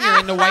thing? You're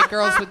into white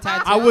girls with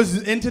tattoos? I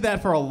was into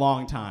that for a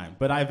long time,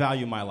 but I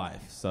value my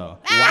life, so.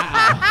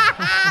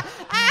 Wow.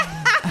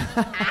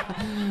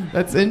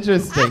 That's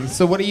interesting.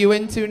 So what are you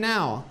into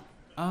now?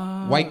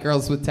 White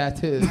girls with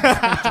tattoos.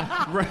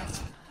 Right.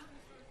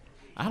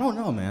 I don't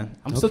know, man.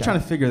 I'm still trying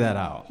to figure that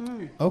out.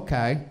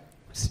 Okay.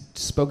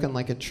 Spoken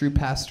like a true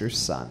pastor's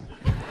son.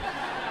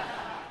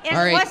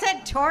 Was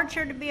it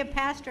torture to be a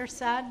pastor's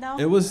son, though?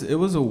 It was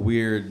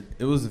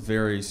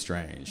very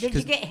strange. Did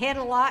you get hit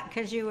a lot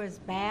because you was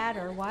bad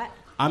or what?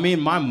 I mean,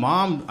 my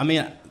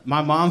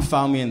mom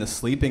found me in the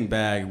sleeping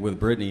bag with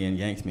Brittany and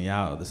yanked me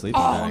out of the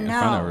sleeping bag in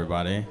front of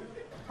everybody.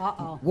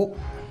 Uh-oh.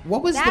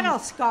 What was That'll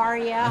scar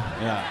you.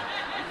 Yeah.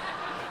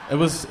 It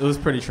was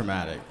pretty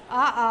traumatic.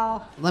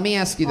 Uh-oh. Let me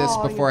ask you this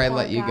before I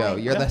let you go.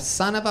 guy. You're the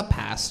son of a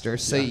pastor,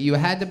 so you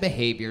had to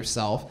behave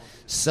yourself.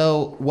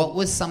 So what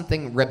was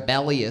something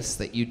rebellious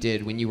that you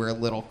did when you were a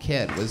little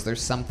kid? Was there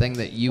something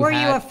that you Were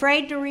had? you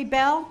afraid to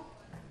rebel?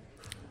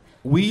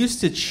 We used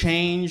to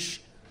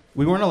change.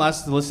 We weren't allowed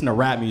to listen to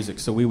rap music,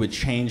 so we would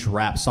change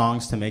rap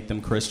songs to make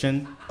them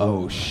Christian.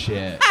 Oh,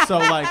 shit. So,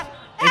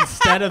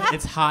 instead of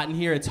 "It's hot in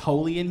here, it's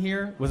holy in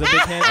here" was a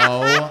big hit.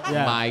 Oh,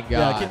 my God.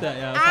 Yeah, keep that.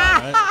 Yeah,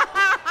 that's all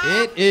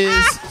right. It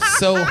is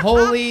so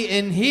holy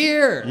in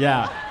here.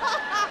 Yeah.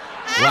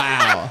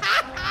 Wow.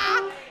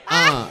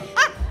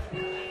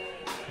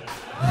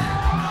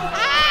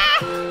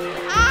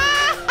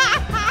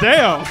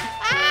 Damn.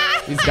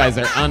 These guys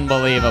are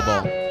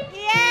unbelievable.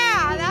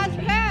 Yeah, that's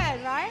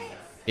good, right?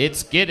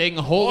 It's getting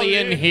holy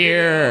in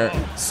here,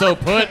 so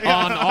put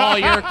on all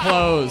your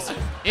clothes.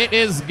 It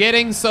is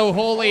getting so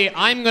holy,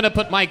 I'm going to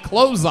put my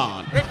clothes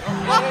on.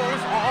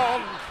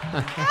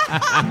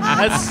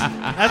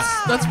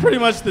 That's pretty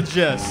much the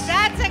gist.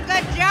 That's a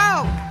good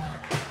joke.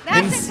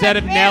 That's Instead a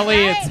of good bit,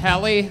 Nelly, right? it's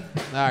Helly.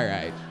 All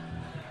right.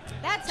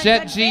 That's a Jet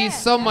good G, bit.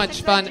 so That's much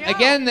a good fun. joke.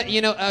 Again,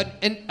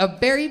 a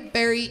very,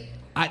 very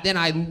then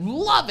I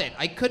love it.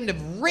 I couldn't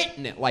have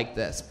written it like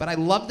this, but I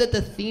love that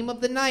the theme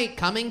of the night,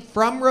 coming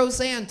from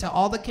Roseanne to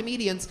all the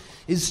comedians,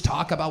 is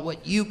talk about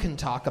what you can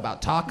talk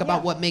about. Talk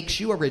about what makes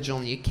you original.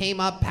 And you came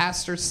up,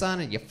 pastor's son,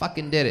 and you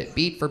fucking did it.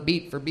 Beat for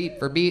beat for beat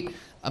for beat.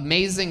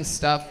 Amazing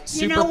stuff.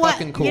 Super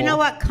fucking cool. You know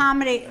what,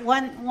 comedy,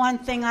 one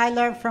thing I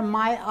learned from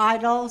my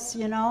idols,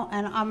 and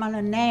I'm going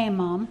to name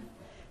them,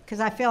 because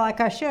I feel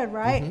like I should,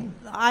 right?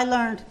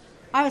 Mm-hmm.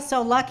 I was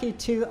so lucky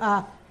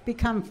to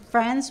become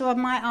friends with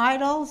my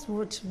idols,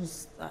 which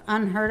was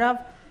unheard of.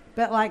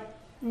 But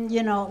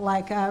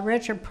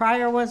Richard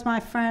Pryor was my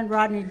friend,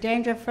 Rodney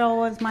Dangerfield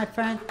was my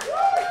friend.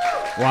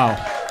 Wow.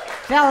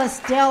 Phyllis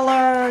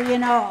Diller,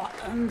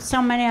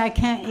 so many I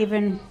can't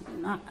even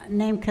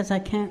name because I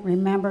can't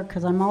remember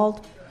because I'm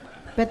old.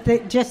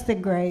 But just the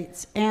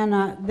greats.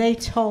 And they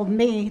taught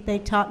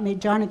me,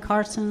 Johnny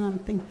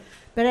Carson,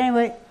 But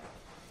anyway,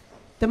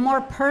 the more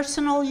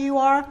personal you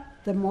are,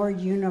 the more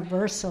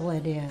universal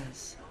it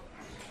is.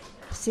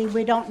 See,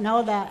 we don't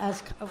know that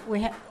as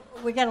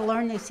we got to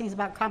learn these things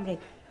about comedy.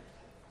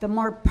 The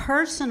more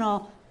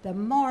personal, the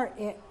more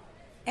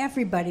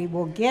everybody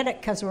will get it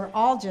because we're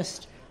all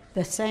just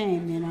the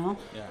same,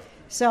 Yeah.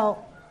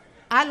 So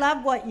I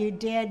love what you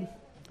did.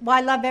 Well,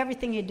 I love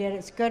everything you did.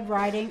 It's good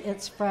writing.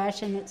 It's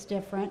fresh and it's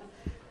different.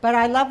 But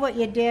I love what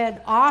you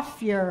did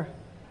off your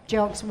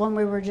jokes when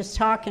we were just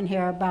talking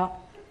here about,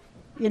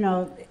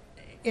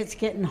 it's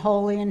getting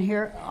holy in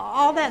here.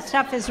 All that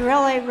stuff is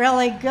really,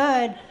 really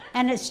good.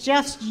 And it's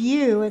just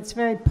you. It's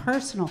very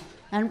personal.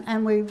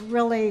 And we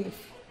really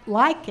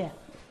like it.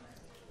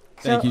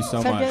 Thank you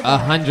so much.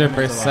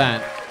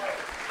 100%.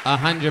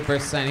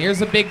 100%.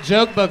 Here's a big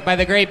joke book by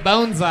the great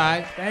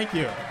Boneseye. Thank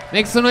you.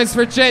 Make some noise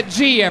for Jet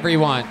G,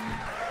 everyone.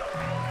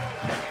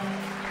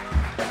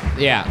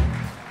 Yeah.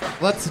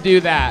 Let's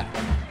do that.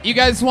 You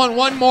guys want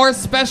one more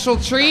special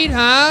treat,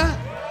 huh?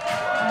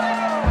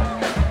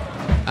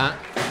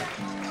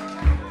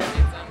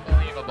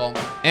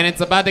 And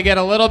it's about to get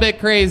a little bit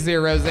crazier,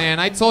 Roseanne.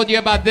 I told you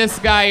about this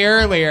guy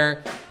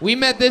earlier. We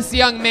met this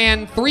young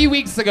man 3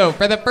 weeks ago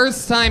for the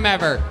first time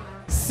ever.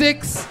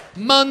 6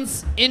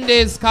 months into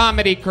his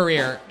comedy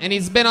career. And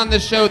he's been on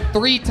the show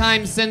 3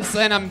 times since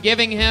then. I'm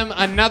giving him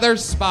another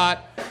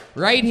spot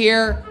right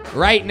here,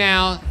 right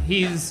now.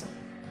 He's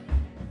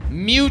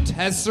mute,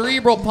 has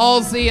cerebral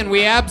palsy, and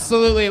we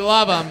absolutely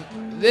love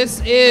him.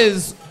 This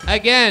is,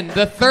 again,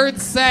 the 3rd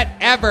set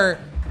ever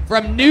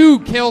from new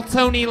Kill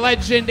Tony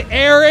legend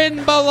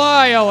Aaron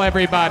Belial,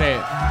 everybody.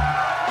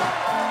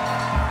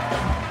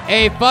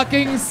 A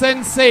fucking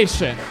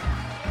sensation.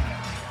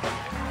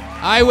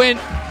 I went...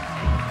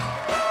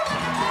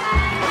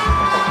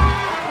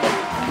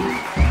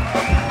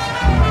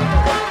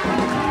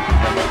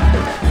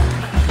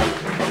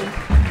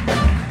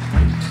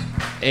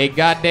 A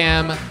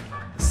goddamn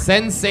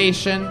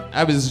sensation.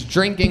 I was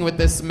drinking with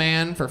this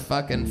man for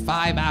fucking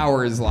 5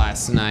 hours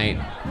last night,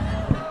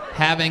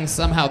 having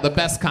somehow the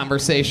best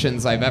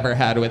conversations I've ever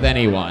had with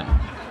anyone.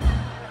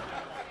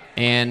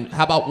 And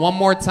how about one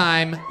more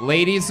time,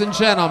 ladies and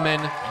gentlemen,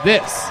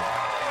 this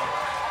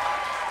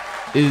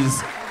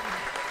is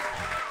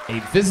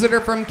a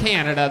visitor from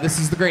Canada. This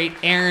is the great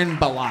Aaron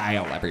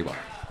Belial, everyone.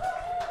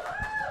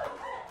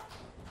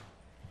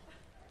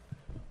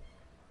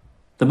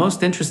 The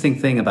most interesting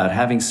thing about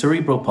having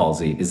cerebral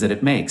palsy is that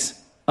it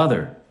makes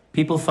other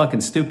people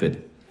fucking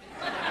stupid.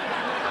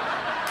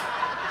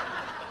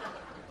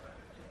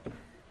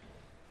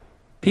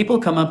 People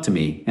come up to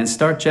me and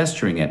start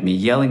gesturing at me,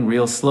 yelling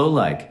real slow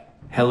like,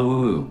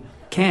 "Hello,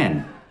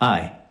 can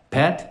I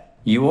pet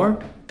your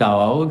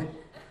dog?"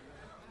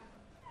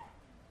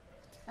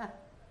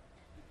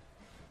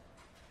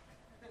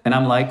 And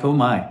I'm like, oh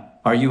my,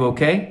 are you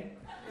okay?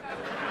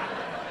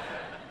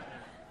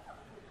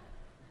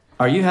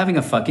 Are you having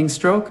a fucking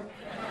stroke?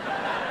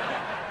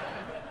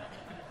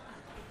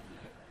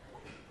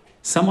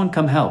 Someone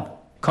come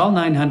help. Call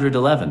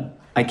 911.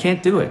 I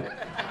can't do it.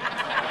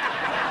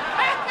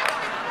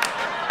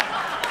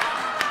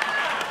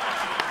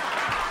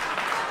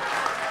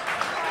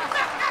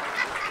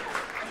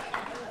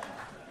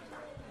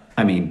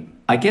 I mean,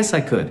 I guess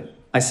I could.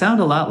 I sound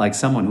a lot like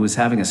someone who is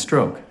having a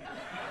stroke.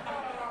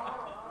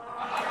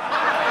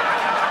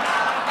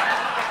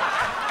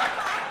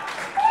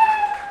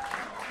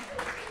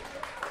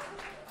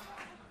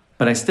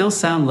 But I still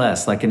sound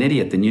less like an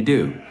idiot than you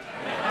do.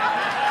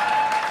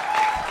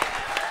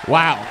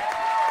 Wow.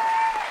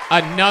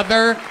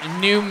 Another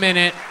new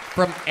minute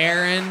from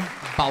Aaron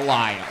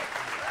Belial.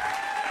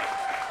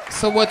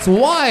 So what's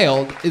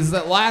wild is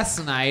that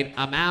last night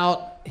I'm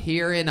out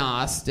here in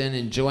Austin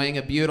enjoying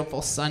a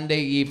beautiful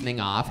Sunday evening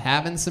off,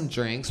 having some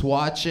drinks,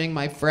 watching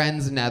my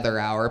friends Nether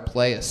Hour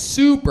play a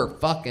super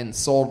fucking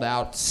sold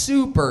out,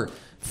 super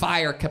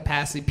fire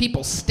capacity,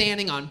 people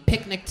standing on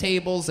picnic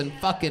tables and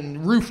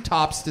fucking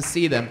rooftops to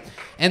see them.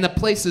 And the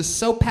place is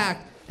so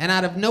packed, and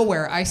out of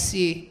nowhere, I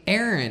see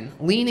Aaron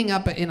leaning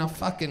up in a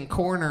fucking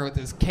corner with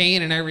his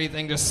cane and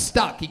everything, just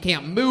stuck. He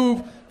can't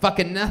move,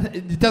 fucking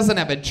nothing. He doesn't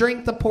have a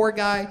drink, the poor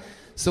guy.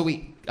 So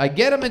I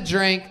get him a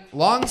drink.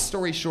 Long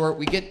story short,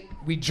 we get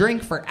we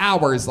drank for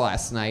hours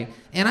last night,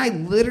 and I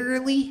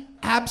literally,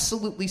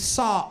 absolutely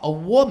saw a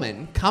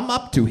woman come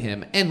up to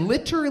him and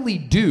literally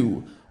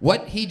do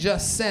what he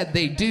just said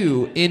they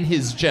do in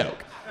his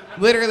joke.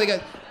 Literally goes,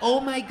 "Oh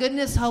my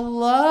goodness,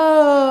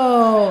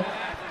 hello.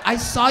 I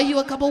saw you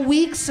a couple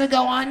weeks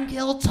ago on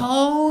Kill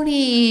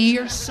Tony.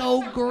 You're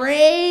so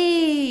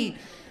great.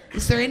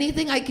 Is there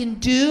anything I can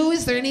do?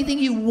 Is there anything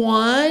you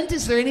want?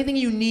 Is there anything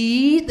you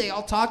need?" They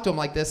all talk to him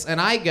like this,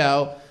 and I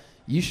go,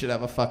 "You should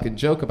have a fucking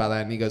joke about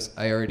that." And he goes,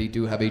 "I already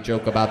do have a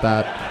joke about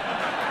that.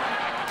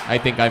 I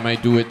think I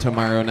might do it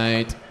tomorrow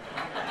night."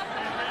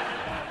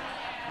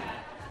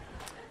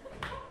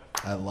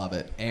 I love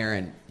it.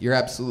 Aaron, you're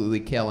absolutely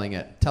killing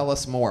it. Tell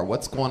us more.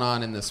 What's going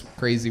on in this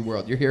crazy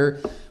world? You're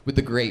here with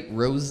the great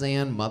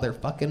Roseanne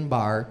motherfucking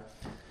Barr.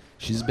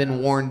 She's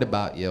been warned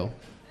about you.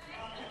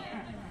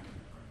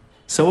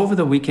 So over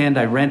the weekend,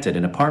 I rented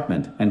an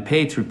apartment and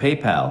paid through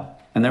PayPal,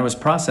 and there was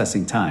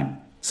processing time.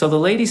 So the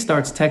lady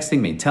starts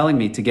texting me, telling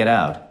me to get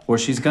out, or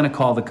she's gonna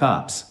call the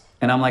cops.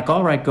 And I'm like,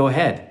 all right, go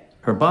ahead.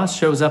 Her boss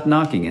shows up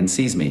knocking and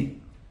sees me.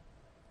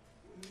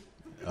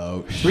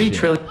 Oh, shit. 3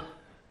 trillion.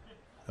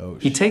 Oh,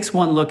 he takes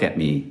one look at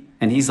me,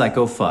 and he's like,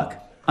 oh, fuck.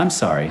 I'm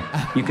sorry.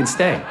 You can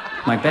stay.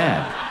 My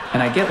bad.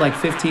 And I get like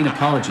 15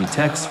 apology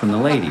texts from the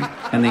lady,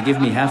 and they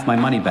give me half my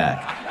money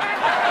back.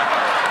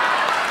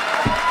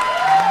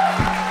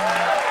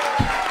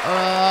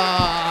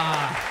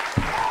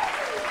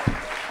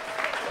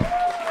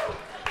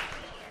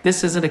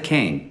 This isn't a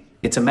cane.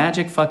 It's a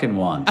magic fucking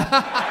wand.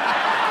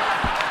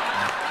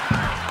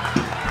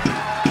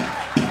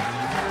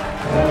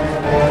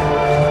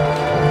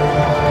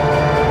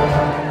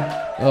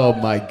 Oh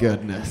my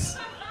goodness.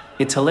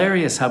 It's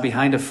hilarious how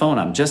behind a phone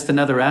I'm just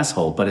another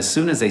asshole, but as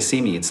soon as they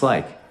see me, it's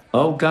like,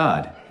 oh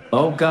God,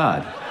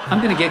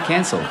 I'm gonna get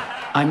canceled.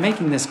 I'm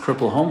making this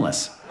cripple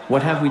homeless.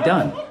 What have we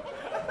done?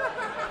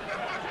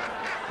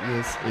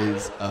 This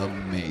is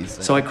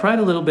amazing. So I cried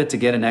a little bit to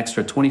get an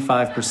extra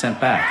 25%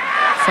 back.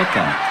 Fuck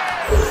them.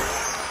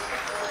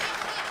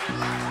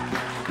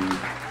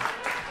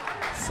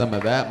 Some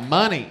of that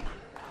money.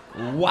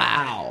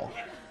 Wow.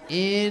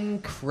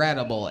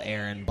 Incredible,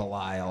 Aaron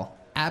Belial.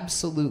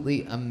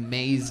 Absolutely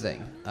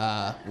amazing.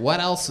 What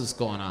else is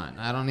going on?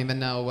 I don't even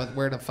know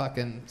where to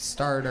fucking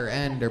start or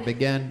end or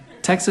begin.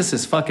 Texas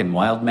is fucking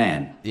wild,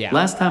 man. Yeah.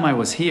 Last time I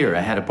was here,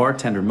 I had a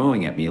bartender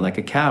mooing at me like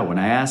a cow when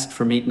I asked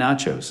for meat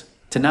nachos.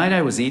 Tonight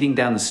I was eating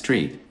down the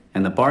street,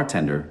 and the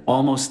bartender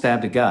almost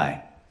stabbed a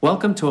guy.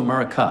 Welcome to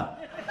America.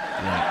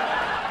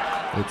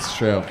 Yeah. It's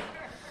true.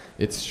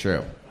 It's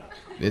true.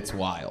 It's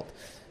wild.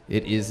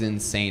 It is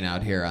insane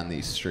out here on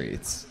these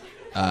streets.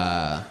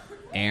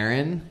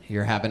 Aaron,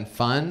 you're having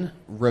fun.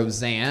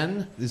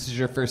 Roseanne, this is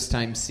your first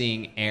time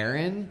seeing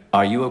Aaron.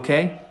 Are you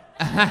okay?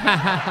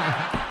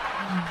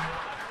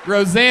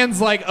 Roseanne's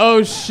like,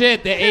 oh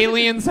shit, the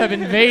aliens have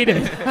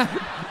invaded.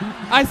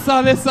 I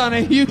saw this on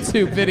a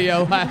YouTube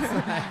video last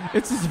night.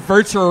 It's this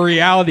virtual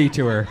reality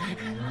to her.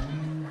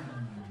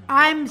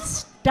 I'm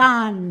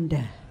stunned.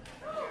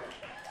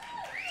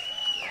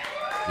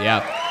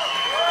 Yep.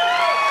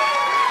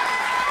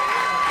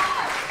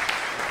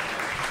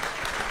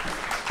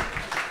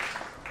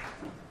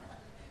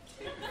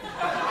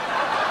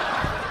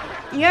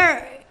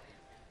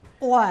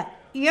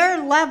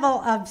 Your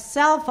level of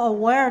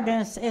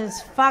self-awareness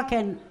is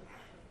fucking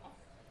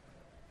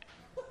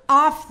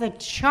off the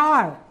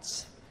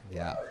charts.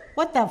 Yeah.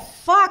 What the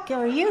fuck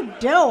are you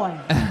doing?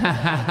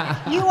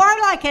 You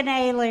are like an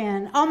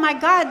alien. Oh my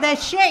God, the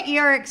shit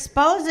you're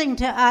exposing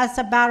to us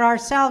about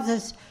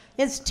ourselves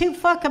is too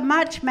fucking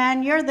much,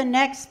 man. You're the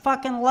next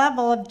fucking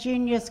level of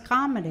genius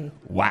comedy.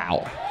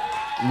 Wow.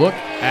 Look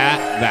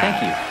at that.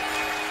 Thank you.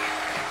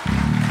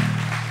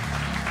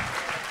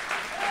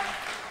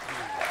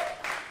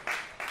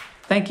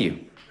 Thank you.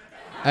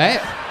 Hey.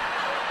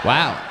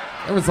 Wow.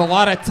 There was a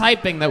lot of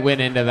typing that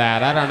went into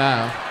that. I don't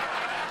know.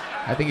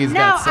 I think he's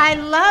got some... I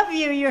love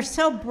you. You're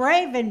so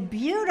brave and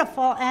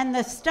beautiful, and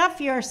the stuff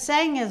you're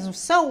saying is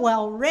so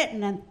well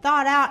written and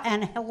thought out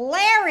and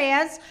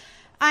hilarious.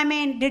 I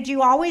mean, did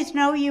you always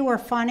know you were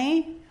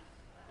funny?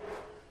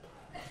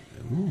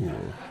 Ooh.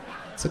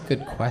 That's a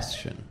good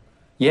question.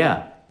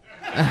 Yeah.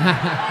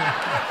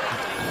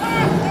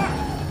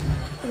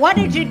 What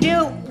did you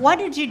do? What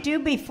did you do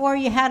before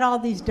you had all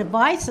these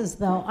devices,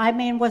 though? I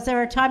mean, was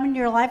there a time in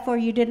your life where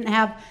you didn't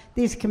have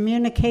these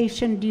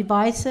communication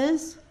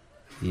devices?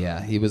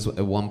 Yeah, he was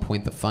at one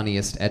point the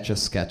funniest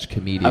Etch-a-Sketch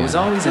comedian. I was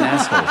always an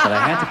asshole, but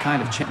I had to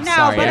kind of change. No,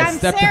 Sorry, but I I'm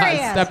stepped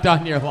serious.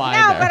 on your line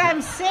No, there. but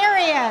I'm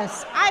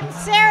serious. I'm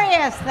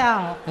serious,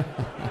 though.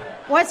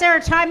 Was there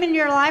a time in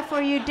your life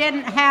where you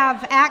didn't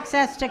have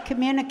access to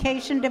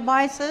communication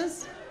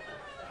devices?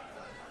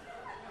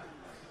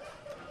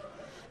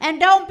 And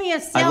don't be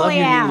a silly I love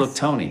your ass. new look,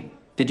 Tony.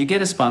 Did you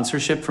get a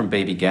sponsorship from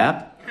Baby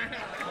Gap?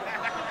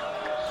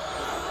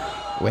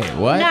 Wait,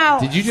 what? No,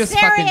 Did you just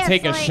fucking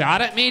take a seriously.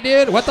 shot at me,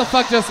 dude? What the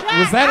fuck just... Shut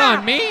was that up.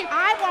 on me?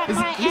 I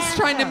He's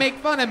trying to make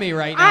fun of me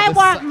right now. I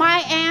want my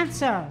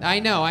answer. I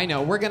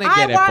know. We're gonna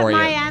get it for you.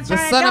 Answer.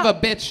 The son of a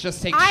bitch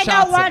just takes shots at me.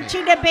 I don't want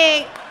you to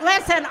be.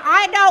 Listen,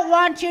 I don't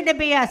want you to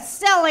be a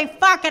silly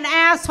fucking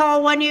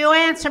asshole when you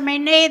answer me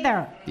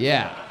neither.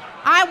 Yeah.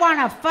 I want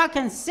a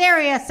fucking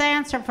serious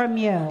answer from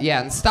you.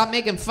 Yeah, and stop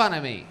making fun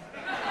of me.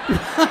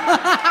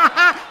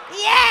 Yeah!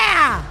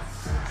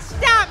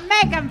 Stop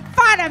making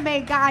fun of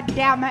me,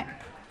 goddammit.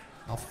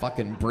 I'll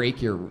fucking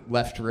break your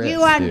left wrist,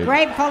 You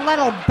ungrateful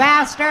little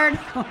bastard.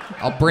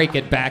 I'll break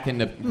it back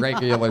into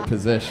regular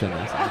position. No,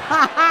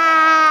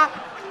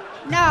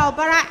 but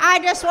I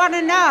just want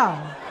to know.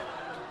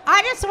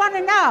 I just want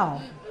to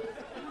know.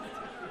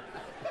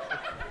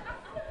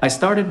 I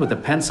started with a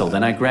pencil,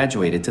 then I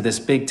graduated to this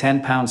big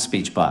 10-pound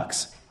speech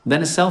box.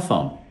 Then a cell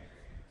phone.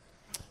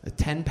 A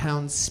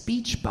 10-pound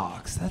speech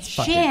box. That's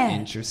Shit. fucking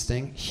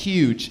interesting.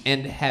 Huge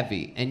and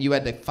heavy. And you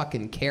had to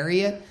fucking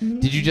carry it?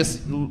 Mm-hmm. Did you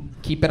just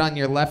keep it on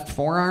your left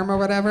forearm or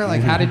whatever? Like,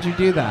 how did you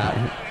do that?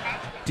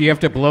 Do you have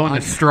to blow in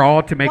the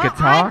straw to make it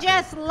talk? I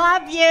just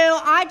love you.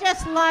 I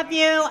just love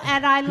you,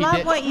 and I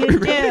love what you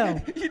do.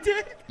 You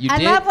did? I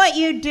love what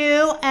you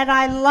do, and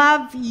I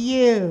love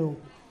you.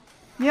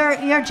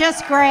 You're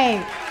just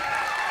great.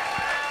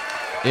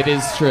 It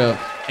is true.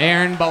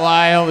 Aaron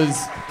Belial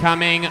is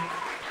coming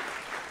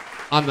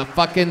on the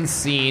fucking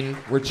scene.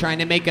 We're trying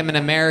to make him an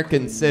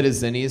American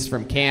citizen. He's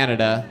from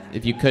Canada.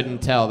 If you couldn't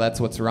tell,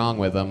 that's what's wrong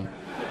with him.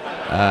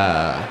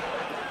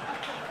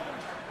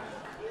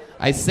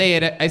 I say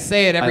it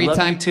every I love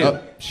time. You too,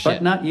 oh, shit.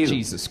 but not you.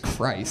 Jesus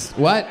Christ.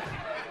 What?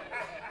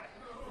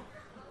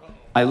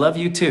 I love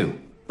you too,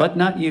 but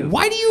not you.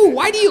 Why do you?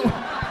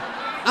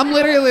 I'm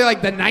literally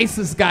like the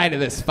nicest guy to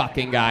this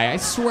fucking guy. I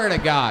swear to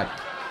God.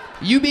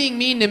 You being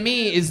mean to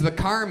me is the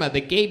karma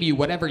that gave you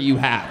whatever you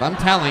have. I'm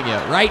telling you,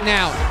 right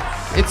now.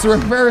 It's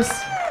reverse.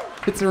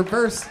 It's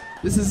reverse.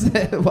 This is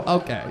it.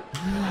 Okay.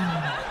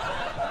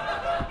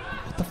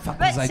 What the fuck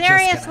was I just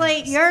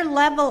seriously, your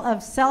level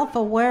of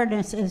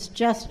self-awareness is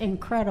just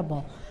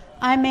incredible.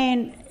 I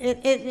mean,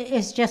 it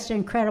is just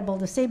incredible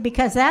to see,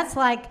 because that's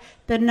like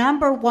the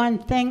number one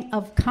thing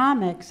of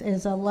comics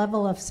is a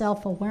level of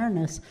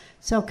self-awareness.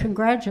 So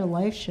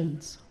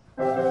congratulations.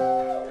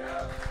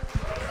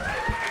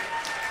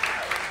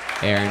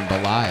 Aaron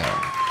Belial.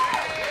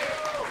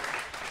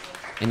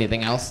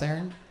 Anything else,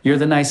 Aaron? You're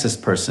the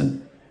nicest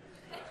person.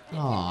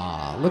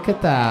 Aw, look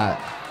at that.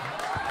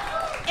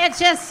 It's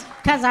just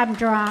because I'm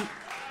drunk.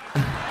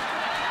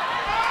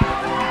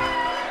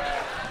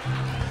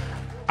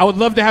 I would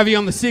love to have you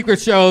on the Secret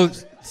Show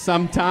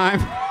sometime.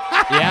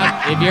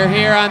 Yeah, if you're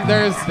here on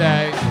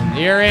Thursday,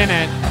 you're in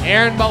it.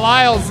 Aaron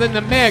Belial's in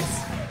the mix.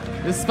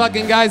 This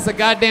fucking guy's a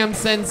goddamn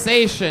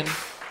sensation.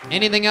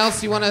 Anything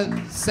else you want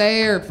to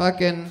say, or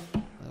fucking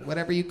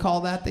whatever you call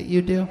that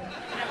you do?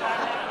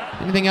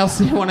 Anything else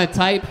you want to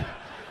type?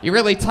 You're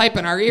really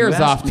typing our ears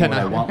off tonight. You asked me what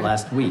I want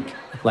last week.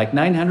 Like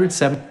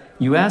 907.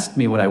 You asked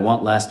me what I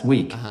want last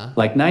week.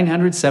 Like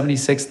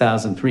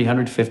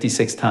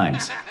 976,356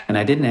 times. And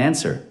I didn't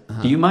answer.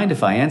 Do you mind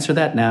if I answer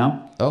that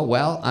now? Oh,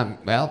 well,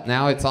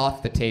 now it's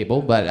off the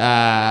table, but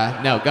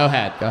no, go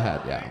ahead,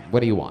 yeah. What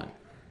do you want?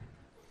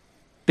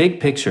 Big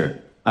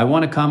picture. I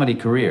want a comedy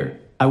career.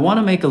 I want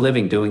to make a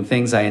living doing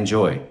things I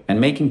enjoy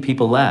and making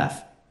people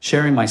laugh,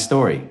 sharing my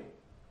story.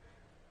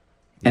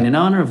 And in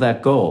honor of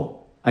that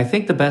goal, I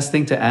think the best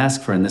thing to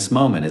ask for in this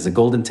moment is a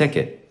golden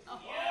ticket.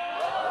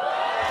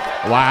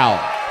 Wow,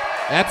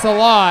 that's a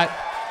lot.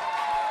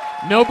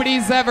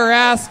 Nobody's ever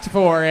asked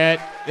for it.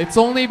 It's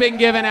only been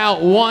given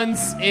out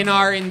once in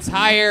our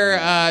entire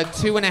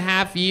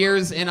 2.5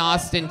 years in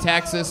Austin,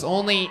 Texas.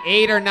 Only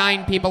 8 or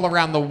 9 people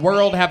around the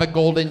world have a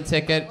golden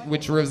ticket,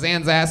 which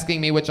Roseanne's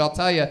asking me, which I'll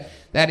tell you,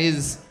 that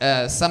is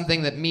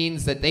something that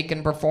means that they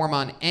can perform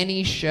on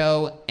any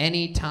show,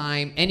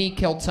 anytime, any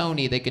Kill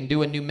Tony. They can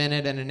do a new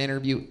minute and an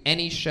interview,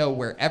 any show,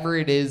 wherever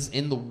it is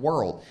in the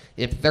world.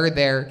 If they're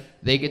there,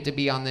 they get to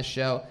be on this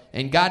show.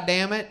 And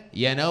goddamn it,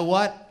 you know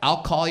what?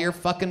 I'll call your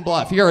fucking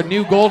bluff. You're a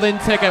new golden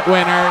ticket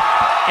winner,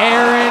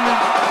 Aaron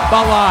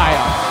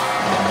Belial.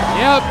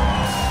 Yep,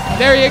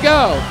 there you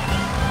go.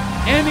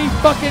 Any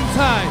fucking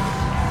time.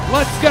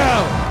 Let's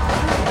go.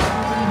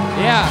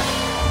 Yeah,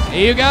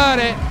 you got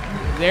it.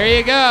 There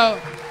you go.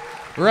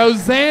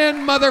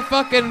 Roseanne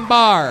motherfucking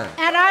Barr.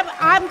 And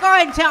I'm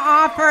going to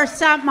offer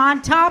something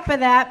on top of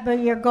that, but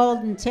your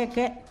golden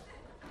ticket.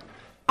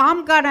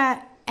 I'm going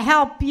to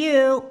help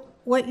you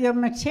with your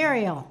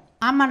material.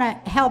 I'm going to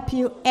help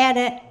you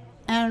edit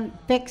and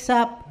fix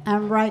up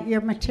and write your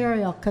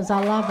material, because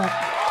I love it.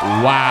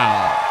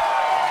 Wow.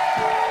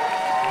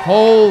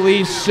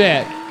 Holy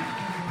shit.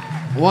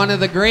 One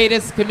of the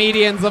greatest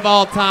comedians of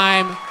all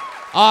time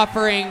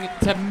offering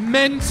to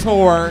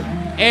mentor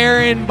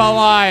Aaron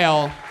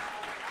Belial.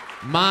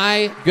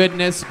 My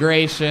goodness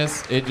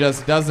gracious, it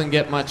just doesn't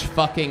get much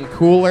fucking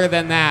cooler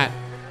than that.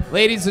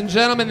 Ladies and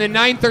gentlemen, the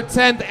 9th or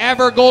 10th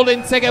ever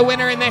golden ticket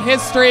winner in the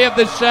history of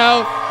the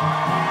show.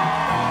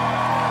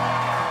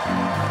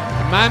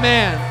 My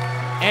man,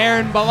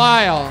 Aaron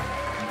Belial.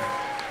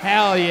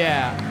 Hell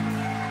yeah.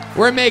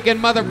 We're making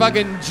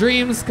motherfucking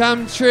dreams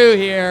come true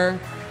here.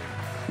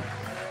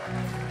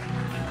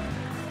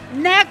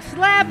 Next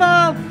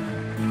level.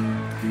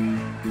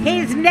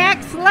 He's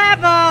next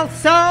level.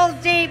 Soul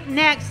deep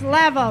next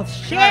level.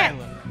 Shit.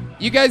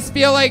 You guys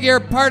feel like you're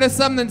part of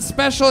something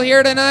special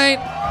here tonight?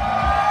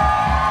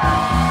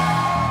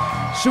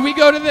 Should we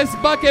go to this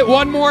bucket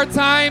one more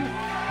time?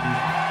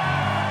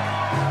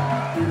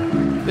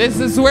 This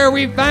is where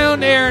we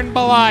found Aaron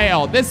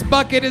Belial. This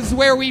bucket is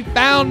where we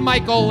found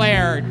Michael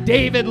Laird,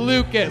 David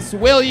Lucas,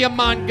 William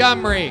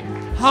Montgomery,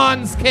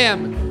 Hans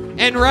Kim.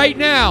 And right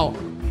now,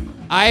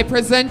 I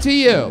present to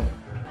you,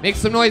 make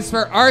some noise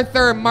for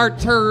Arthur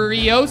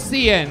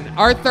Martirosian.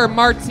 Arthur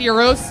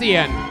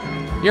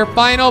Martirosian, your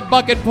final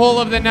bucket pull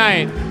of the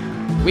night.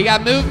 We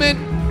got movement?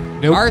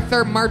 Nope.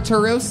 Arthur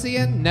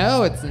Martirosian?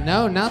 No, it's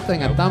no,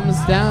 nothing. A thumbs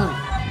down.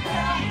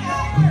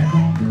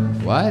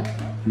 What?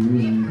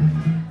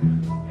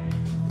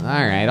 All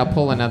right, I'll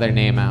pull another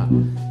name out.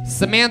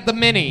 Samantha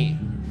Minnie.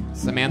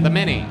 Samantha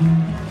Minnie.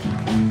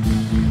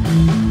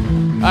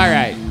 All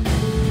right.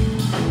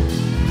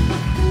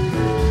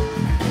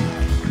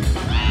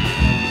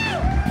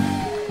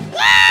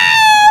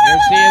 Here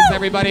she is,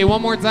 everybody.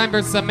 One more time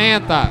for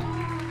Samantha.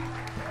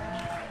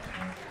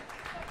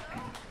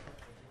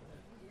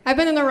 I've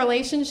been in a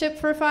relationship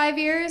for 5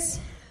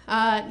 years.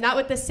 Not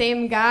with the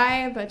same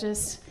guy, but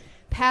just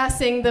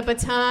passing the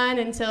baton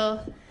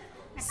until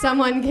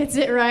someone gets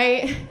it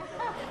right.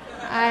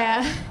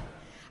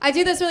 I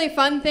do this really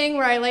fun thing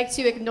where I like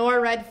to ignore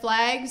red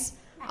flags.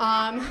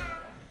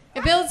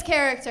 It builds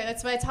character.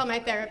 That's what I tell my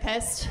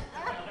therapist.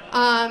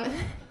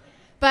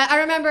 But I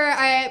remember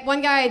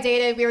one guy I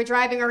dated, we were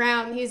driving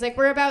around, and he's like,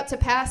 we're about to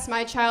pass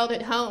my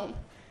childhood home.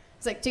 I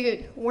was like,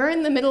 dude, we're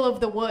in the middle of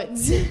the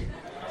woods.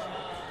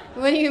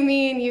 What do you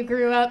mean you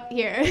grew up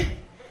here?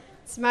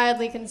 It's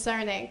mildly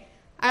concerning.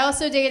 I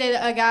also dated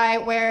a guy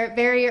where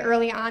very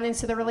early on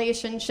into the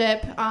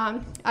relationship,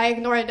 I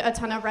ignored a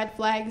ton of red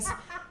flags.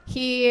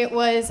 He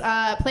was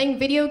playing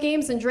video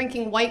games and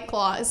drinking White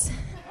Claws.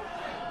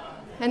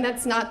 And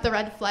that's not the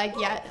red flag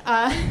yet.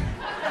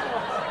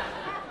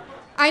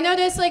 I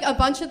noticed like a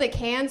bunch of the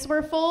cans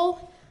were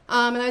full,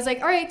 and I was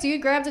like, all right,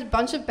 dude, grabbed a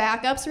bunch of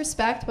backups,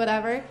 respect,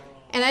 whatever.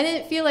 And I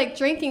didn't feel like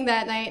drinking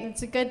that night, and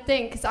it's a good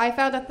thing, because I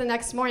found out the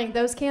next morning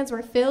those cans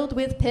were filled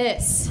with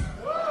piss.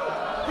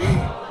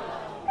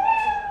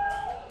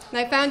 And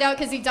I found out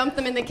because he dumped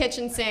them in the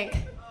kitchen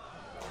sink.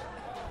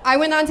 I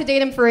went on to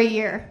date him for a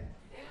year.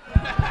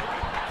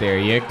 There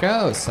you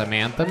go,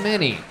 Samantha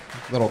Minnie.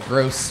 Little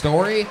gross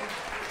story.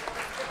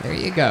 There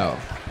you go.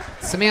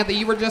 Samantha,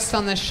 you were just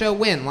on this show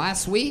when?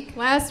 Last week?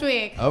 Last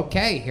week.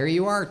 Okay, here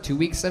you are, 2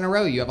 weeks in a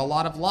row. You have a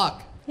lot of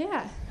luck.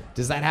 Yeah.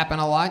 Does that happen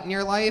a lot in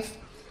your life?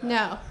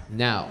 No.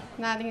 No.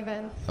 Not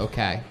even.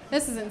 Okay.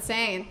 This is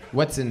insane.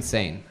 What's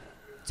insane?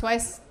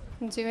 Twice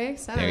in 2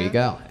 weeks? I don't There know. you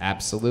go.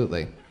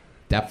 Absolutely.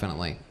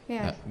 Definitely.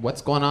 Yeah.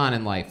 What's going on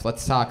in life?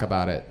 Let's talk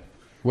about it.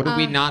 What did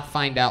we not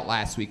find out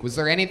last week? Was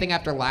there anything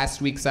after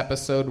last week's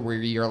episode where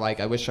you're like,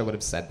 I wish I would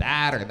have said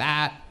that or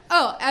that?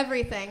 Oh,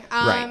 everything.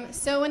 Right.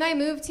 So when I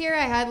moved here,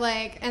 I had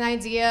like an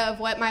idea of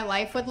what my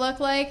life would look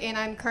like, and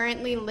I'm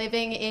currently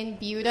living in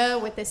Buda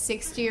with a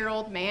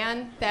 60-year-old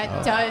man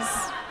that does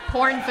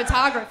porn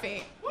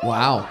photography.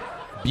 Wow.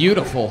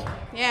 Beautiful.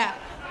 Yeah.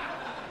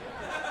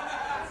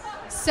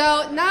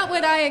 So not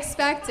what I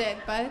expected,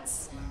 but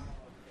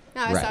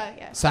no, I saw it.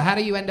 Yeah. So how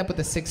do you end up with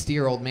a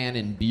 60-year-old man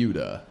in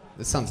Buda?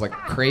 This sounds like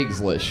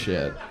Craigslist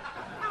shit.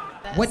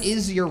 What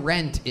is your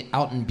rent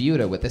out in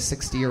Buda with a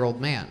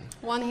 60-year-old man?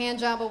 One hand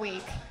job a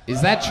week.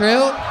 Is that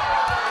true?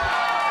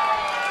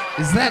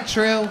 Is that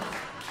true?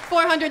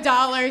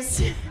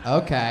 $400.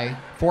 Okay.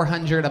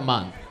 $400 a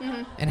month.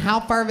 Mm-hmm. And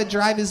how far of a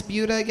drive is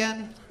Buda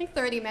again? I think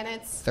 30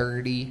 minutes.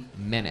 30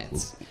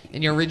 minutes.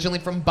 And you're originally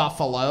from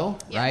Buffalo,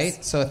 Yes.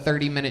 right? So a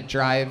 30-minute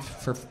drive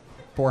for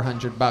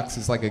 $400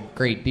 is like a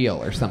great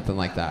deal or something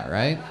like that,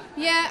 right?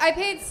 Yeah, I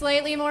paid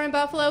slightly more in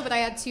Buffalo, but I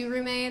had 2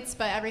 roommates,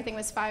 but everything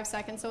was 5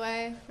 seconds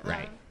away.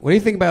 Right. What do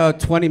you think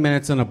about 20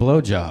 minutes on a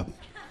blowjob?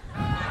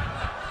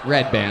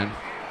 Redban.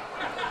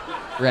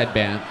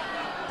 Redban.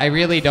 I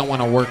really don't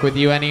want to work with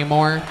you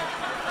anymore.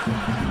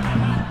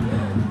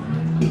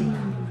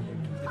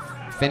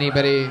 If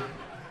anybody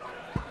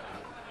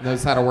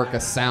knows how to work a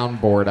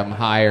soundboard, I'm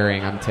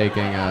hiring. I'm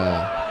taking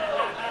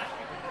a...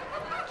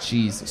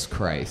 Jesus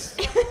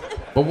Christ.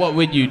 But what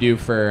would you do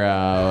for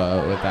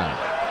with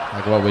that?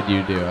 Like, what would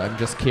you do? I'm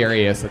just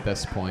curious at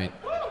this point.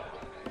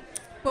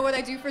 What would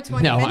I do for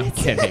 20 No, minutes?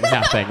 I'm kidding.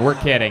 Nothing. We're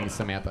kidding,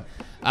 Samantha.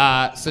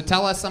 So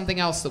tell us something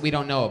else that we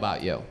don't know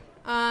about you.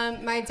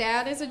 My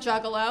dad is a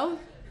juggalo.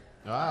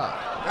 Oh.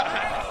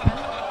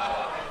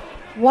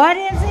 What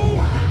is he?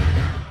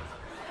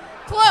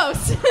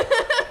 Close.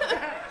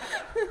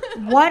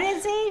 What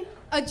is he?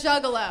 A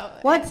juggalo.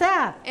 What's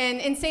that? An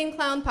Insane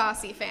Clown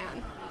Posse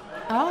fan.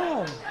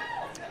 Oh.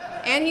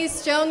 And he's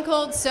stone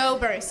cold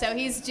sober, so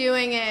he's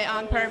doing it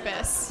on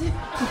purpose.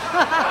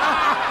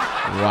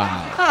 Wow.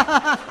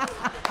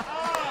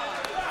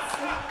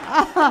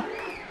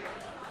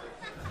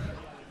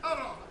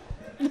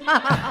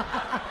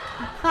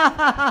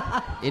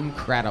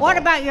 Incredible. What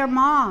about your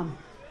mom?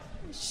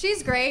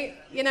 She's great,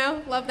 you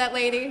know, love that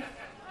lady.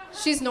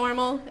 She's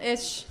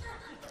normal-ish.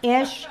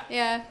 Ish?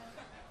 Yeah.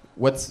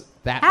 What's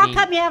that How mean?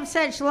 come you have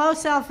such low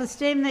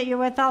self-esteem that you're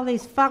with all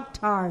these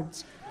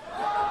fucktards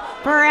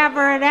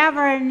forever and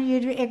ever, and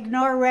you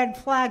ignore red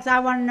flags? I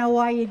want to know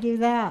why you do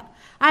that.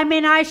 I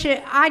mean, I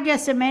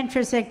just am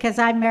interested because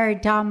I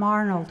married Tom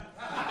Arnold.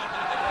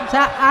 So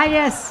I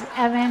just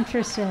am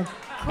interested.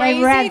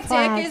 Crazy red dick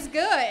flags. is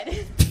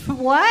good.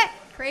 What?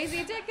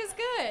 Crazy dick is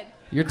good.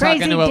 You're Crazy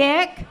talking to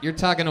dick? You're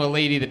talking to a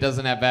lady that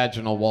doesn't have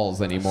vaginal walls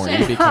anymore.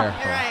 You be careful.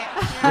 You're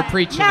right. You're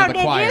preaching No, to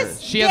the choir.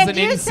 She has an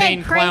did you say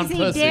insane clown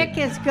crazy pussy. dick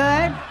is good?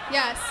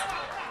 Yes.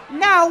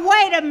 No,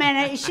 wait a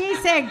minute. She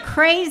said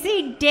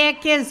crazy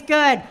dick is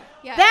good.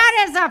 Yes.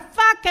 That is a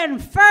fucking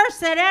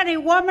first that any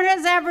woman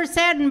has ever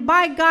said, and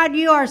by God,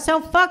 you are so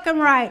fucking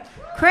right.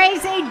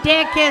 Crazy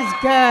dick is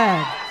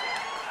good.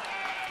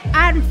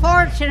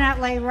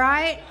 Unfortunately,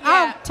 right?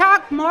 Yeah. Oh,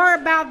 talk more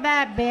about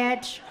that,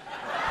 bitch.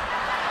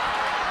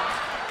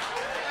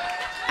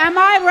 Am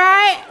I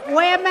right,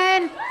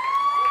 women?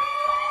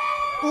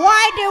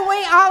 Why do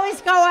we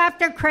always go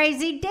after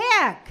crazy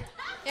dick?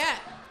 Yeah.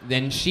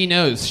 Then she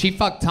knows. She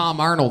fucked Tom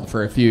Arnold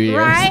for a few years.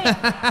 Right?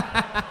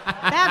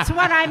 That's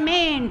what I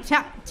mean.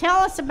 Tell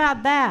us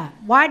about that.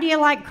 Why do you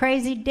like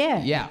crazy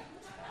dick? Yeah.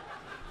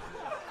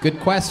 Good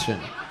question.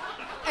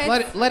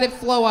 Let it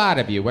flow out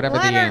of you, whatever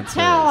Let the her answer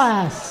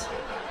tell is. us.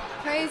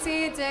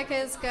 Crazy dick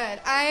is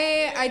good.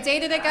 I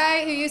dated a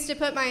guy who used to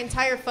put my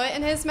entire foot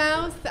in his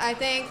mouth. I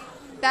think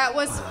that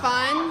was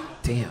fun.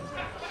 Damn.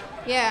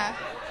 Yeah.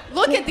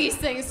 Look at these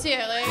things, too.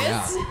 Like,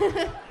 it's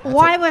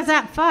Why was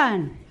that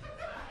fun?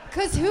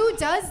 Because who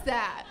does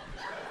that?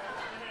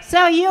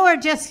 So you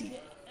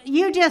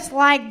just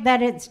like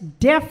that it's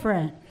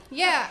different.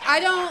 Yeah, I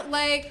don't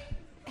like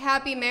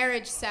happy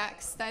marriage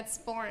sex. That's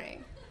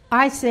boring.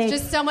 I see.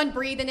 Just someone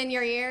breathing in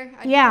your ear.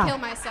 I'd Yeah. kill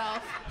myself.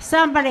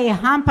 Somebody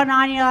humping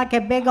on you like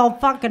a big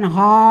old fucking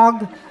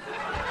hog.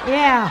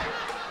 Yeah,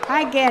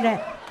 I get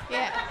it.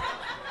 Yeah.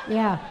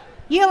 Yeah.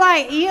 You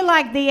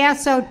like the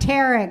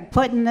esoteric,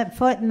 putting the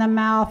foot in the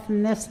mouth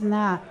and this and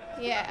that.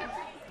 Yeah.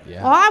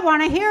 Yeah. Oh, I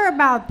want to hear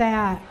about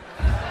that.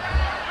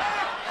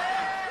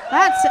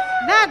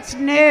 That's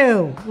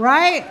new,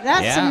 right?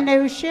 That's some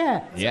new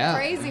shit. Yeah.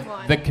 Crazy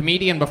one. The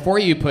comedian before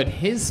you put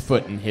his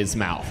foot in his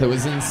mouth. It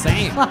was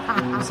insane.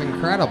 It was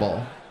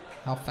incredible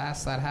how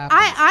fast that happened.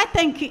 I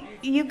think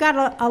you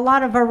got a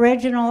lot of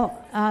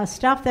original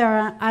stuff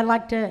there. I'd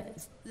like to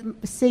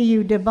see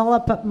you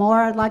develop it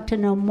more. I'd like to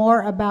know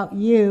more about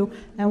you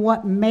and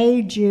what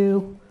made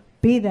you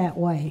be that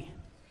way.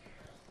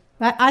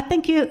 I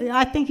think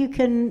you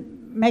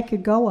can make a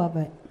go of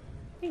it.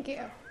 Thank you.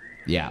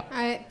 Yeah.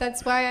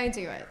 That's why I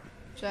do it.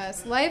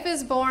 Just life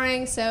is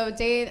boring, so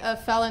date a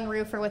felon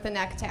roofer with a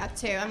neck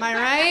tattoo. Am I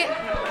right?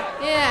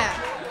 Yeah.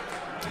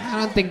 I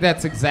don't think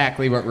that's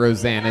exactly what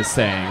Roseanne is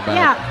saying, but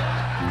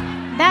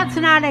Yeah, that's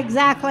not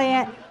exactly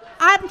it.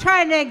 I'm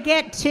trying to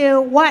get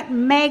to what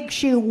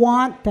makes you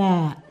want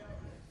that.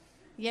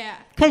 Yeah.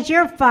 Because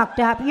you're fucked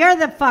up. You're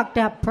the fucked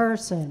up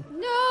person.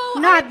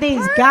 No, Not I'm these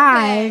perfect.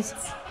 guys.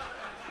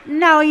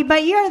 No,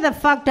 but you're the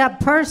fucked up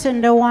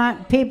person to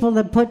want people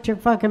to put your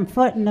fucking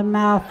foot in the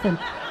mouth and...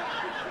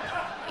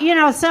 You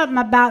know, something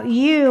about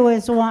you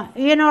is one...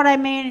 You know what I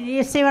mean?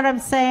 You see what I'm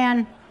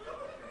saying?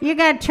 You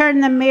got to turn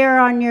the mirror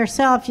on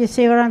yourself. You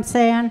see what I'm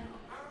saying?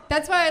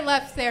 That's why I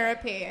left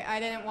therapy. I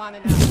didn't want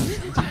to know.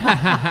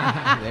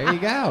 there you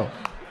go.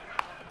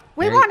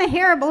 We want to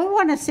hear, but we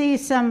want to see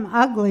some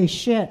ugly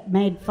shit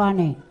made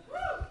funny.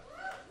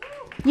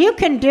 You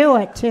can do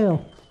it,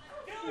 too.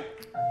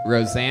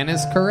 Roseanne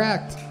is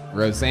correct.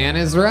 Roseanne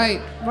is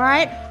right.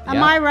 Right? Am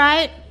Yep. I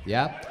right?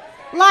 Yep.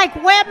 Like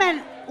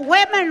women,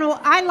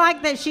 I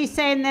like that she's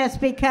saying this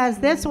because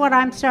this is what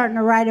I'm starting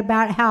to write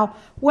about, how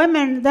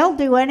women, they'll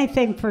do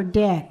anything for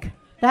dick.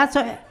 That's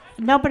what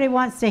nobody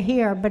wants to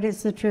hear, but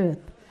it's the truth.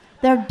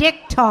 They're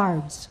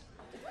dick-tards.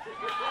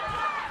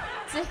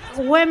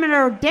 Women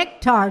are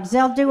dick-tards.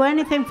 They'll do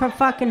anything for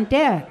fucking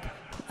dick.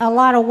 A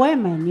lot of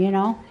women, you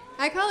know.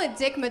 I call it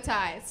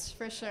dickmatized,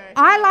 for sure.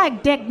 I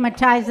like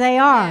dickmatized, they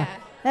are. Yeah.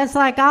 That's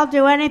like, I'll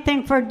do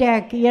anything for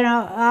dick. You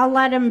know, I'll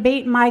let him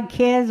beat my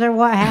kids or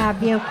what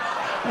have you.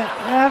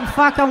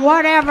 Fucking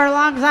whatever, as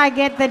long as I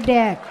get the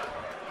dick.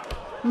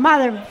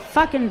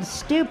 Motherfucking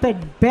stupid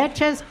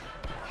bitches.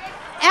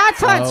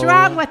 That's what's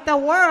wrong with the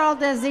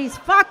world is these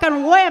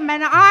fucking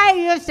women.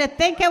 I used to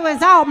think it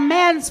was all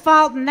men's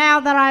fault, and now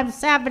that I'm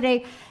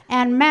 70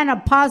 and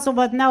menopausal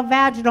with no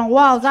vaginal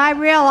walls, I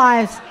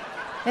realize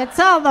it's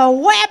all the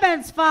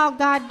women's fault,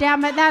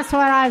 goddammit. That's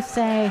what I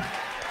say.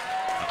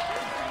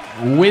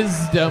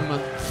 Wisdom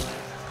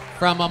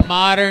from a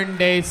modern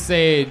day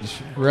sage,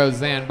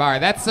 Roseanne Barr.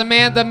 That's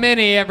Samantha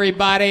Minnie,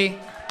 everybody.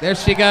 There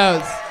she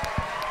goes.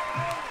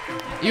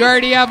 You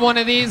already have one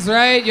of these,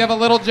 right? You have a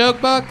little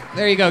joke book?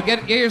 There you go.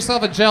 Get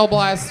yourself a gel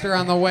blaster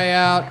on the way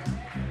out.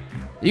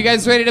 You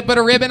guys ready to put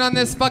a ribbon on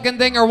this fucking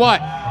thing or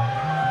what?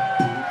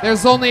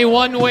 There's only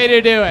one way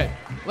to do it.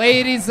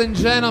 Ladies and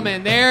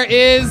gentlemen, there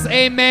is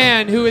a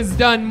man who has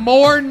done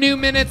more new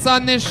minutes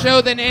on this show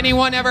than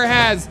anyone ever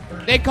has.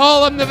 They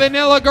call him the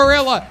Vanilla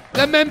Gorilla,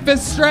 the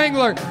Memphis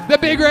Strangler, the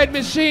Big Red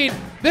Machine.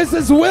 This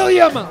is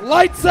William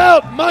Lights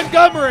Out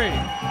Montgomery.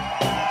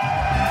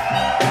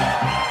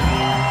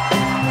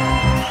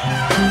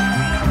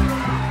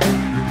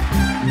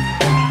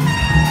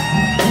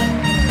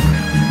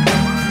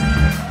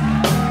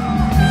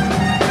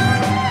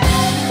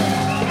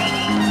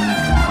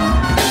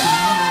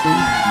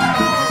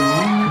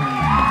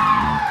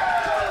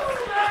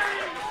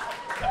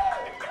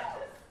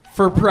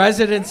 For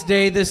President's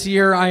Day this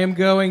year, I am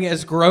going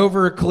as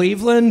Grover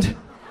Cleveland.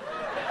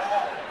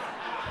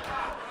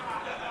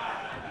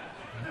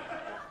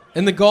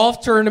 In the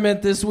golf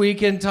tournament this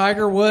weekend,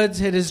 Tiger Woods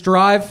hit his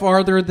drive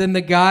farther than the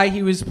guy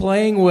he was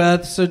playing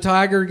with, so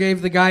Tiger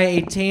gave the guy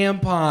a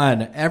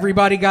tampon.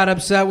 Everybody got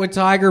upset with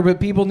Tiger, but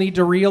people need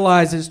to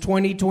realize it's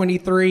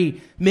 2023.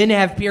 Men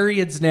have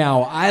periods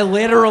now. I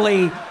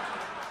literally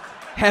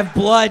have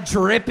blood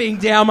dripping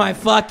down my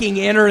fucking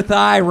inner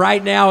thigh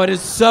right now. It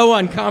is so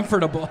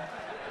uncomfortable.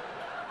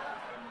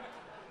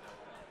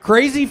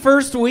 Crazy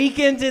first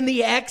weekend in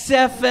the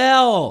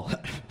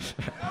XFL.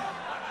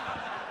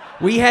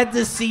 We had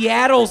the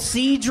Seattle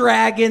Sea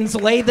Dragons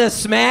lay the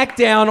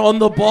smackdown on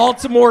the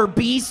Baltimore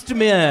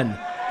Beastmen.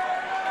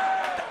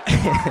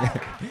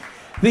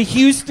 The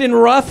Houston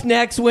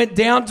Roughnecks went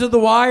down to the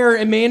wire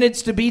and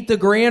managed to beat the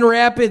Grand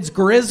Rapids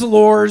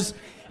Grizzlors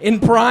in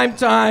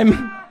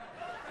primetime.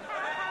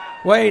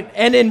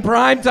 And in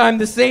primetime,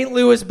 the St.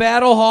 Louis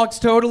Battlehawks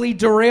totally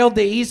derailed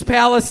the East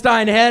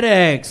Palestine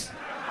Headaches.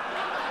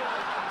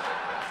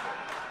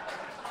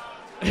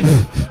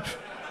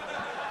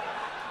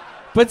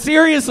 But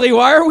seriously,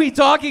 why are we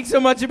talking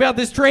so much about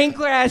this train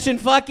crash in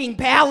fucking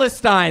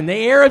Palestine?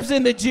 The Arabs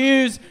and the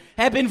Jews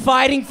have been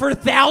fighting for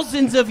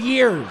thousands of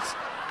years.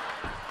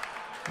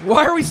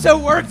 Why are we so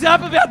worked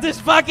up about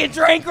this fucking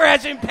train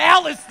crash in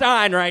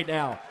Palestine right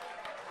now?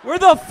 Where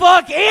the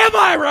fuck am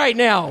I right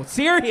now?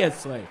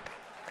 Seriously.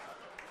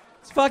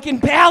 It's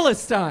fucking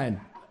Palestine.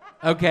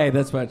 Okay,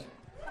 that's much.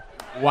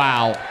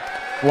 Wow.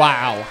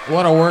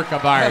 What a work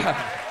of art.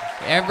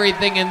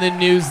 Everything in the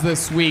news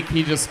this week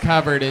he just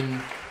covered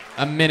in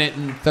a minute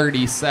and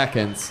 30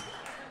 seconds.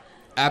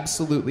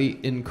 Absolutely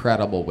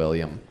incredible,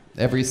 William.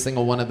 Every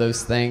single one of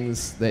those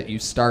things that you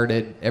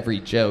started, every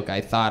joke,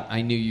 I thought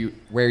I knew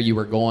where you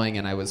were going,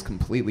 and I was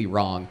completely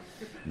wrong.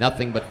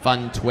 Nothing but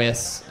fun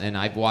twists, and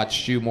I've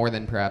watched you more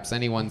than perhaps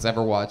anyone's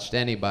ever watched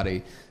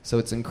anybody. So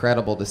it's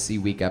incredible to see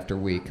week after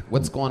week.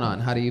 What's going on?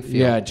 How do you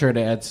feel? Yeah, I tried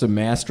to add some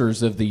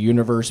Masters of the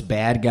Universe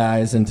bad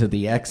guys into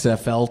the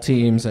XFL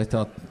teams. I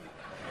thought...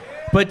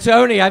 But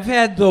Tony, I've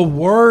had the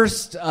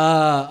worst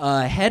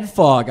head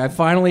fog. I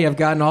finally have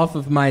gotten off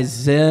of my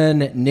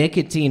Zen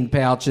nicotine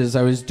pouches.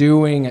 I was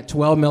doing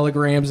 12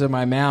 milligrams in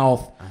my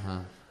mouth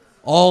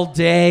all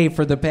day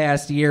for the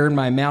past year, and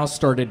my mouth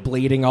started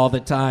bleeding all the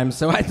time.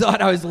 So I thought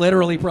I was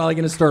literally probably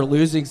going to start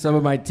losing some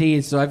of my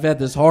teeth. So I've had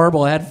this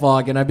horrible head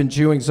fog, and I've been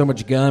chewing so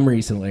much gum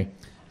recently.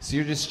 So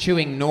you're just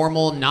chewing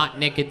normal, not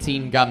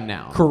nicotine gum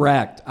now?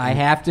 Correct. I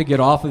have to get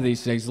off of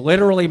these things.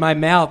 Literally, my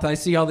mouth, I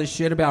see all this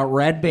shit about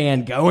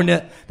Redban going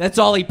to... That's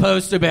all he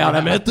posts about.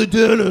 I'm at the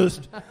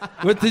dentist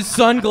with his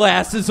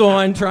sunglasses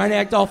on, trying to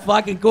act all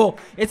fucking cool.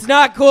 It's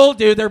not cool,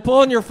 dude. They're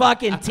pulling your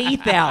fucking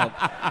teeth out.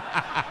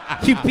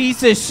 You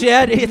piece of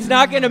shit. It's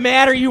not going to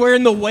matter you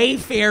wearing the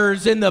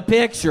Wayfarers in the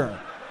picture.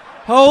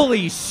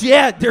 Holy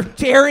shit. They're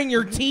tearing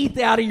your teeth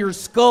out of your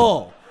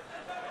skull.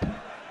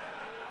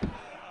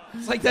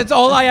 It's like that's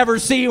all I ever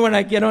see when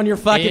I get on your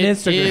fucking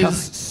Instagram. It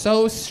is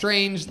so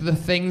strange the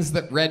things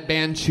that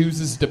Redban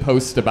chooses to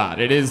post about.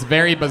 It is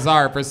very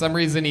bizarre. For some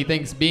reason, he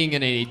thinks being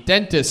in a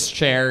dentist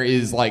chair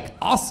is like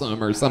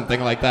awesome or something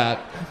like that.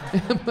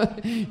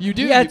 You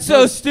do. Yeah, it's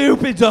so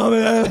stupid,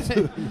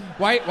 dumbass.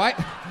 Why?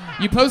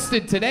 You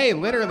posted today,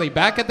 literally,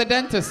 back at the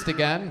dentist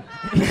again.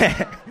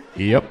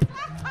 Yep.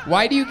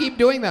 Why do you keep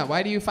doing that?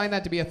 Why do you find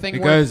that to be a thing?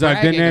 Because worth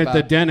I've been bragging at the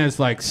about? dentist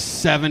like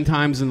 7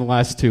 times in the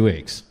last 2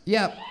 weeks.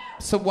 Yeah.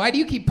 So why do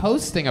you keep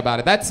posting about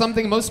it? That's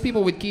something most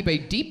people would keep a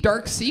deep,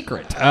 dark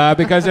secret.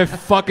 Because it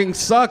fucking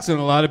sucks, and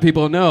a lot of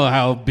people know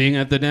how being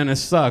at the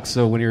dentist sucks.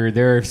 So when you're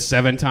there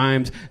 7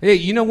 times, hey,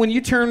 you know, when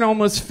you turn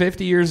almost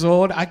 50 years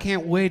old, I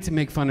can't wait to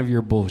make fun of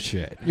your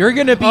bullshit. You're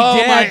gonna be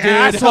dead, my dude.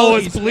 asshole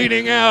is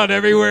bleeding out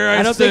everywhere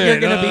I don't think you're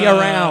gonna be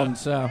around,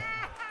 so.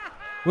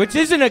 Which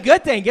isn't a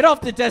good thing. Get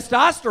off the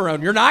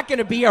testosterone. You're not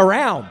gonna be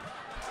around.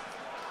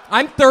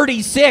 I'm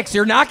 36.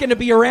 You're not going to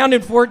be around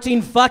in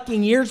 14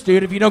 fucking years,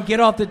 dude, if you don't get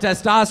off the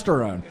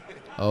testosterone.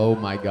 Oh,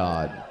 my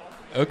God.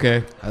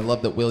 Okay. I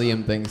love that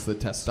William thinks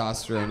that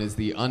testosterone is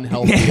the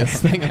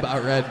unhealthiest thing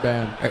about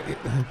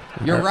Redban.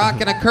 You're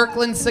rocking a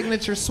Kirkland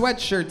signature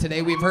sweatshirt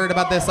today. We've heard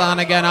about this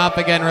on-again,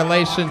 off-again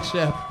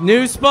relationship.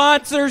 New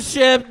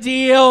sponsorship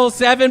deal,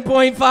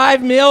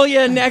 $7.5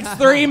 million next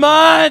 3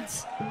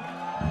 months.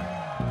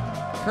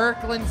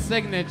 Kirkland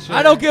signature.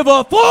 I don't give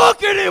a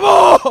fuck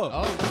anymore.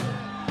 Oh.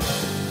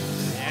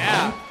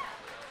 Yeah.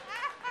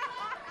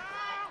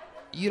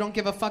 You don't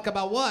give a fuck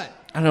about what?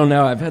 I don't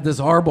know. I've had this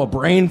horrible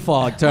brain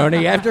fog,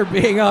 Tony, after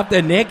being off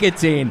the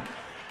nicotine.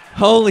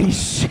 Holy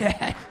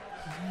shit.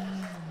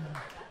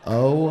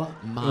 Oh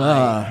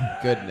my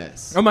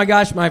goodness. Oh my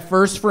gosh, my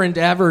first friend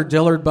ever,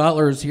 Dillard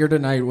Butler, is here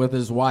tonight with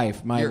his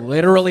wife.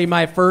 Literally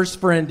my first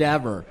friend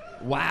ever.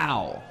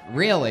 Wow.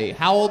 Really?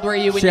 How old were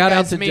you when Shout you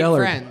out guys to made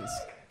Dillard. friends?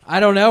 I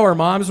don't know. Our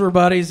moms were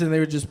buddies, and they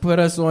would just put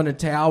us on a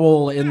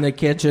towel in the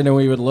kitchen, and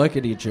we would look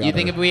at each other. You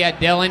think if we had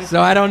Dylan... So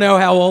I don't know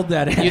how old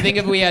that is. You think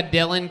if we had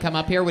Dylan come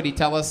up here, would he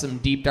tell us some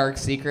deep, dark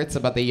secrets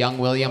about the young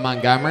William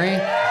Montgomery?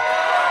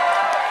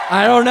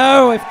 I don't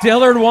know. If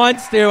Dillard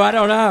wants to, I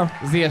don't know.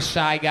 Is he a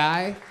shy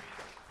guy?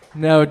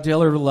 No,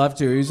 Dillard would love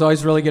to. He's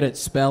always really good at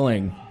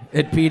spelling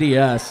at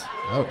PDS.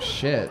 Oh,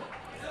 shit.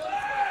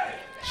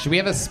 Should we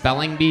have a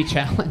spelling bee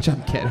challenge?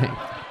 I'm kidding.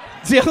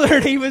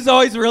 Dillard, he was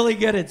always really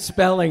good at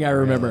spelling, I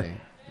remember.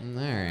 Really?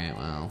 All right,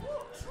 well,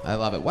 I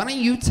love it. Why don't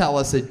you tell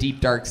us a deep,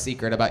 dark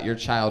secret about your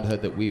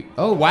childhood that we...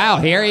 Oh, wow,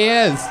 here he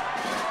is.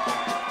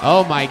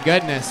 Oh, my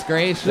goodness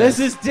gracious. This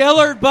is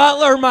Dillard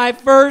Butler, my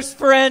first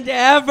friend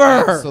ever.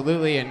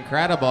 Absolutely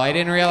incredible. I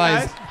didn't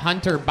realize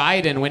Hunter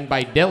Biden went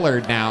by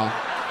Dillard now.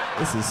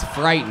 This is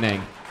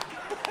frightening.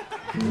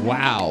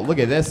 Wow, look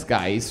at this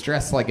guy. He's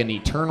dressed like an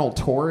eternal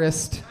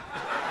tourist.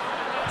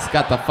 He's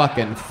got the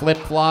fucking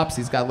flip-flops.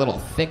 He's got little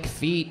thick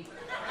feet.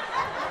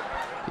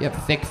 You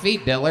have thick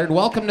feet, Dillard.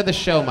 Welcome to the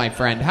show, my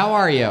friend. How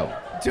are you?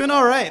 Doing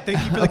all right.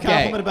 Thank you for the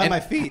compliment about my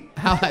feet.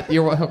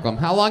 You're welcome.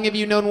 How long have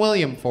you known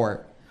William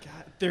for?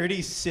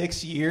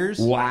 36 years.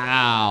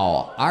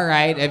 Wow. All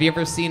right. Have you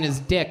ever seen his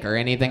dick or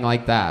anything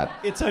like that?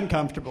 It's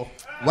uncomfortable.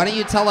 Why don't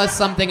you tell us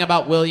something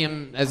about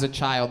William as a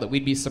child that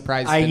we'd be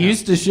surprised to know? I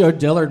used to show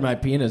Dillard my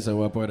penis at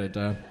one point in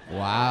time.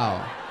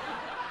 Wow.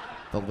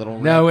 The little...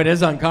 No, it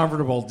is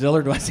uncomfortable.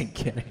 Dillard wasn't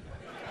kidding.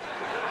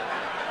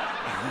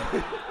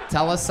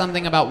 Tell us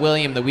something about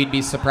William that we'd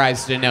be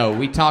surprised to know.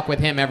 We talk with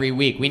him every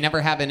week. We never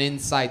have an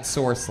inside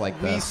source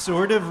like this. We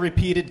sort of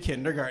repeated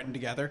kindergarten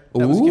together.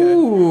 That was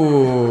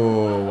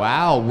Ooh,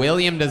 wow.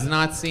 William does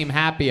not seem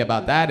happy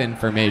about that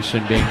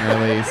information being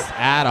released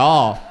at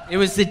all. It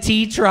was the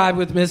T tribe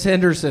with Miss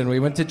Henderson. We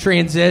went to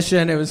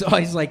transition. It was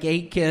always like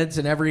 8 kids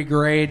in every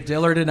grade.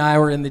 Dillard and I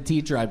were in the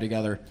T tribe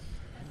together.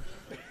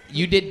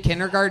 You did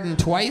kindergarten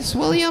twice,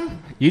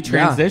 William? You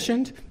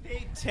transitioned?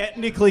 They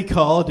technically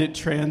called it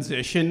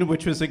transition,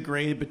 which was a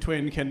grade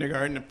between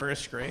kindergarten and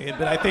first grade.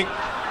 But I think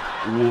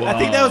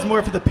that was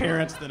more for the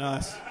parents than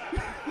us.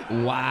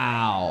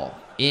 Wow.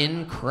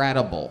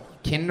 Incredible.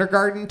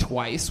 Kindergarten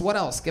twice. What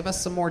else? Give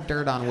us some more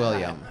dirt on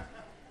William.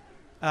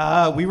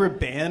 We were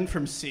banned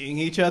from seeing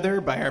each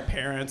other by our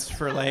parents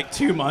for like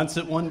 2 months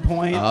at one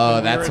point.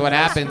 Oh, that's what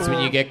happens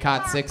when you get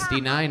caught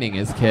 69ing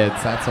as kids.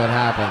 That's what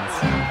happens.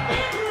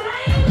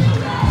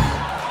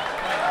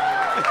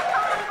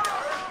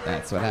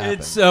 That's what happened.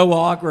 It's so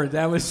awkward.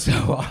 That was so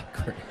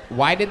awkward.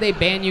 Why did they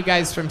ban you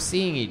guys from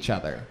seeing each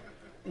other?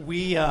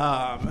 We,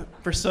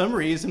 for some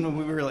reason, when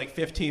we were like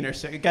 15 or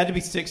so, it got to be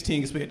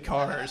 16 because we had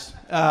cars.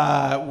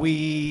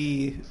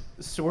 We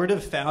sort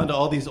of found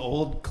all these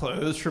old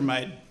clothes from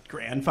my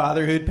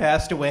grandfather who'd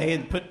passed away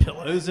and put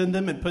pillows in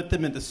them and put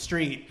them in the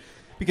street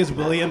because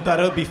William thought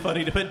it would be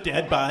funny to put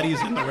dead bodies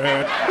in the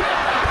road.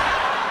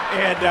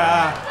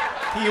 And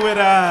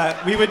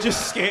we would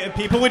just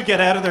people would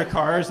get out of their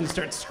cars and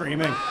start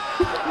screaming.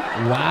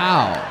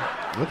 Wow.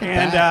 Look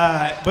at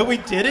that. But we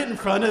did it in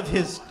front of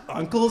his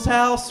uncle's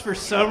house for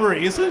some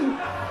reason.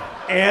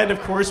 And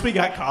of course we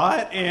got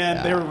caught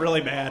and they were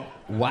really mad.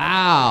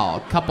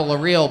 Wow. A couple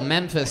of real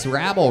Memphis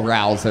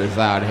rabble-rousers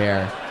out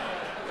here.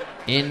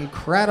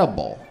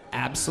 Incredible.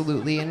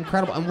 Absolutely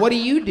incredible. And what do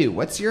you do?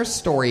 What's your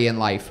story in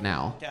life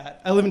now?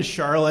 I live in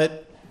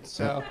Charlotte,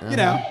 so, you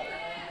know.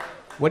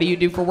 What do you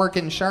do for work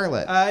in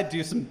Charlotte? I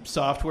do some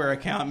software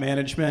account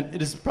management.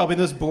 It is probably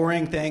the most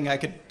boring thing I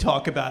could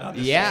talk about on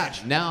this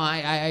stage. No, I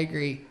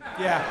agree.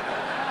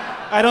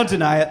 Yeah. I don't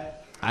deny it.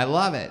 I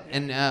love it.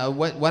 And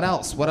what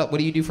else? What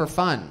do you do for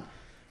fun?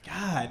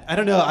 God, I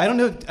don't know. I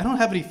don't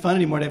have any fun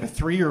anymore. I have a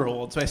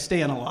 3-year-old, so I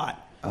stay in a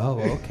lot. Oh,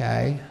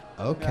 okay.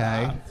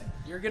 Okay.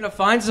 You're going to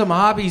find some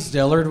hobbies,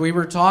 Dillard. We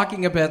were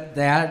talking about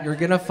that. You're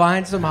going to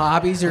find some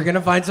hobbies. You're going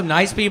to find some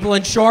nice people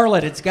in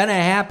Charlotte. It's going to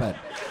happen.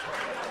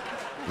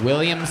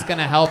 William's going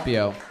to help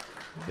you.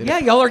 Yeah,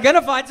 y'all are going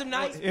to find some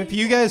nice people. If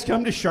you guys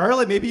come to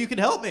Charlotte, maybe you can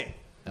help me.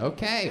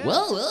 Okay. Yeah.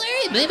 Well, all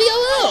right, maybe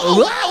I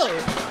will.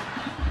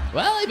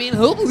 Well, I mean,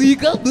 hopefully you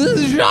come to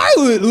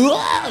Charlotte.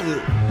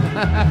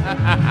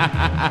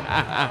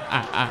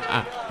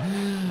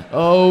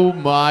 Oh,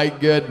 my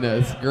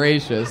goodness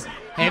gracious.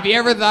 Have you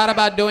ever thought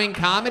about doing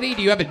comedy?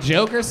 Do you have a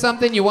joke or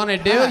something you want to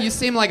do? You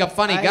seem like a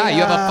funny guy.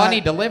 You have a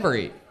funny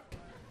delivery.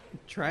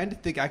 Trying to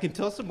think. I can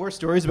tell some more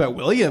stories about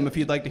William if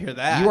you'd like to hear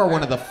that. You are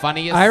one of the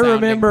funniest. I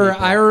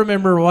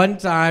remember one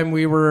time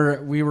we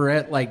were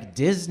at like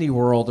Disney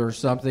World or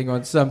something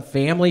on some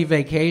family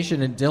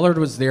vacation, and Dillard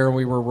was there, and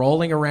we were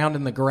rolling around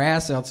in the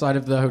grass outside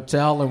of the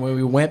hotel, and when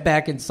we went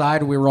back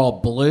inside, we were all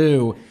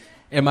blue.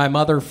 And my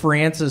mother,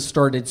 Frances,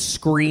 started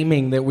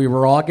screaming that we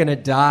were all going to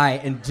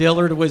die. And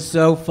Dillard was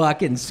so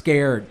fucking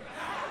scared.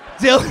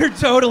 Dillard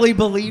totally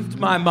believed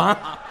my mom.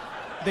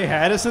 They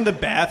had us in the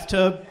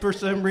bathtub for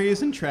some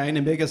reason, trying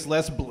to make us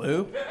less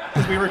blue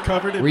because we were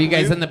covered in Were you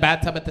guys blue. in the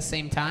bathtub at the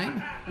same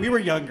time? We were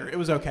younger. It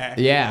was okay.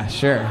 Yeah,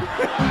 sure.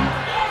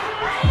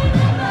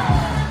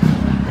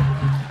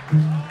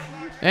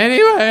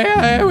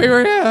 Anyway, we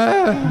were.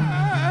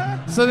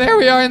 So there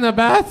we are in the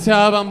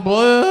bathtub. I'm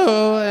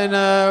blue,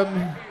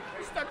 and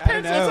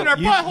pencils in our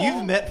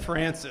You've met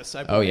Frances.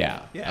 I believe. Oh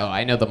yeah. Oh,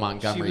 I know the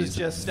Montgomerys. She was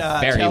just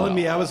very telling well.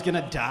 me I was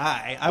gonna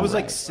die. I was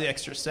like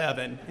 6 or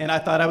 7, and I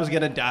thought I was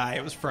gonna die.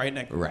 It was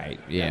frightening. Right.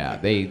 Yeah.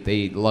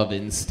 They love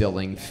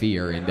instilling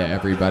fear into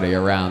everybody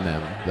around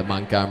them. The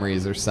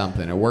Montgomerys or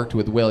something. It worked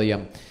with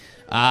William.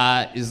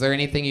 Is there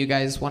anything you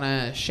guys want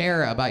to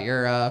share about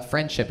your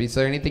friendship? Is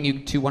there anything you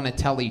two want to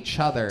tell each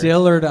other?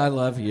 Dillard, I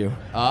love you.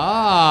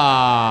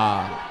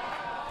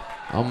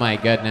 Oh my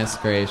goodness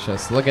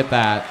gracious. Look at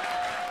that.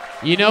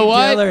 You know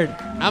what? Dillard.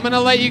 I'm going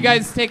to let you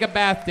guys take a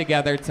bath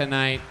together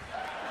tonight.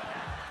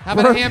 How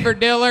about a hand for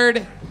Dillard?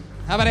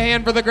 How about a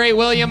hand for the great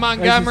William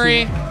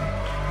Montgomery?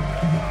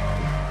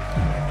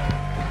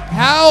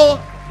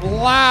 How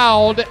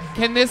loud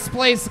can this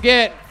place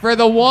get for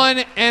the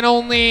one and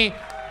only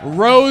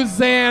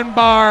Roseanne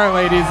Barr,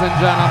 ladies and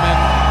gentlemen?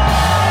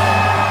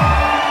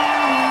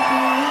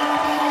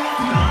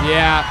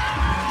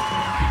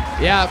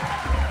 Yeah.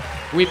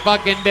 We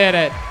fucking did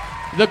it.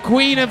 The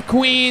Queen of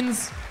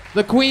Queens,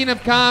 the Queen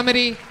of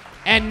Comedy,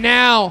 and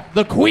now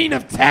the Queen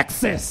of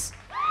Texas,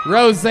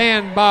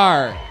 Roseanne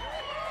Barr.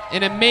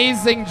 An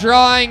amazing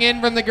drawing in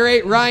from the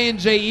great Ryan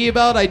J.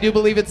 Ebelt. I do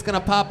believe it's going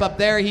to pop up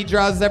there. He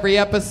draws every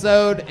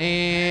episode,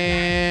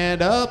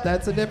 and oh,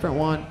 that's a different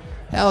one.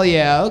 Hell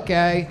yeah,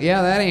 okay.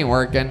 Yeah, that ain't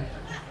working.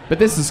 But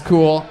this is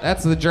cool.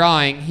 That's the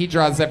drawing. He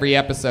draws every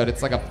episode.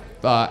 It's like a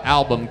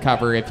album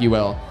cover, if you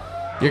will.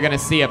 You're going to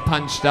see it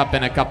punched up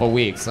in a couple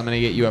weeks. I'm going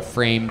to get you a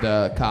framed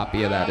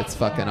copy of that. It's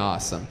fucking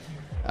awesome.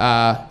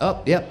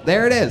 Oh, yep,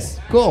 there it is.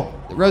 Cool.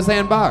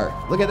 Roseanne Barr.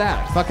 Look at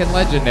that. Fucking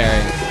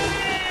legendary.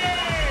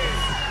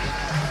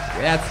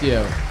 That's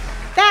you.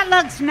 That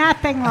looks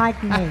nothing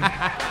like me.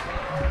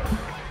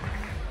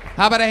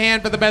 How about a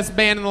hand for the best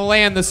band in the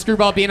land, the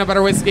Screwball Peanut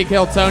Butter Whiskey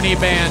Kill Tony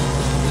Band?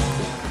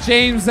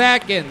 James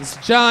Atkins,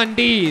 John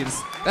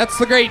Deas. That's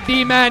the great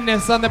D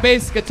Madness on the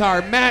bass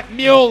guitar, Matt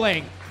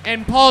Muelling,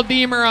 and Paul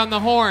Deemer on the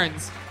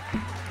horns.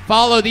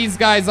 Follow these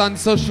guys on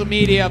social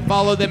media.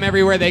 Follow them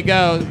everywhere they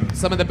go.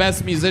 Some of the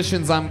best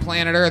musicians on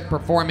planet Earth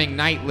performing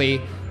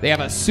nightly. They have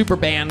a super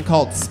band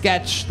called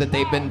Sketch that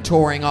they've been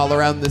touring all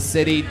around the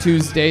city,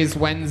 Tuesdays,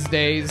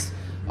 Wednesdays,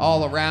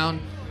 all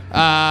around.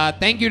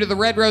 Thank you to the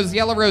Red Rose,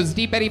 Yellow Rose,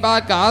 Deep Eddy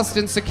Vodka,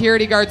 Austin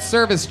Security Guard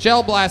Service,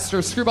 Gel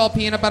Blaster, Screwball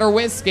Peanut Butter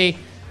Whiskey.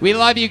 We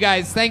love you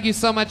guys. Thank you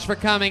so much for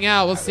coming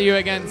out. We'll see you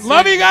again soon.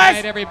 Love you guys.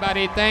 Good night,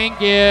 everybody.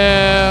 Thank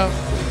you.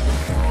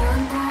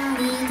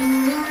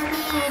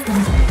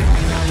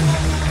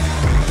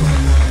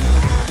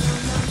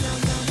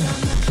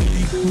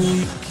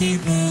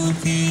 Keep on,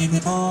 keep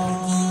it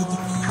on.